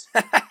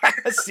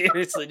France.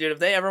 Seriously, dude, if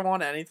they ever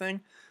won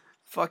anything,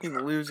 fucking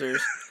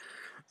losers.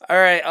 All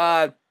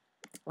right,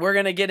 we're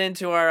going to get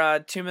into our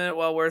 2-minute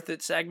well worth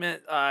it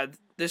segment.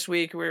 This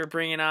week we're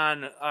bringing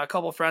on a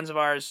couple friends of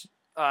ours,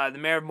 the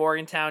Mayor of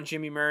Morgantown,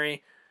 Jimmy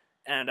Murray,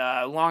 and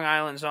Long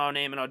Island's own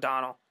Eamon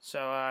O'Donnell.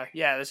 So,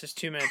 yeah, this is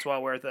 2 minutes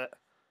well worth it.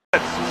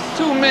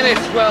 2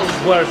 minutes well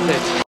worth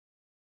it.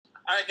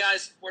 All right,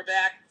 guys, we're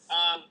back.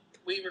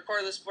 We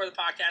recorded this before the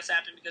podcast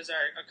happened because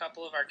a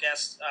couple of our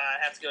guests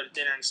have to go to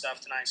dinner and stuff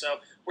tonight. So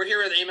we're here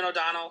with Eamon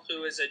O'Donnell,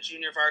 who is a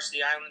junior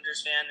varsity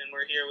Islanders fan, and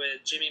we're here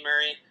with Jimmy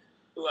Murray,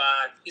 who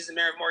he's the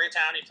mayor of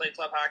Morgantown. He played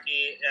club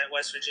hockey at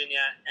West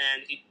Virginia,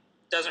 and he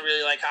doesn't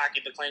really like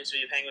hockey but claims to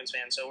be a Penguins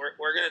fan. So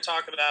we're going to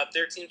talk about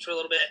their teams for a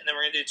little bit, and then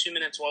we're going to do 2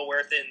 minutes well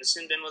worth it in the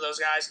sin bin with those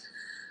guys.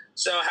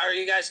 So how are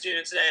you guys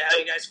doing today? How are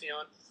you guys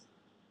feeling?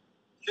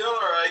 Feeling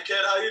all right,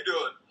 kid. How you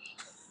doing?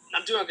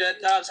 I'm doing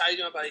good. Dobbs, how you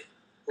doing, buddy?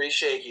 Pretty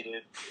shaky,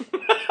 dude.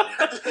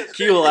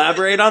 Can you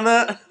elaborate on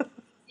that?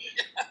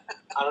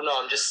 I don't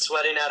know. I'm just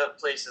sweating out of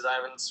places I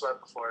haven't sweat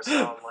before, so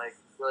I'm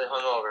really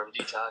hungover. I'm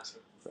detoxing.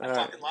 I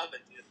fucking love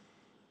it, dude.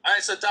 All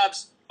right, so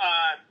Dobbs,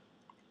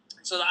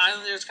 so the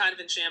Islanders kind of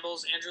in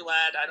shambles. Andrew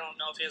Ladd, I don't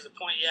know if he has a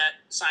point yet,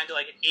 signed to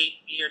an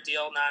 8-year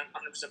deal, not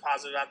 100%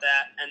 positive about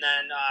that. And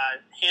then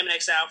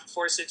Hamnick's out for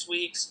 4 to 6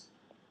 weeks.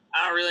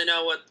 I don't really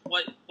know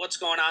what's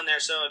going on there,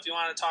 so if you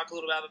want to talk a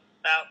little bit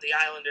about the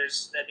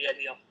Islanders, that'd be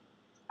ideal.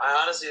 I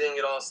honestly think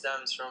it all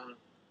stems from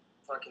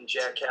fucking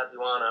Jack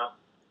Capuano.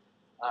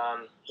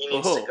 He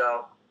needs to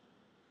go.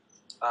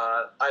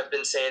 I've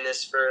been saying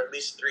this for at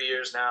least 3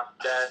 years now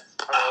that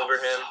I'm over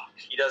him.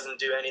 He doesn't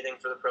do anything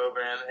for the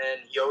program,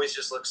 and he always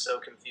just looks so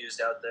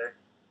confused out there.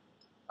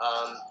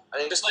 I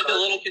think just like a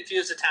little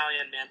confused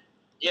Italian man.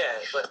 Yeah,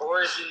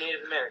 or is he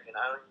Native American?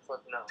 I don't even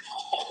fucking know.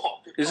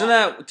 Isn't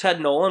that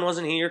Ted Nolan?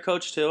 Wasn't he your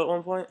coach too at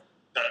one point?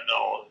 Ted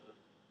Nolan.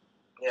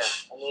 Yeah,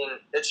 I mean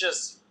it's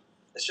just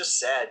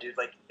sad, dude.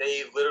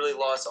 They literally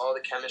lost all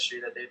the chemistry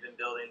that they've been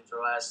building for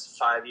the last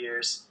 5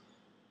 years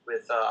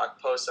with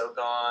Okposo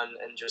gone,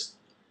 and just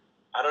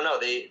I don't know.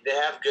 They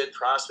have good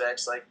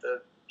prospects like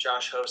the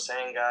Josh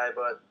Ho-Sang guy,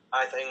 but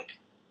I think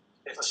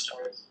it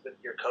starts with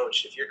your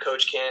coach. If your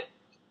coach can't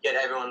get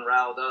everyone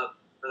riled up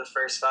for the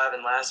first 5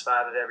 and last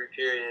 5 of every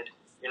period,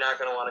 you're not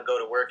going to want to go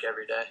to work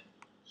every day.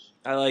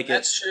 I like it.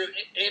 That's true.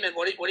 Eamon,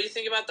 what do you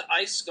think about the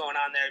ice going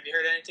on there? Have you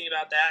heard anything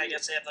about that? I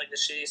guess they have like the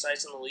shittiest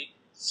ice in the league.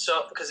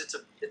 So, because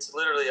it's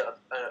literally an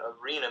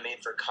arena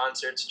made for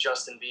concerts,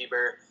 Justin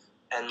Bieber,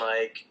 and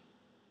like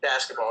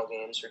basketball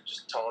games for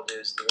just tall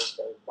dudes to just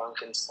like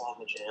bunk and slam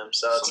the jam.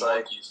 So it's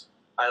like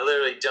I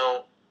literally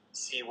don't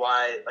see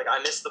why. Like I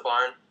miss the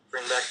barn.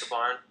 Bring back the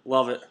barn.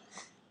 Love it.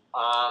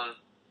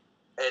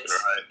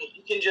 It's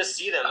you can just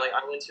see them. Like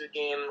I went to a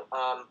game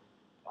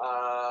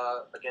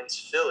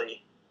against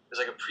Philly. It was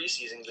like a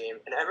preseason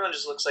game, and everyone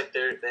just looks like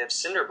they have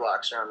cinder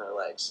blocks around their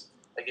legs.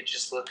 Like it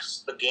just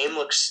looks. The game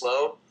looks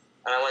slow.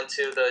 And I went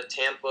to the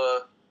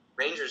Tampa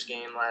Rangers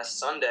game last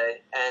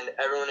Sunday, and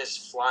everyone is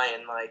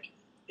flying. Like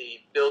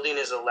the building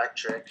is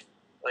electric.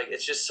 Like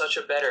it's just such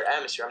a better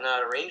atmosphere. I'm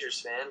not a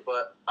Rangers fan,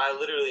 but I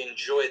literally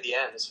enjoyed the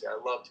atmosphere. I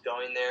loved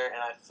going there,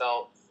 and I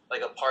felt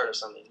like a part of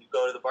something. You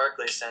go to the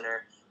Barclays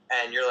Center,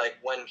 and you're like,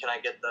 when can I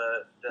get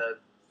the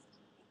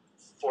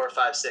 4,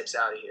 5, 6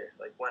 out of here?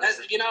 Like when?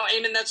 You know,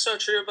 Eamon, that's so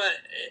true. But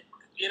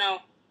you know,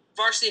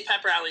 varsity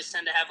pep rallies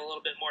tend to have a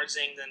little bit more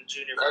zing than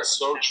junior. That's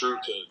so true,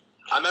 kid.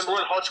 I remember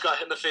when Hutch got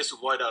hit in the face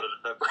with white out of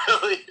the pep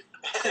rally.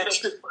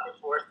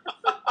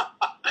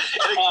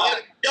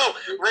 Yo,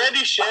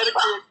 Randy Shattuck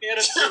threw a can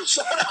of soup.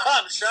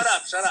 Shut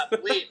up.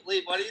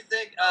 Lee, what do you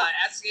think?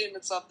 Ask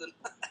Eamon something.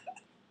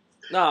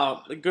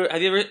 No,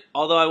 have you ever?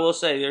 Although I will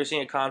say, have you ever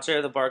seen a concert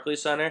at the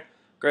Barclays Center?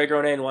 Greg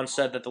Ronayne once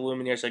said that the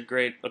Lumineers had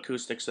great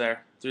acoustics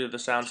there through the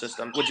sound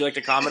system. Would you like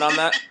to comment on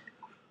that?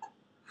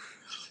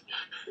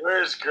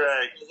 Where's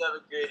Greg? He's have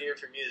a great ear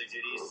for music,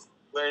 dude. He's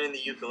learning the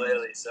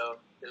ukulele, so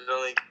there's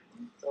only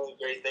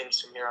great things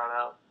from here on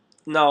out.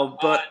 No,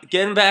 but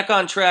getting back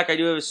on track, I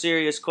do have a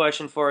serious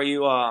question for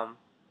you. So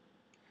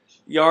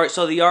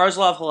the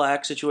Yaroslav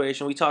Halak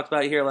situation, we talked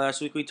about it here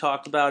last week. We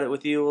talked about it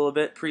with you a little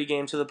bit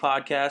pre-game to the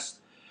podcast.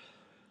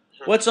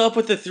 What's up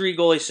with the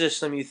 3-goalie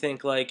system, you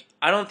think? Like,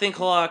 I don't think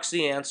Halak's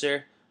the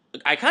answer.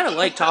 I kind of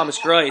like Thomas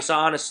Greiss,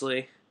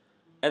 honestly.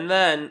 And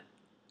then,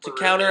 to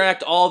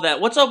counteract all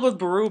that, what's up with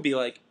Berube?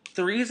 Like,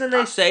 the reason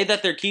they say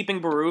that they're keeping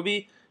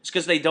Berube is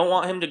because they don't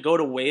want him to go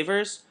to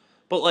waivers.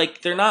 But,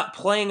 like, they're not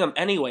playing him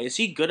anyway. Is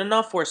he good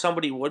enough where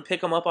somebody would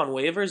pick him up on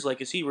waivers?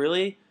 Like, is he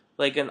really,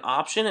 like, an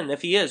option? And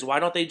if he is, why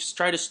don't they just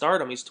try to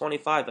start him? He's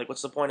 25. Like,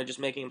 what's the point of just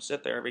making him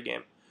sit there every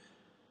game?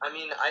 I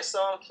mean, I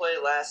saw him play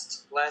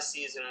last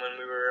season when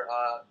we were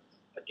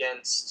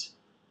against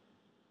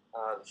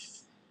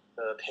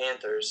the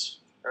Panthers.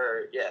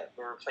 We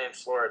were playing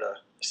Florida.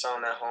 I saw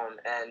him at home,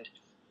 and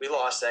we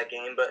lost that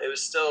game, but it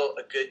was still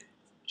a good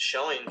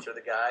showing for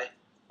the guy.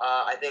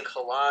 I think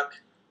Halak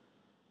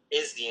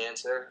is the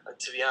answer.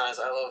 To be honest,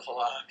 I love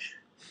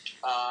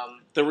Halak.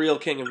 The real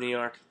king of New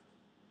York.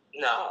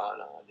 No,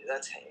 dude,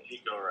 that's Hank.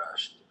 Nico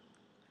Rash.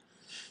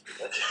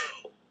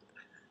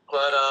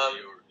 But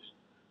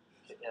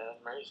yeah,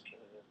 Murray's king.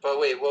 But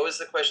wait, what was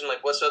the question?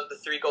 Like, what's up the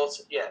 3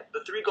 goals? Yeah,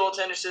 the 3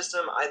 goaltender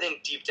system. I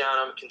think deep down,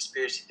 I'm a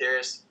conspiracy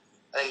theorist.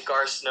 I think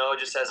Gar Snow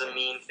just has a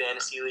mean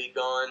fantasy league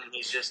going, and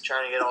he's just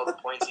trying to get all the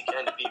points he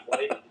can to beat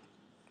White.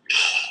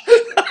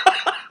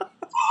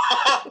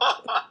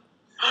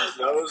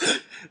 That was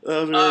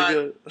really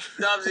good.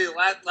 Dubsy,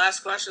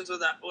 last questions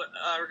with that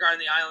regarding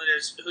the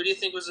Islanders. Who do you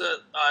think was a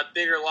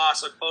bigger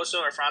loss, like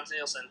Poso or Franz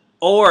Nielsen?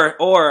 Or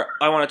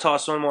I want to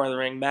toss one more in the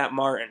ring, Matt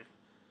Martin.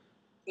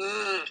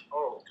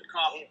 Oh, good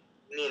call.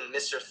 You mean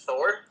Mr.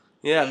 Thor?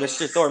 Yeah,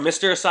 Mr. Thor,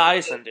 Mr.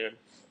 Esiason, dude.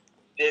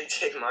 Big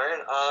Dick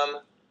Martin.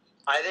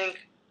 I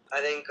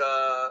think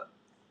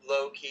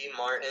low key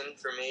Martin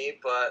for me,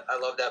 but I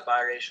love that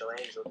biracial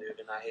angel, dude,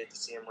 and I hate to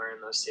see him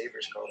wearing those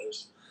Sabres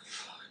colors.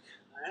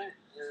 All right.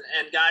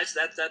 And guys,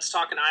 that's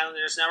talking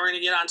Islanders. Now we're going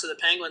to get on to the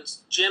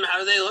Penguins. Jim, how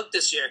do they look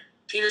this year?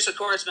 Peter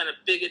Sikora has been a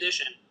big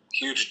addition.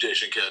 Huge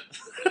addition, kid.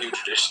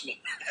 Huge addition.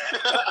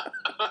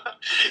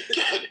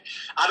 Kid,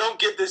 I don't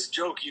get this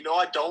joke. You know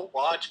I don't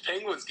watch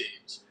Penguins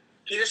games.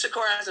 Peter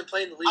Sikora hasn't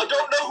played in the league. I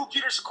don't know who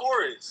Peter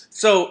Sikora is.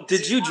 So,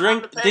 did you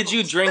drink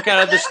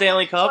out of the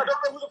Stanley Cup? I don't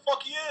know who the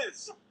fuck he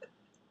is.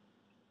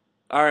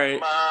 All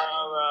right.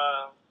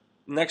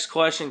 Next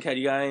question, Ken.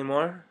 You got any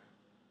more?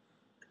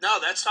 No,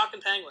 that's talking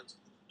Penguins.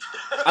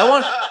 I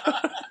want.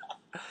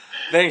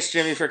 Thanks,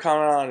 Jimmy, for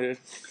coming on, dude.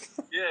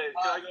 Yeah,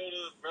 can I go to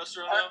the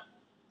restaurant now?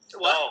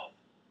 What? Oh,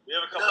 we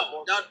have a couple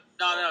more.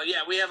 No.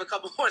 Yeah, we have a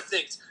couple more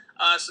things.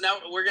 So now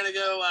we're going to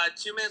go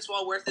 2 minutes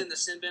while worth in the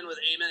sin bin with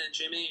Eamon and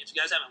Jimmy. If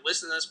you guys haven't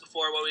listened to this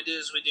before, what we do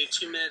is we do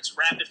 2 minutes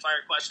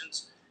rapid-fire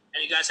questions,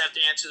 and you guys have to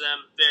answer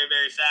them very,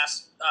 very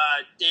fast.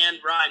 Dan,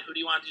 Ryan, who do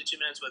you want to do 2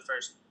 minutes with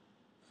first?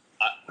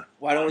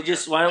 Why don't we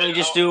just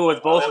do it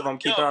with both of them,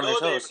 keep it on their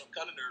toes? I'm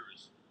kind of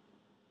nervous.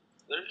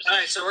 All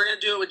right, so we're going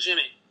to do it with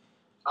Jimmy.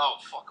 Oh,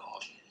 fuck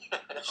off.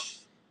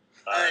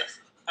 All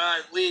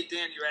right. Lee,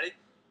 Dan, you ready?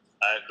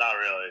 Not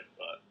really,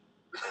 but...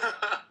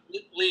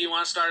 Lee, you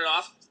want to start it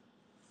off?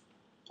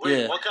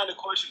 Wait, Yeah. what kind of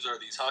questions are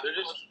these? They're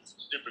just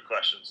stupid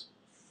questions.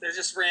 They're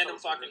just random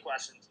fucking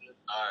questions. Dude.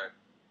 All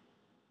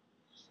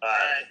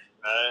right.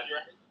 You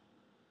ready?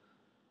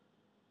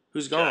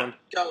 Who's going?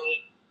 Go.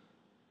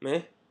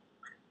 Me?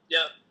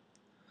 Yep.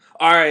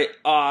 All right.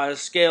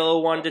 Scale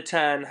of 1 to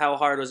 10. How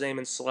hard was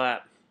Eamon's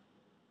slap?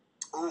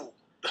 Ooh,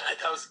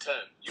 that was a 10.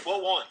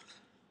 What one?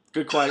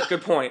 Good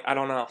point. I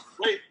don't know.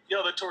 Wait,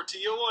 the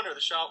tortilla one or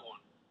the shot one?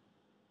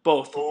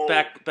 Both. Oh.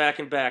 Back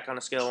and back on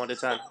a scale of 1 to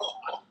 10.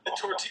 The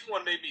tortilla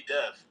one made me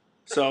deaf.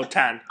 So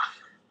 10.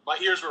 My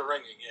ears were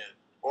ringing. Yeah.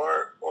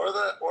 Or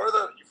the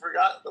you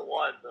forgot the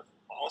one.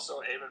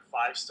 Also, Eamon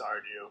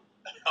 5-starred you.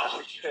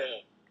 Oh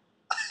yeah.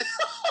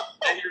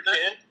 And your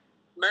kid?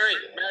 Murray,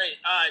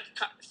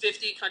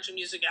 50 country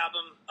music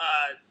album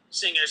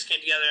singers came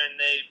together and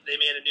they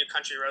made a new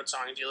country road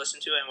song. Have you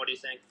listened to it, and what do you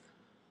think?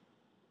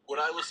 Would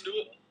I listen to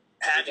it?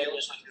 Have you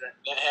listened to it?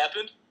 That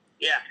happened?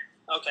 Yeah.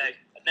 Okay.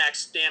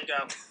 Next, Dan,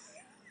 go.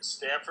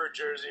 Stanford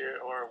jersey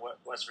or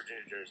West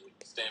Virginia jersey?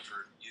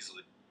 Stanford,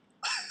 easily.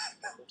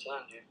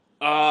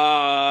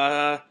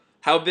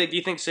 How big do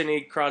you think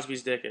Sidney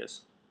Crosby's dick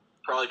is?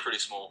 Probably pretty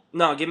small.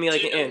 No, give me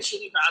like Do you an know who inch.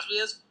 Sidney Crosby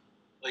is?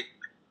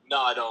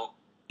 No, I don't.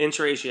 Inch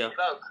ratio.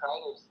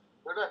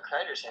 What about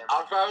Kreider's hammer?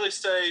 I'll probably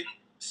say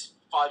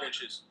 5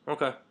 inches.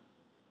 Okay.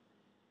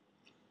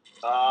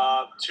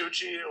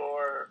 Tucci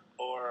or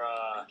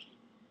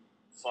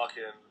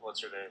fucking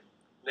what's her name?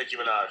 Nicki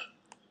Minaj.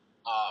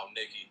 Oh,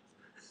 Nikki.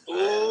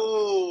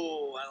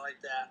 Ooh, I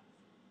like that.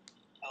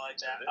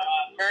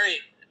 Murray,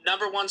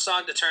 number 1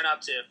 song to turn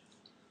up to.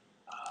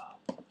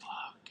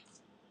 Fuck.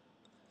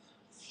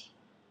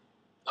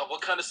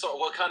 What kind of song?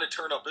 What kind of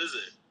turn up is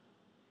it?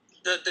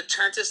 The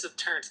turntest of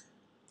turns.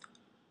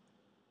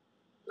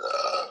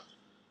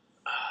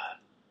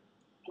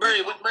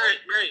 Murray,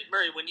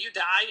 when you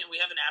die and we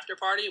have an after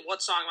party,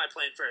 what song am I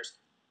playing first?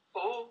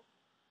 Ooh.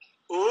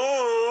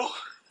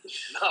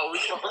 No, we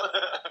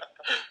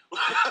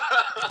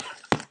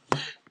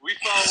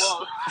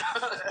follow up.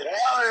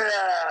 Hell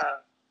yeah!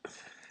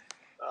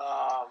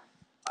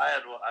 I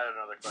had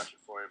another question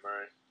for you,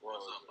 Murray.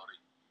 What's up, buddy?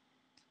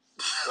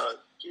 So,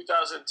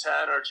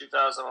 2010 or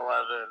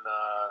 2011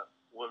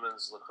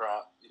 women's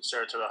lacrosse,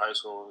 Saratoga High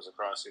School women's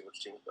lacrosse team,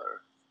 which team is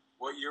better?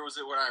 What year was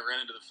it when I ran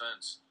into the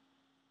fence?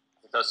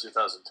 I think that's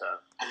 2010.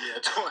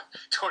 Yeah,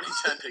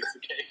 2010 takes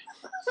the cake.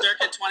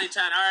 Circa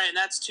 2010. All right, and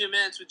that's 2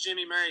 minutes with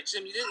Jimmy Murray.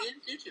 Jim, you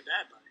didn't do too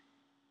bad, buddy.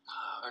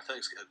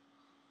 Thanks, good.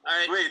 All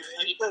right. Wait,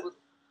 I know.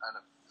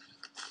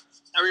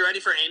 Are we ready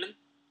for Eamon?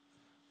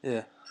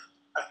 Yeah.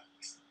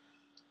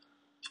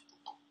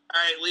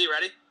 All right, Lee,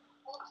 ready?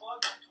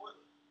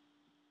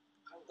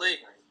 Lee.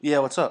 Yeah,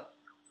 what's up?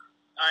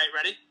 All right,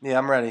 ready? Yeah,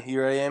 I'm ready.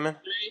 You ready, Eamon?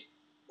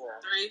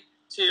 3,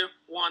 2,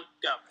 1,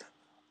 go.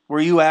 Were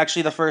you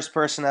actually the first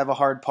person to have a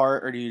hard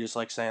part, or do you just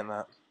like saying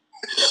that?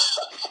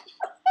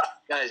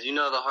 Guys, the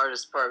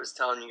hardest part was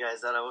telling you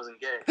guys that I wasn't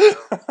gay. So.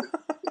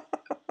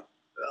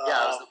 Yeah,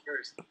 I was the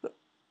first.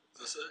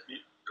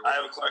 I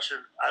have a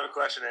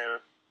question, Eamon.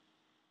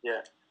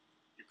 Yeah.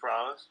 You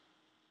promise?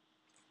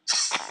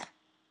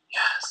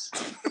 Yes.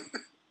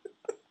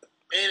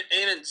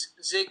 Eamon,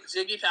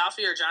 Ziggy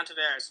Palfy or John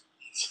Tavares?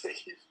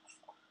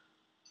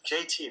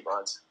 JT,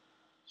 buds.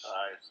 All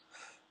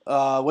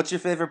right. What's your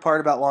favorite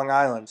part about Long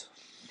Island?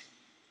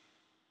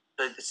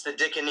 It's the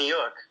dick in New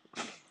York.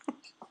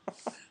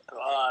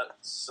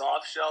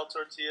 Soft shell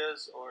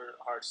tortillas or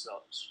hard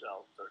shell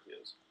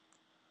tortillas?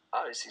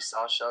 Obviously,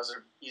 soft shells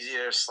are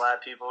easier to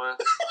slap people with,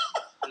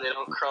 and they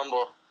don't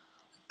crumble.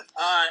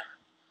 How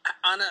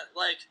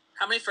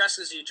many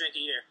frescas do you drink a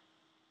year?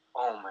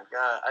 Oh my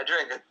god, I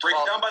drink a 12, Break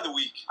it down by the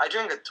week. I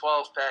drink a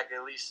 12-pack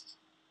at least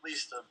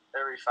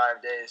every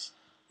 5 days.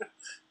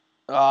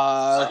 So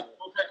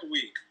 12-pack a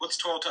week. What's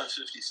 12 times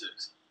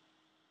 56?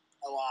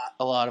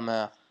 A lot of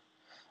math.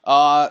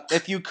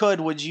 If you could,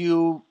 would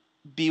you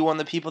be one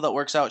of the people that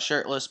works out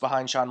shirtless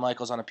behind Shawn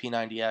Michaels on a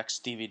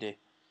P90X DVD?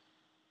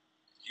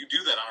 You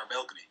do that on our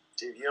balcony.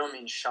 Dude, you don't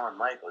mean Shawn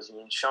Michaels, you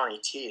mean Shawnee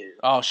T. Dude.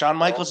 Oh, Shawn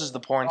Michaels is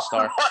the porn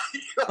star.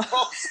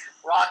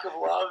 Rock of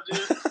Love,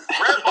 dude.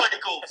 Brett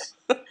Michaels.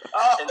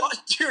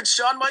 Dude,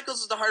 Shawn Michaels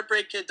is the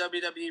Heartbreak Kid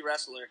WWE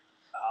wrestler.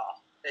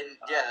 And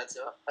yeah,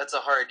 that's a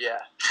hard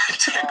yeah.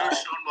 Tango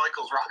Shawn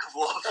Michaels, Rock of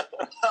Love.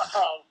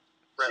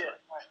 Shit.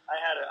 I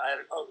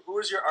had who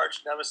was your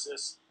arch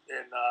nemesis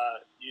in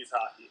youth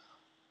hockey?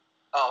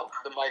 Oh,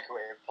 the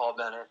microwave, Paul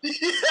Bennett.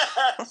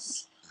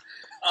 Yes.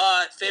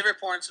 Favorite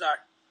porn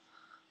star?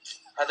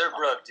 Heather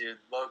Brooke, dude,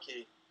 low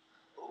key.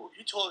 Ooh,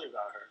 you told me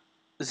about her.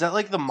 Is that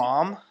like the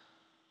mom?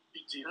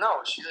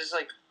 No, she's just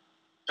like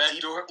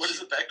backdoor. What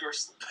is it? Backdoor.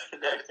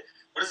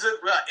 What is it?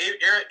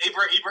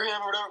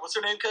 Abraham or whatever. What's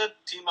her name, kid?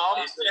 Team Mom.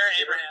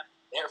 Farrah Abraham.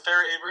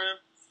 Farrah Abraham.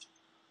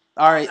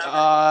 All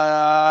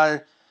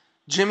right.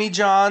 Jimmy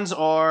John's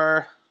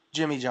or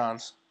Jimmy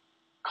John's?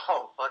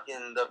 Oh,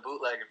 fucking the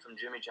bootlegger from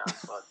Jimmy John's.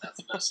 Fuck, that's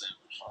the best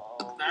sandwich.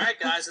 All right,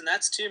 guys, and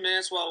that's 2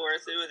 minutes. Well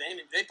worth it with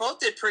Amy. They both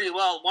did pretty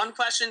well. One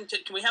question.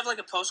 Can we have like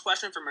a post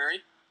question for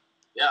Murray?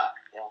 Yeah.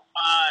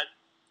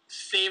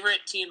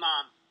 Favorite teen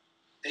mom?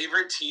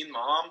 Favorite teen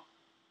mom?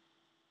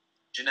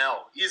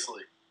 Janelle,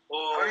 easily.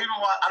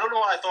 I don't know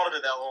why I thought of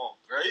it that long,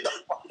 right? You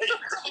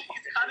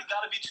kind of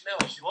got to be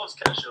Janelle. She loves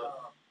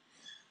ketchup.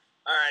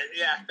 All right,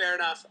 yeah, fair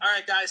enough. All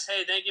right, guys,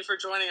 hey, thank you for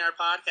joining our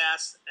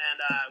podcast,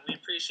 and we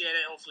appreciate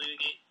it. Hopefully we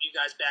get you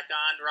guys back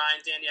on.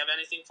 Ryan, Dan, you have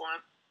anything for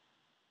him?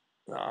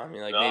 No, I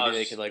mean, like, maybe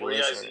they could, like, where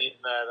listen.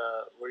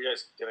 Where are you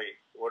guys going to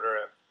order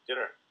at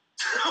dinner?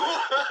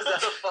 Is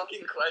that a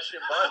fucking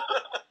question, bud?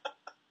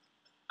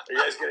 Are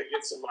you guys going to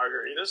get some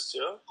margaritas,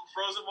 too?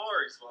 Frozen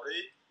margs,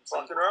 buddy.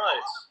 Fucking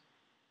right.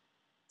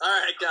 All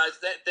right,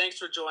 guys, thanks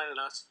for joining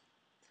us.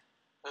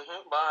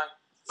 Bye.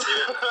 See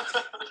you.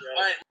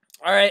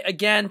 All right,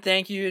 again,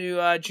 thank you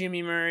to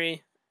Jimmy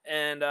Murray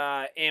and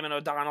Eamon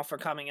O'Donnell for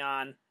coming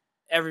on.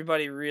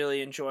 Everybody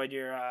really enjoyed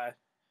your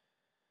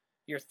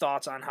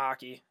thoughts on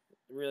hockey.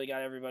 Really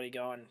got everybody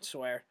going, I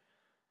swear.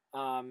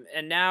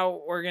 And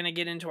now we're going to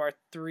get into our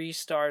 3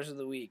 stars of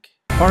the week.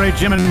 All right,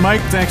 Jim and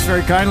Mike, thanks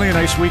very kindly. A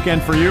nice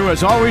weekend for you.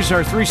 As always,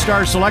 our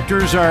 3-star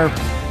selectors are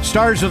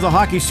stars of the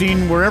hockey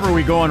scene wherever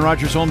we go in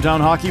Rogers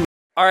Hometown Hockey.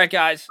 All right,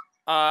 guys.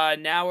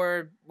 Now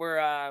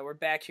we're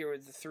back here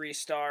with the 3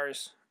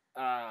 stars.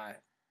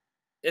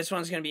 This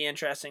one's going to be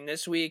interesting.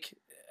 This week,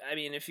 I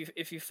mean,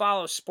 if you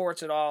follow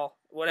sports at all,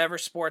 whatever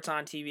sport's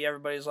on TV,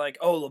 everybody's like,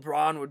 oh,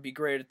 LeBron would be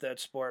great at that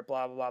sport,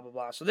 blah, blah, blah, blah,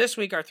 blah. So this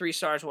week, our 3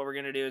 stars, what we're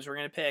going to do is we're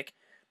going to pick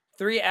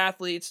 3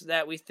 athletes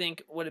that we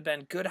think would have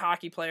been good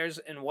hockey players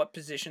and what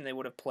position they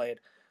would have played.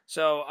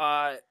 So,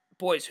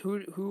 boys,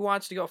 who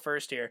wants to go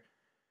first here?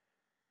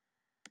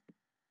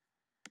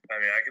 I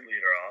mean, I can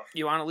lead her off.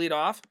 You want to lead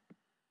off?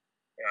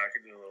 Yeah, I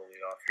can do a little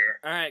lead off here.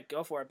 All right,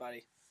 go for it,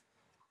 buddy.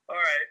 All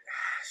right.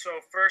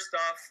 So first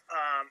off,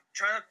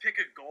 trying to pick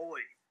a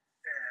goalie,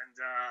 and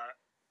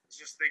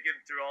just thinking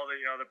through all the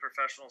the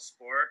professional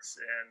sports,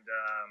 and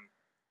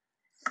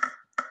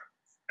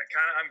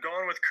I'm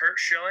going with Kurt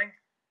Schilling.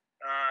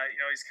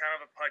 He's kind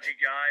of a pudgy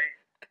guy.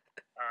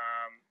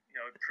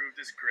 Proved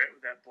his grit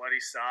with that bloody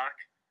sock,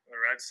 the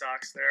Red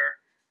Sox there.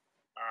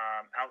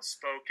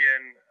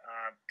 Outspoken,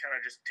 kind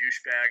of just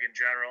douchebag in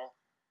general.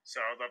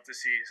 So I'd love to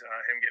see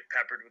him get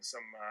peppered with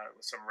some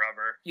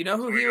rubber. You know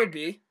who he would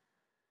be?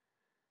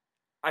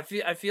 I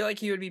feel like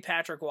he would be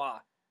Patrick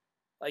Waugh.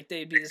 Like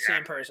they'd be the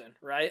same person,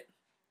 right?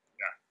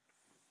 Yeah.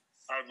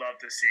 I would love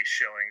to see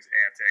Schilling's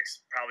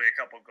antics. Probably a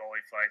couple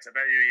goalie fights. I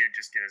bet you he'd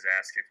just get his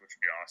ass kicked, which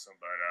would be awesome.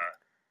 But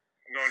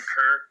I'm going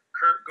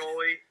Kurt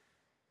goalie.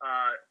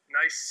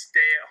 Nice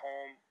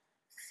stay-at-home,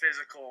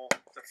 physical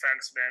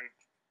defenseman.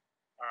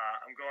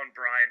 I'm going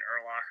Brian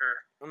Urlacher.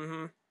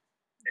 Mm-hmm.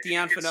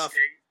 Dion Phaneuf.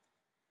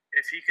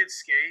 If he could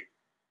skate,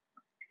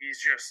 he's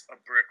just a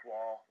brick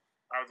wall.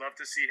 I would love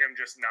to see him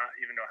just not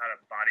even know how to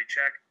body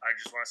check. I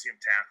just want to see him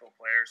tackle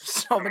players.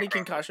 So many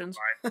concussions.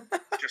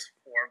 Just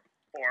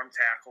form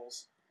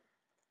tackles.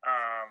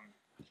 And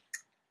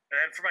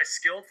then for my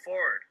skilled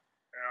forward,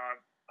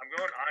 I'm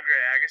going Andre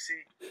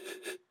Agassi.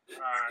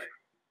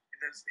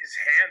 His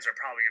hands are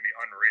probably going to be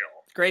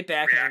unreal. Great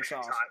backhand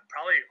sauce.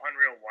 Probably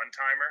unreal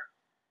one-timer.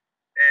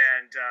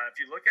 And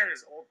if you look at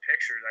his old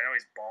pictures, I know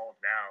he's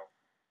bald now,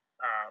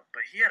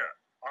 but he had an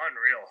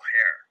unreal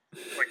hair,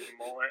 like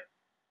mullet.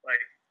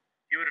 Like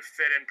he would have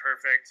fit in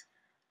perfect.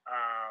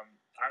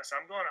 So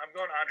I'm going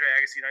Andre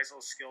Agassi, nice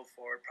little skilled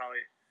forward,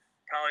 probably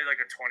like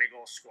a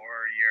 20-goal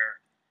scorer a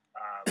year.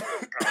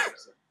 Probably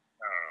just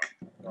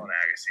going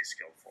Agassi,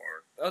 skilled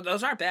forward. Oh,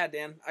 those aren't bad,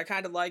 Dan. I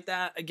kind of like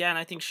that. Again,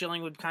 I think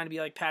Schilling would kind of be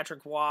like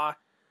Patrick Waugh.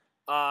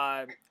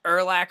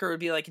 Urlacher would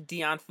be like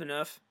Dion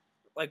Phaneuf,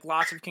 like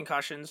lots of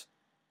concussions.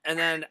 And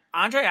then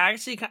Andre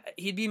Agassi,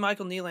 he'd be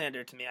Michael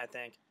Nylander to me, I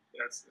think.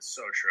 That's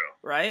so true.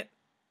 Right?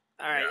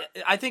 All right.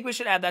 Yeah. I think we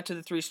should add that to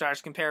the 3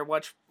 stars, compare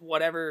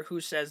whatever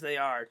who says they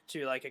are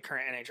to like a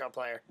current NHL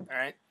player. All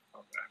right?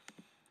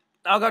 Okay.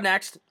 I'll go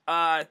next.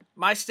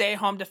 My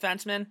stay-home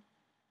defenseman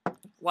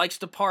likes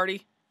to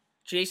party.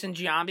 Jason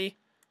Giambi.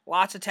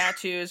 Lots of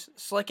tattoos.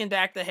 Slicking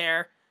back the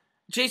hair.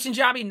 Jason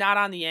Giambi not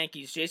on the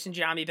Yankees. Jason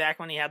Giambi back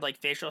when he had like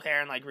facial hair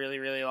and like really,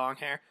 really long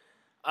hair.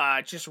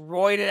 Just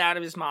roided out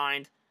of his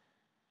mind.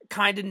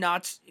 Kind of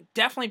nuts.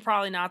 Definitely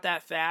probably not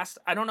that fast.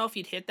 I don't know if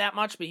he'd hit that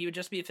much, but he would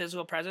just be a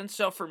physical presence.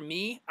 So for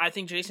me, I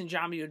think Jason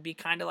Giambi would be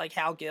kind of like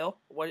Hal Gill.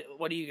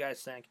 What do you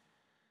guys think?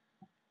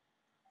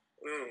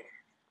 Ooh,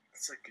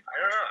 that's a good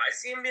I don't know. I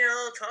see him being a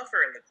little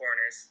tougher in the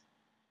corners.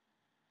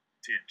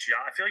 Dude,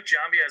 I feel like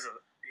Giambi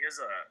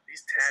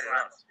he's tatted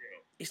up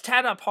too. He's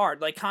tatted up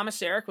hard, like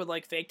Commissaric with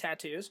like fake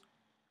tattoos.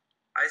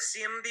 I see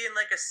him being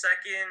like a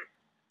second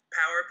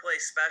power play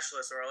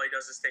specialist, where all he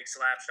does is take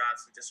slap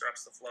shots and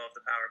disrupts the flow of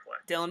the power play.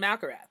 Dylan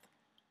McIlrath.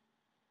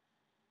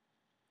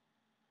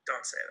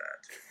 Don't say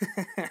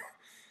that.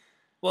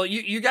 Well,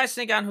 you guys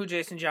think on who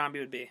Jason Giambi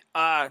would be.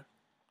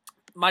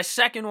 My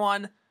second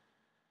one,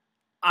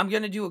 I'm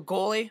going to do a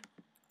goalie.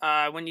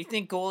 When you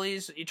think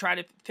goalies, you try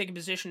to pick a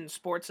position in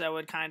sports that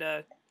would kind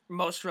of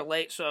most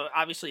relate. So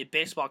obviously a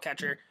baseball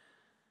catcher.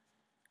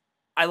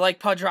 I like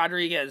Pudge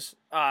Rodriguez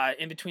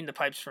in between the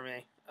pipes for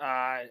me.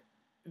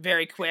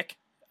 Very quick.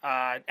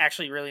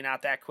 Actually really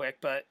not that quick,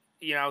 but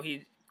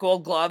he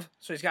Gold Glove,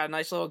 so he's got a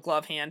nice little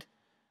glove hand.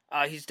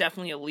 He's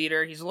definitely a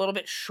leader. He's a little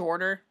bit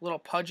shorter, a little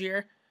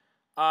pudgier.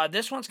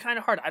 This one's kind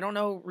of hard. I don't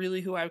know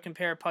really who I would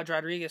compare Pudge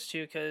Rodriguez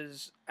to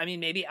because, I mean,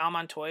 maybe Al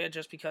Montoya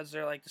just because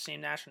they're like the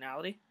same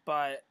nationality,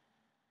 but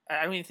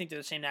I don't even think they're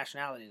the same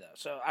nationality though.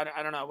 So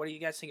I don't know. What do you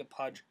guys think of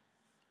Pudge?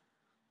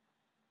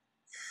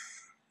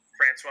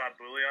 Francois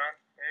Bouillon,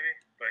 maybe,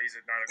 but he's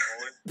not a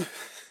goalie.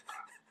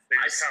 They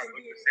just kind of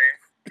look the same.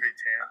 Pretty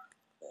tan.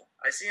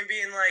 I see him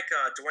being like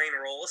Dwayne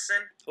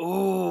Rollison.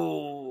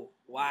 Ooh,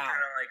 wow.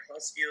 Kind of like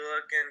husky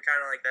looking,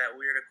 kind of like that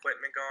weird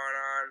equipment going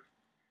on.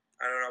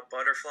 I don't know,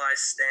 butterfly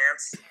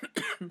stance.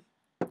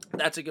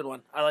 That's a good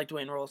one. I like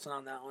Dwayne Rollison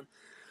on that one.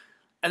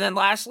 And then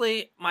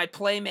lastly, my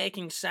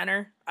playmaking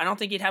center. I don't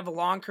think he'd have a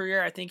long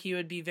career. I think he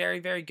would be very,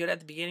 very good at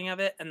the beginning of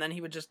it, and then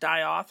he would just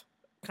die off.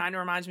 Kind of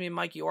reminds me of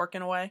Mike York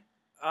in a way.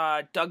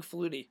 Doug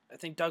Flutie. I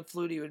think Doug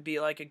Flutie would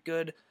be like a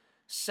good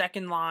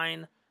second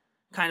line,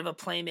 kind of a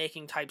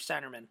playmaking type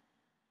centerman.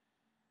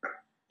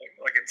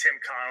 Like a Tim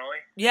Connolly?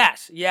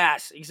 Yes,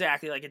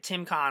 exactly. Like a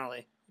Tim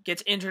Connolly.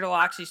 Gets injured a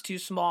lot 'cause he's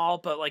too small,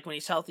 but like when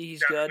he's healthy,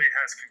 he's Definitely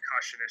good. has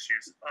concussion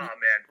issues. Oh,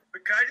 man.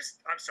 But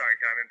I'm sorry,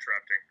 I'm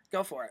interrupting.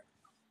 Go for it.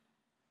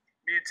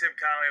 Me and Tim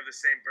Connolly have the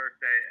same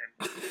birthday, and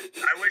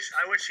I wish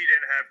he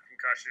didn't have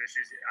concussion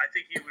issues. I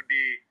think he would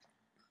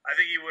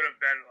have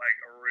been like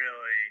a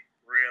really,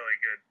 really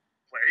good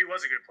player. He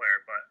was a good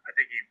player, but I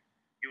think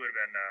he would have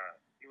had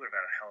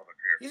a hell of a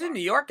career. He's a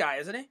New York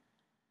guy, isn't he?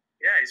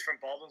 Yeah, he's from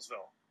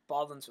Baldwinsville,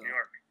 New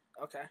York.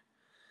 Okay.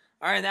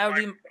 All right, that would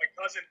be my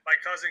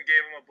cousin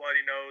gave him a bloody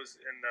nose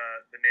in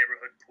the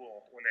neighborhood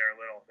pool when they were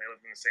little. They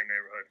lived in the same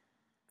neighborhood.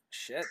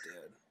 shit,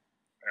 dude.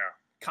 Yeah.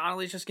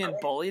 Connolly's just getting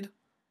bullied.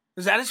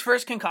 Was that his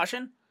first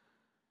concussion?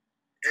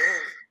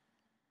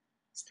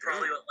 It's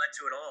probably what led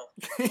to it all.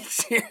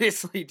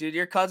 Seriously, dude,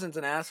 your cousin's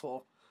an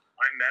asshole.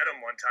 I met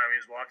him one time. He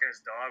was walking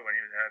his dog when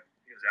he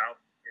was out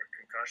for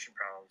concussion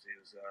problems. He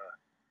was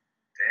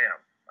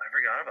damn. I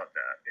forgot about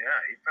that. Yeah,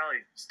 he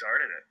probably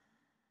started it.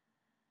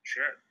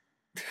 Shit.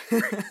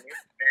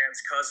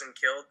 Man's cousin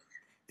killed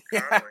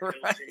Connolly.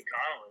 Yeah, right. Tim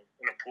Connolly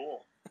in a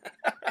pool.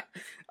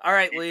 All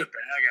right, Keep Lee. the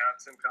bag out,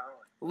 Tim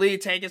Connolly.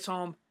 Lee, take us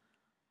home.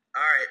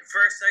 All right,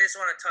 first I just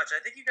want to touch.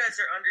 I think you guys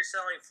are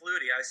underselling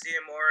Flutie. I see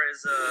him more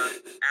as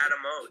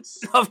Adam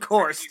Oates. Of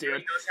course, He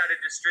dude. really knows how to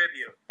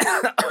distribute.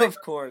 Of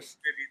course.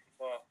 Distribute the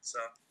ball. So,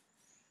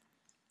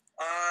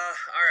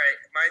 all right,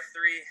 my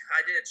three.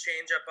 I did a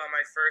change up on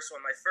my first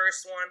one. My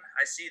first one,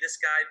 I see this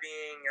guy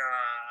being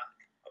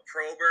a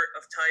Probert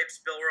of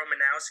types, Bill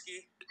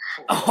Romanowski.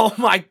 Oh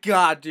my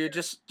god, dude!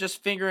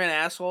 Just fingering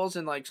assholes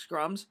and like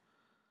scrums.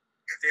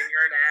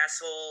 Fingering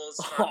assholes.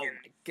 Oh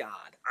my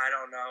god. I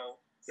don't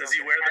know. Does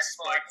he wear the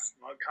spiked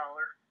slug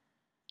collar?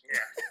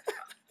 Yeah.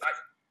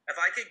 If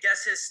I could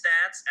guess his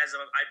stats, I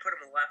put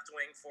him left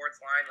wing, fourth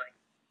line, like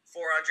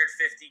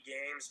 450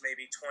 games,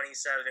 maybe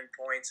 27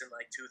 points in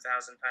like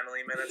 2,000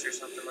 penalty minutes or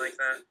something like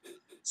that.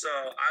 So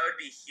I would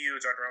be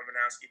huge on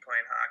Romanowski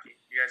playing hockey.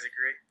 You guys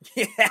agree?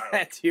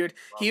 Yeah, dude.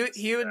 He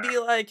would be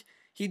like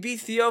he'd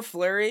be Theo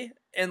Fleury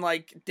and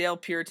like Dale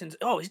Puritan's.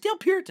 Oh, he's Dale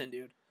Puritan,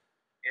 dude.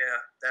 Yeah,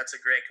 that's a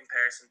great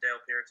comparison,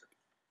 Dale Puritan.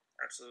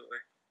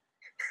 Absolutely.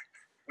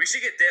 We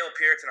should get Dale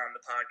Puritan on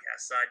the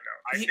podcast. Side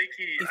note, I think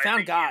he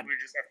found God. We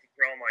just have to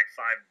throw him like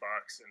 $5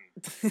 and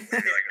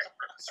maybe like a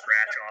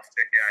scratch off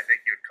ticket. I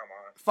think he would come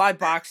on.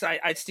 $5.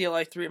 I'd steal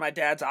like 3 of my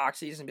dad's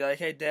oxys and be like,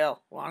 "Hey,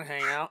 Dale, want to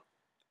hang out?"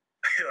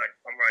 Like,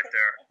 I'm right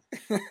there.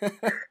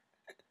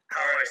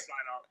 How do I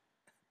sign up?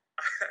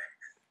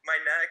 My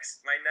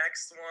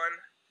next one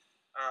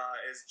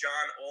is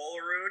John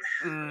Olerud,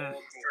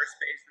 old first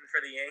baseman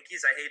for the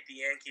Yankees. I hate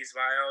the Yankees,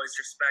 but I always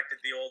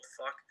respected the old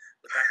fuck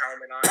with the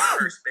helmet on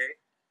first base.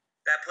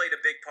 That played a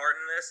big part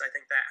in this. I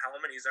think that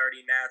helmet, he's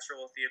already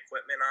natural with the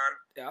equipment on.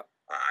 Yep.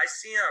 I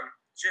see him,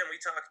 Jim,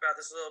 we talked about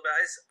this a little bit.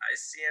 I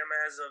see him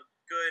as a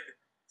good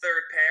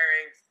third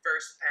pairing,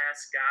 first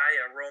pass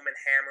guy, a Roman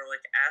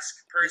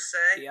Hamrlik-esque per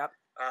se. Yep.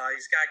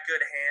 He's got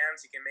good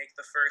hands. He can make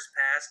the first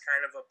pass,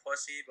 kind of a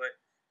pussy, but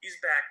he's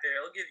back there.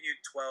 He'll give you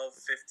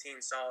 12, 15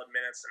 solid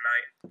minutes a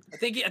night.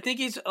 I think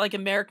he's like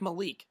a Merrick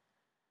Malik.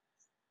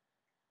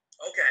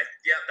 Okay,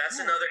 yeah, that's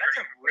a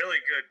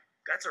really good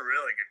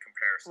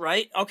comparison.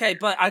 Right? Okay,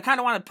 but I kind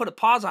of want to put a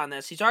pause on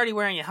this. He's already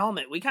wearing a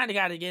helmet. We kind of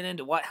got to get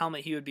into what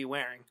helmet he would be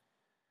wearing.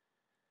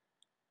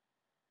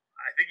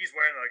 I think he's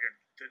wearing like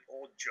an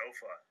old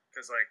Jofa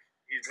because like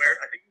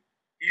I think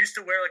he used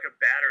to wear like a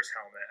batter's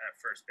helmet at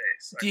first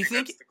base. Do you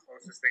think that's the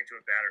closest thing to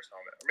a batter's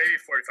helmet, or maybe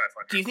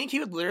 4,500? Do you think he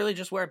would literally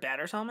just wear a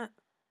batter's helmet?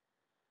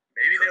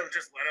 Maybe they'll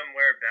just let him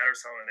wear a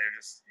batter's helmet and they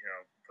just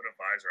put a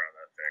visor on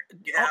that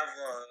thing. You'd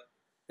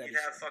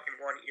have fucking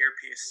one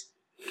earpiece.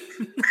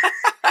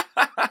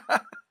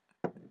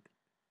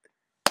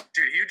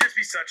 Dude, he would just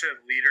be such a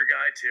leader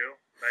guy too.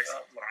 Nice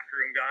locker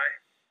room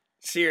guy.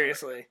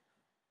 Seriously.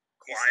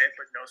 Quiet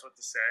but knows what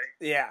to say.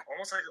 Yeah.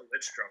 Almost like a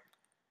Lidstrom.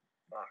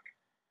 Fuck.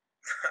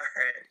 All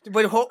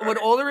right. Would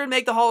Olerud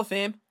make the Hall of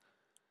Fame?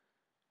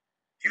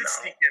 He would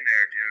sneak in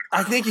there, dude.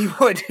 I think he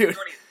would, dude.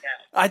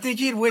 I think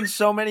he'd win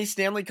so many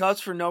Stanley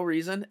Cups for no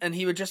reason, and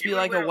he would just be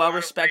like a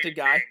well-respected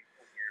guy.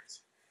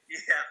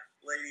 Yeah,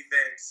 Lady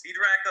Banks. He'd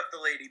rack up the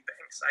Lady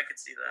Banks. I could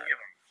see that.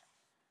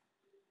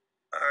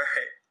 All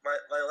right,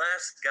 my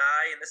last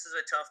guy, and this is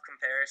a tough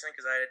comparison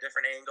because I had a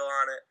different angle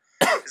on it,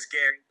 is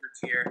Gary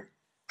Bertier.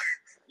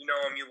 You know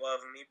him, you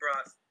love him. He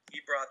brought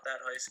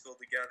that high school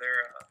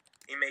together.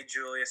 He made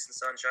Julius and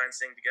Sunshine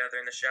sing together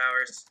in the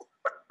showers.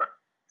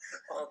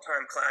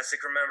 All-time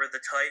classic. Remember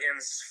the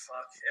Titans?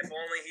 Fuck. If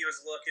only he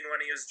was looking when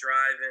he was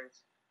driving.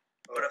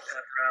 What a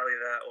pep rally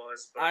that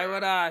was. But,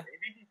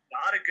 maybe he's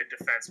not a good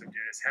defenseman,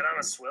 dude. His head on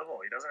a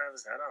swivel. He doesn't have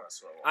his head on a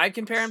swivel. I'd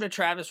compare him to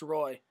Travis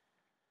Roy.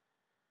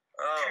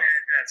 Oh,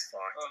 that's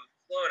fucked.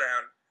 Slow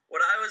down. What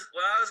I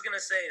was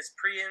gonna say is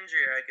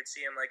pre-injury, I could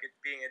see him like it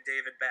being a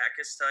David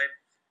Backus type,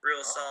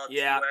 real solid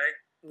two-way.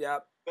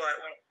 Yep.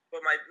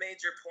 But my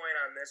major point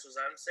on this was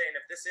I'm saying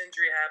if this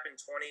injury happened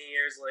 20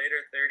 years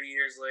later, 30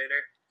 years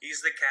later,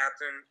 he's the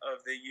captain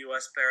of the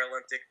U.S.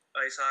 Paralympic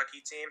ice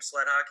hockey team,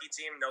 sled hockey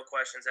team, no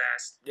questions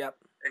asked. Yep.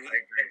 And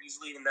he's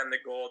leading them to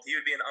gold. He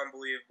would be an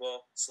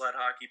unbelievable sled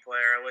hockey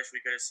player. I wish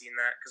we could have seen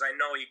that because I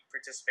know he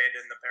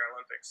participated in the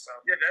Paralympics. So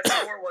yeah, that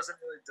sport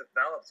wasn't really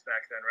developed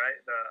back then, right?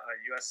 The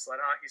U.S. sled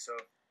hockey. So,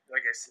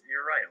 like I said,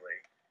 you're right,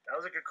 Lee. That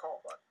was a good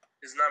call, bud.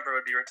 His number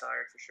would be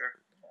retired for sure.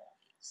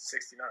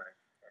 69.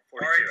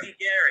 R.I.P.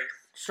 Gary.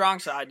 Strong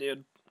side,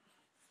 dude.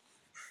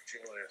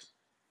 Julius.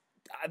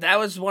 That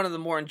was one of the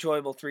more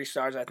enjoyable 3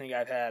 stars I think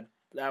I've had.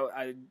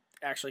 I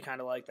actually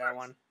kind of like that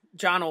one.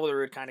 John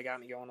Olerud kind of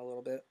got me going a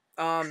little bit.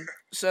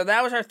 So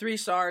that was our 3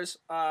 stars.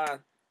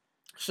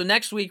 So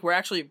next week we're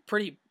actually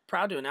pretty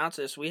proud to announce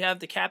this. We have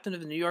the captain of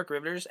the New York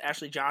Riveters,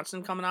 Ashley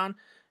Johnson, coming on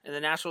in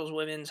the Nationals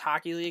Women's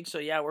Hockey League. So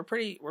yeah, we're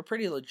pretty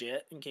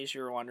legit. In case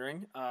you were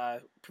wondering,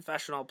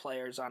 professional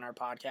players on our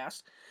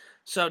podcast.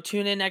 So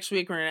tune in next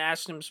week. We're going to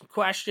ask them some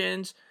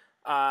questions,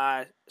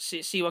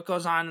 see what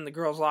goes on in the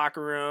girls'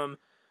 locker room,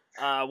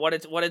 what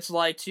it's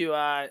like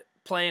to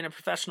play in a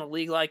professional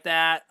league like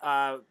that,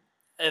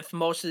 if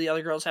most of the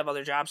other girls have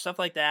other jobs, stuff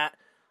like that.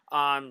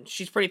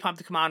 She's pretty pumped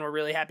to come on. We're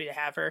really happy to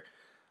have her.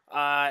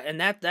 And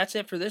that's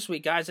it for this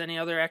week, guys. Any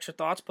other extra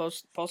thoughts,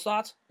 post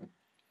thoughts? No,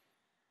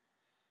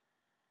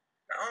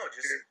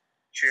 just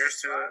cheers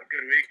to a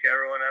good week.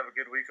 Everyone have a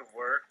good week of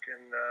work,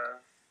 and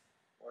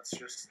let's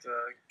just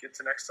get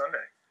to next Sunday.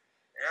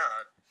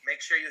 Yeah,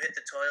 make sure you hit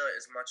the toilet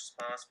as much as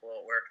possible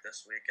at work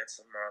this week. Get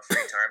some free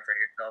time for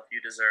yourself. You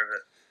deserve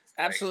it.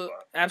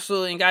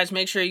 Absolutely. And guys,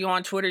 make sure you go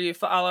on Twitter. You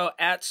follow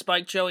at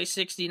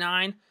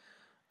SpikeJoey69.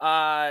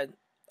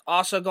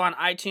 Also go on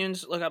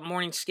iTunes. Look up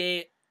Morning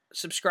Skate.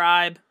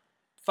 Subscribe.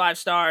 5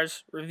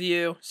 stars.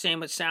 Review. Same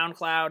with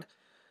SoundCloud.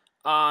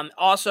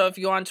 Also, if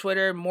you go on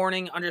Twitter,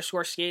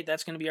 morning_skate.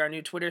 That's going to be our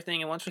new Twitter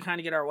thing. And once we kind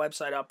of get our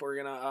website up, we're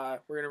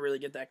gonna really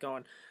get that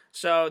going.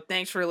 So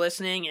thanks for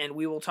listening, and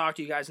we will talk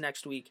to you guys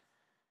next week.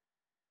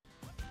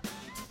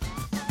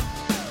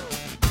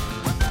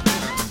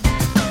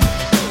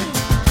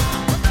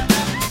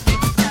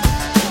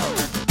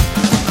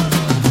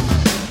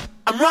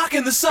 I'm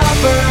rocking the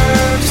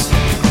suburbs,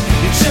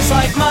 just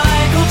like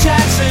Michael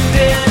Jackson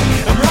did.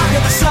 I'm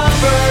rocking the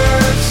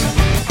suburbs,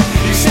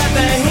 except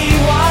that he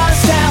was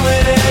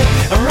talented.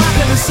 I'm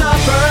rocking the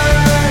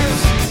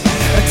suburbs,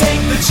 take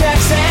the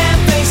checks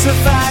and face the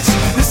facts.